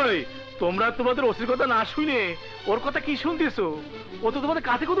 তোমরা তোমাদের ওসির কথা না শুনে ওর কথা কি শুনতেছো? ও তো তোমাদের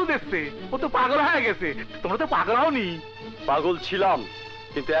কাছে কত দেখছে, ও তো পাগল হয়ে গেছে। তোমরা তো পাগল হওনি। পাগল ছিলাম,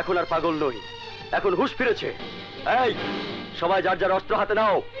 কিন্তু এখন আর পাগল নই, এখন হুঁশ ফিরেছে। এই সবাই যার যার অস্ত্র হাতে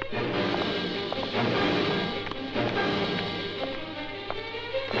নাও।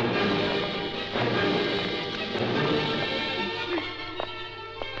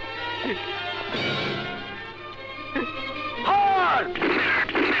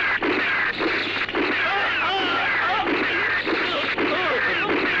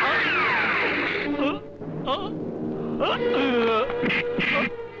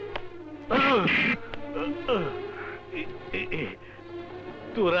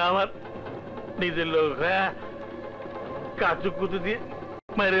 তোরা আমার নিজের লোক, হ্যাঁ? কাচু কুচু দিয়ে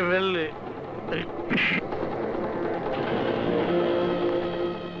মেরে ফেললে।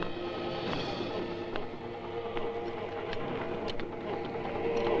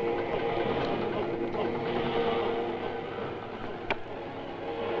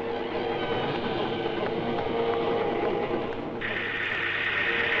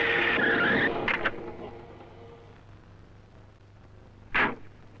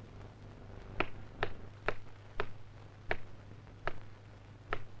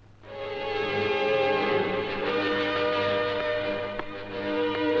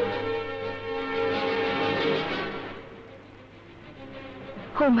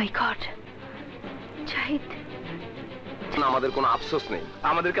 Oh my God, Zahid. আমাদের কোনো আফসোস নেই।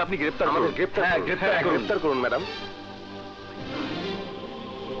 আমাদেরকে আপনি গ্রেফতার করুন। গ্রেফতার করুন ম্যাডাম।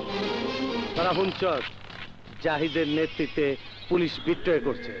 তারা হুঞ্চর জাহিদের নেতৃত্বে পুলিশ বিদ্রোহ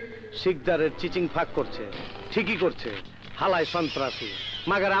করছে, শিকদারের চিচিং ফাঁক করছে। ঠিকই করছে, হালায় সন্ত্রাসী।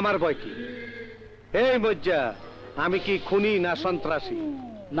 মাগার আমার ভয় কি? এই মজ্জা, আমি কি খুনি না সন্ত্রাসী?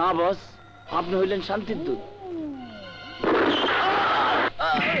 না বস, আপনি হইলেন শান্তির দূত।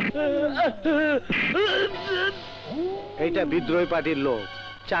 এইটা বিদ্রোহী পার্টির লোক,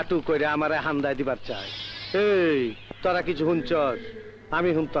 চাটু করে আমারে হামদায় দিবার চায়। এই তোরা কিছু হুঞ্চস? আমি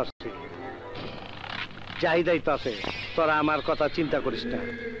হুনতাছি, জাহিদাই তাছে। তোরা আমার কথা চিন্তা করিস না।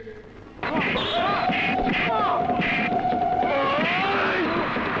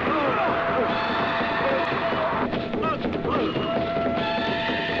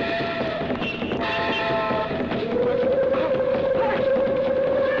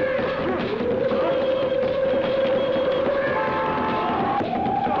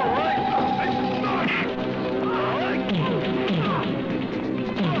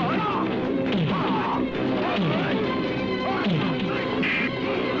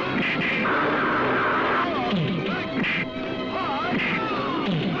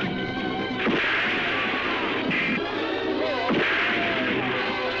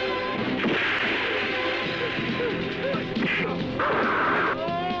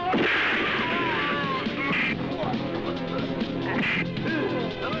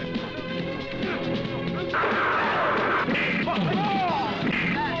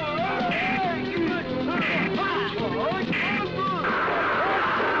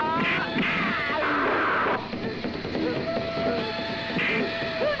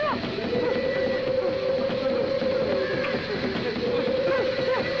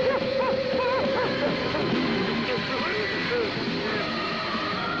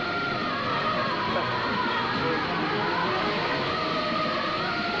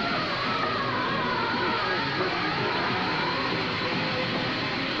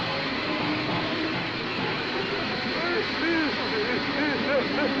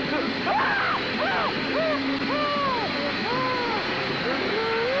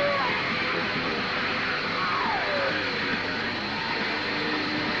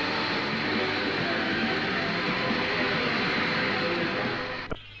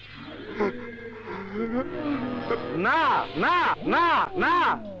 না না না না,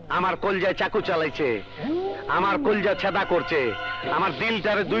 আমার কলজায় চাকু চালাইছে। আমার কলজা ছেদা করছে, আমার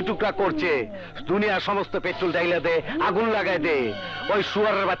দিলটারে দুই টুকরা করছে। দুনিয়ার সমস্ত পেট্রোল ডাইলা দে, আগুন লাগাই দে। ওই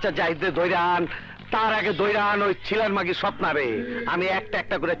শুয়ারের বাচ্চা জাহিদে ধইরা আন, তার আগে ধইরা আন ওই ছিলার মাগি স্বপ্নারে। আমি একটা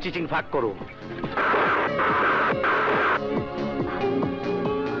একটা করে চিচিং ফাঁক করব।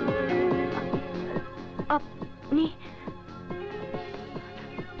 আপনি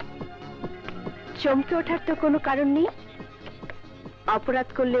চমকে ওঠার তো কোনো কারণ নেই। অপরাধ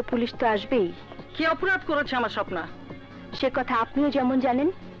করলে পুলিশ তো আসবেই। কি অপরাধ করেছে আমার স্বপ্না? সে কথা আপনিও যেমন জানেন,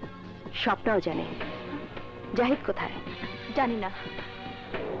 স্বপ্নাও জানে। জাহিদ কোথায়? জানি না।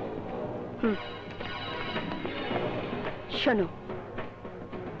 শোনো,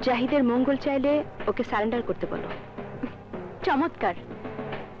 জাহিদের মঙ্গল চাইলে ওকে সারেন্ডার করতে বলো। চমৎকার!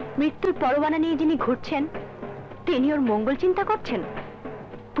 মৃত্যুর পরোয়ানা নিয়ে যিনি ঘুরছেন তিনি ওর মঙ্গল চিন্তা করছেন।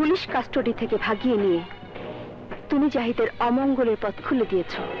 পুলিশ কাস্টডি থেকে ভাগিয়ে নিয়ে তুমি জাহিদের অমঙ্গলের পথ খুলে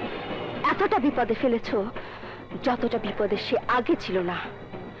দিয়েছ। এতটা বিপদে ফেলেছ যতটা বিপদে সে আগে ছিল না।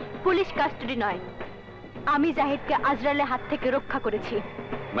 পুলিশ কাস্টডি নয়, আমি জাহিদকে আজরাইলের হাত থেকে রক্ষা করেছি।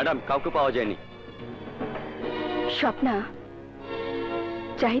 ম্যাডাম, কাউকে পাওয়া যায়নি। স্বপ্না,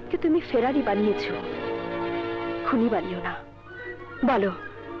 জাহিদকে তুমি ফেরারি বানিয়েছ, খুনি বানিও না। বলো,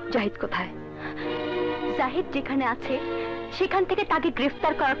 জাহিদ কোথায়? জাহিদ যেখানে আছে সেখান থেকে তাকে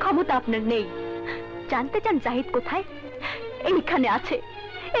গ্রেফতার করার ক্ষমতা আপনার নেই। জানতে চান জাহিদ কোথায়? এইখানে আছে,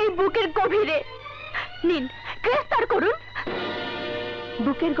 এই বুকের গভীরে। নিন, গ্রেফতার করুন।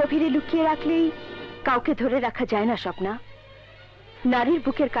 বুকের গভীরে লুকিয়ে রাখলেই কাউকে ধরে রাখা যায় না স্বপ্না। নারীর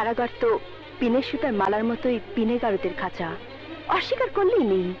বুকের কারাগার তো পিনে সুতার মালার মতোই পিনে গারদের খাঁচা। অস্বীকার করলেই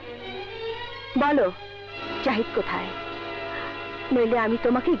নেই। বলো, জাহিদ কোথায়? নইলে আমি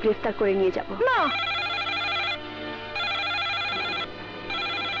তোমাকেই গ্রেফতার করে নিয়ে যাব। না,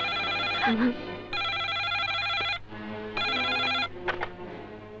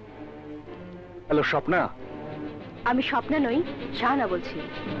 হ্যালো স্বপ্না। আমি স্বপ্না নই, শাহানা বলছি।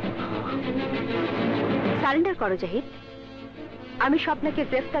 সারেন্ডার করো জাহিদ, আমি স্বপ্নাকে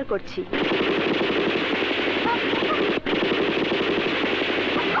গ্রেফতার করছি।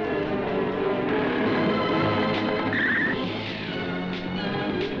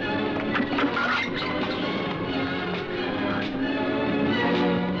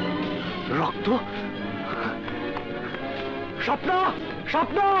 রক্ত! স্বপ্না!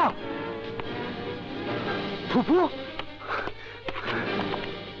 স্বপ্না! ফুপু!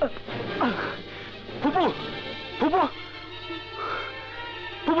 ফুপু! ফুপু!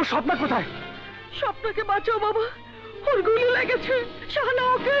 ফুপু, স্বপ্না কোথায়? স্বপ্নকে বাঁচাও বাবা, ওর গুলি লেগেছে। শাহানা,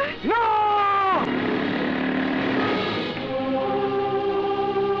 ওকে না!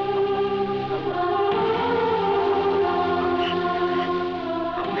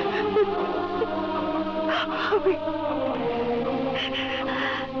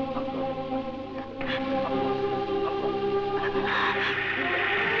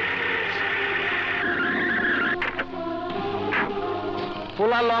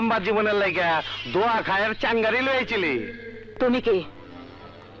 পোলা লম্বা জীবনের লাইগা দোয়া খায়ের চাঙ্গারি লইছিলি। তুমি কে?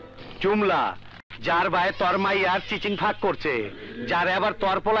 জুমলা, যার ভাই তোর মাইয়ার চিচিং ফাঁক করছে, যার আবার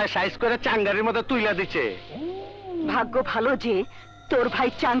তোর পোলায় সাইজ করে চাঙ্গারির মধ্যে তুইলা দিচ্ছে। ভাগ্য ভালো যে তোর ভাই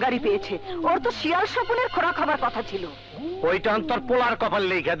চাঙ্গারি পেয়েছে, ওর তো শিয়াল স্বপনের খোরাক হবার কথা ছিল। ওইটা তোর পোলার কপাল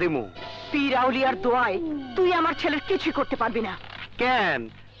লেখা দিমু। পীর আউলিয়ার দোয়ায় তুই আমার ছেলের কিছুই করতে পারবি না। কেন?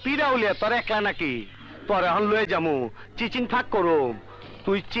 পীর আউলিয়া তোর একলা নাকি? তোর এখন লয়ে যামু, চিচিং ফাঁক করুম।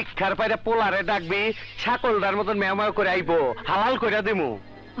 তুই চিক্ষার পাইরে পোলারে ডাকবি, ছাকলদার মতন মেয়াময় করে আইবো, হালাল করে দিমু।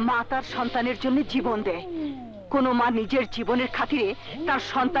 মা তার সন্তানের জন্য জীবন দেয়, কোন মা নিজের জীবনের খাতিরে তার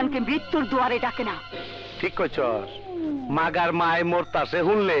সন্তানকে মৃত্যুর দুয়ারে ডাকে না। ঠিক কইছস। মাগার মায় মরতাছে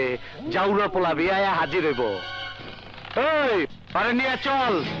শুনলে জাউরা পোলা বিয়ায় হাজির হইব। এই, আরে নিয়ে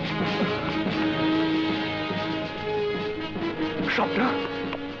চল। Swapna!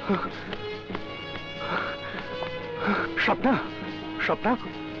 Swapna! Swapna!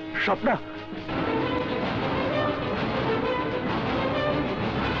 Swapna!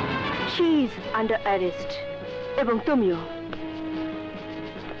 She is under arrest, এবং তুমিও।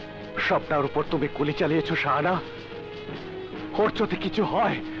 স্বপ্নার উপর তুমি গুলি চালিয়েছো শাহানা। ওর যদি কিছু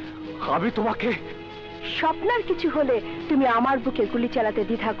হয় আমি তোমাকে। স্বপ্নার কিছু হলে তুমি আমার বুকে গুলি চালাতে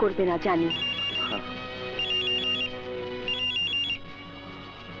দ্বিধা করবে না, জানি।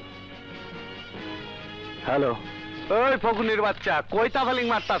 হ্যালো। ওই ফগুনির বাচ্চা, কইতা ফালিং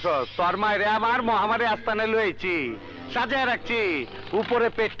মারতাছস? তোর মায়ের আমার মহামারী আস্তানে লইছি, সাজায় রাখছি। উপরে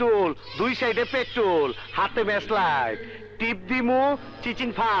পেট্রোল, দুই সাইডে পেট্রোল, হাতে মেসলাইট, টিপ দিমু, চিচিং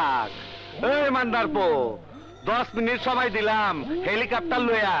ফাঁক। এই মান্দারপো, 10 মিনিট সময় দিলাম, হেলিকপ্টার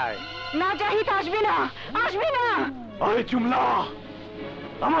লয়ে আয়। না জাহিদ, আসবি না, আসবি না। ওই জুমলা,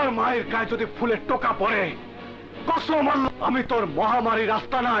 আমার মায়ের গায়ে যদি ফুলের টোকা পড়ে কসম আল্লাহ, আমি তোর মহামারী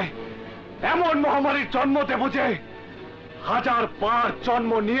রাস্তা নয়, এমন মহামারীর জন্ম দেব যে 1000 বার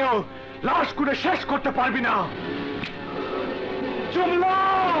জন্ম নিয়েও লাশ করে শেষ করতে পারবি না। জুমলা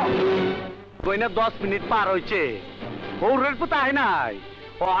কইনা 10 মিনিট পার হইছে, ওরের পুতা আয় নাই,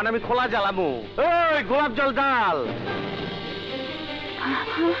 ও আমি খোলা জ্বালামু। এই গোলাপ জল ডাল।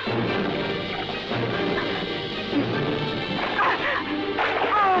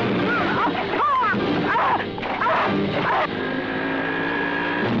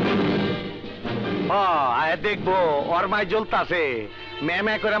 আয় দেখবো ওর মায় জ্বলতাছে,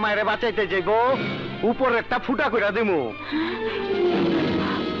 ম্যামে করে মায়ের বাঁচাইতে যাইব, উপরে একটা ফুটা করে দিমু।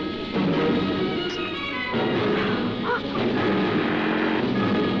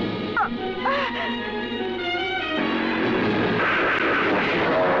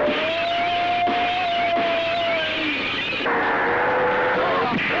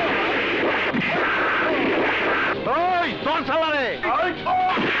 ওই তোর সালারে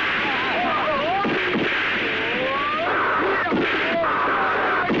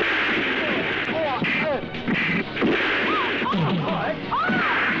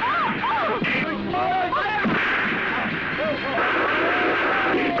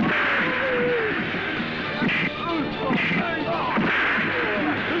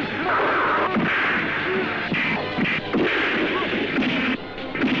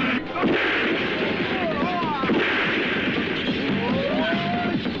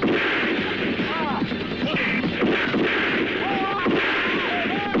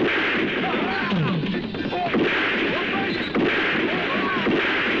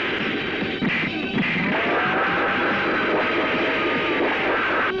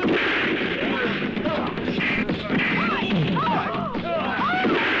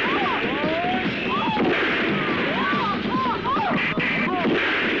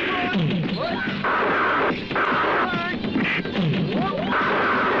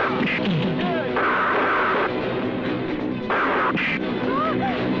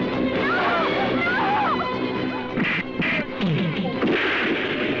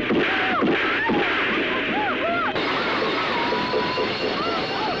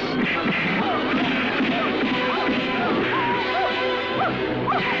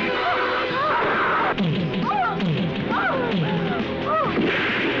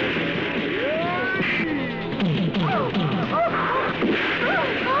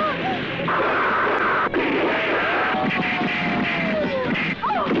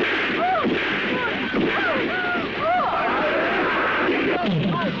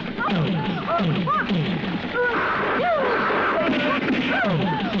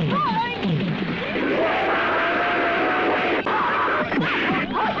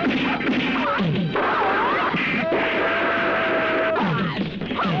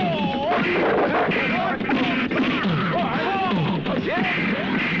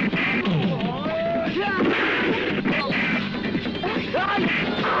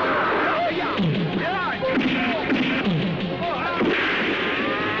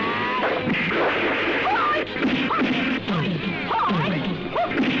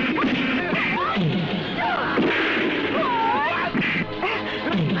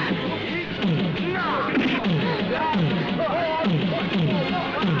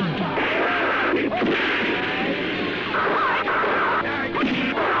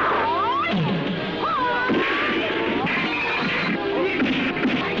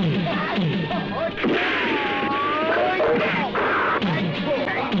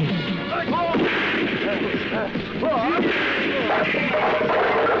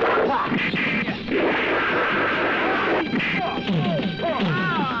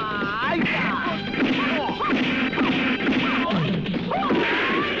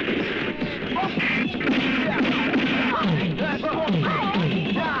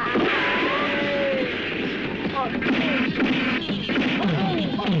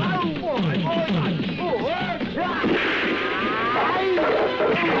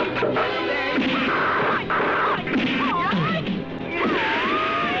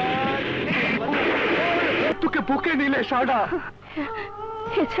তোকে বুকে নিলে সারা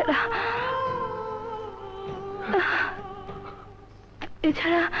এছাড়া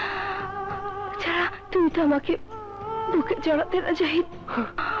এছাড়া এছাড়া তুমি তো আমাকে বুকে জড়াতে না জাহিদ।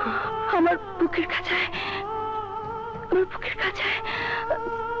 আমার বুকের কাছায়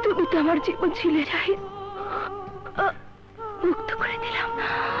তুমি তো আমার জীবন ছিলে জাহিদ, মুক্ত করে দিলাম।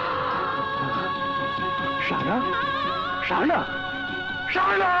 সারা সারা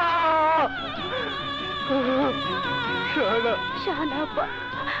সারা শাহনাপা,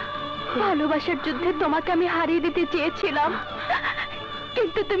 ভালোবাসার যুদ্ধে তোমাকে আমি হারিয়ে দিতে চেয়েছিলাম,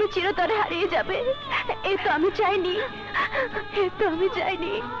 কিন্তু তুমি চিরতরে হারিয়ে যাবে, এ তো আমি চাইনি, এ তো আমি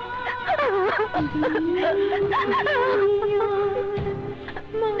চাইনি।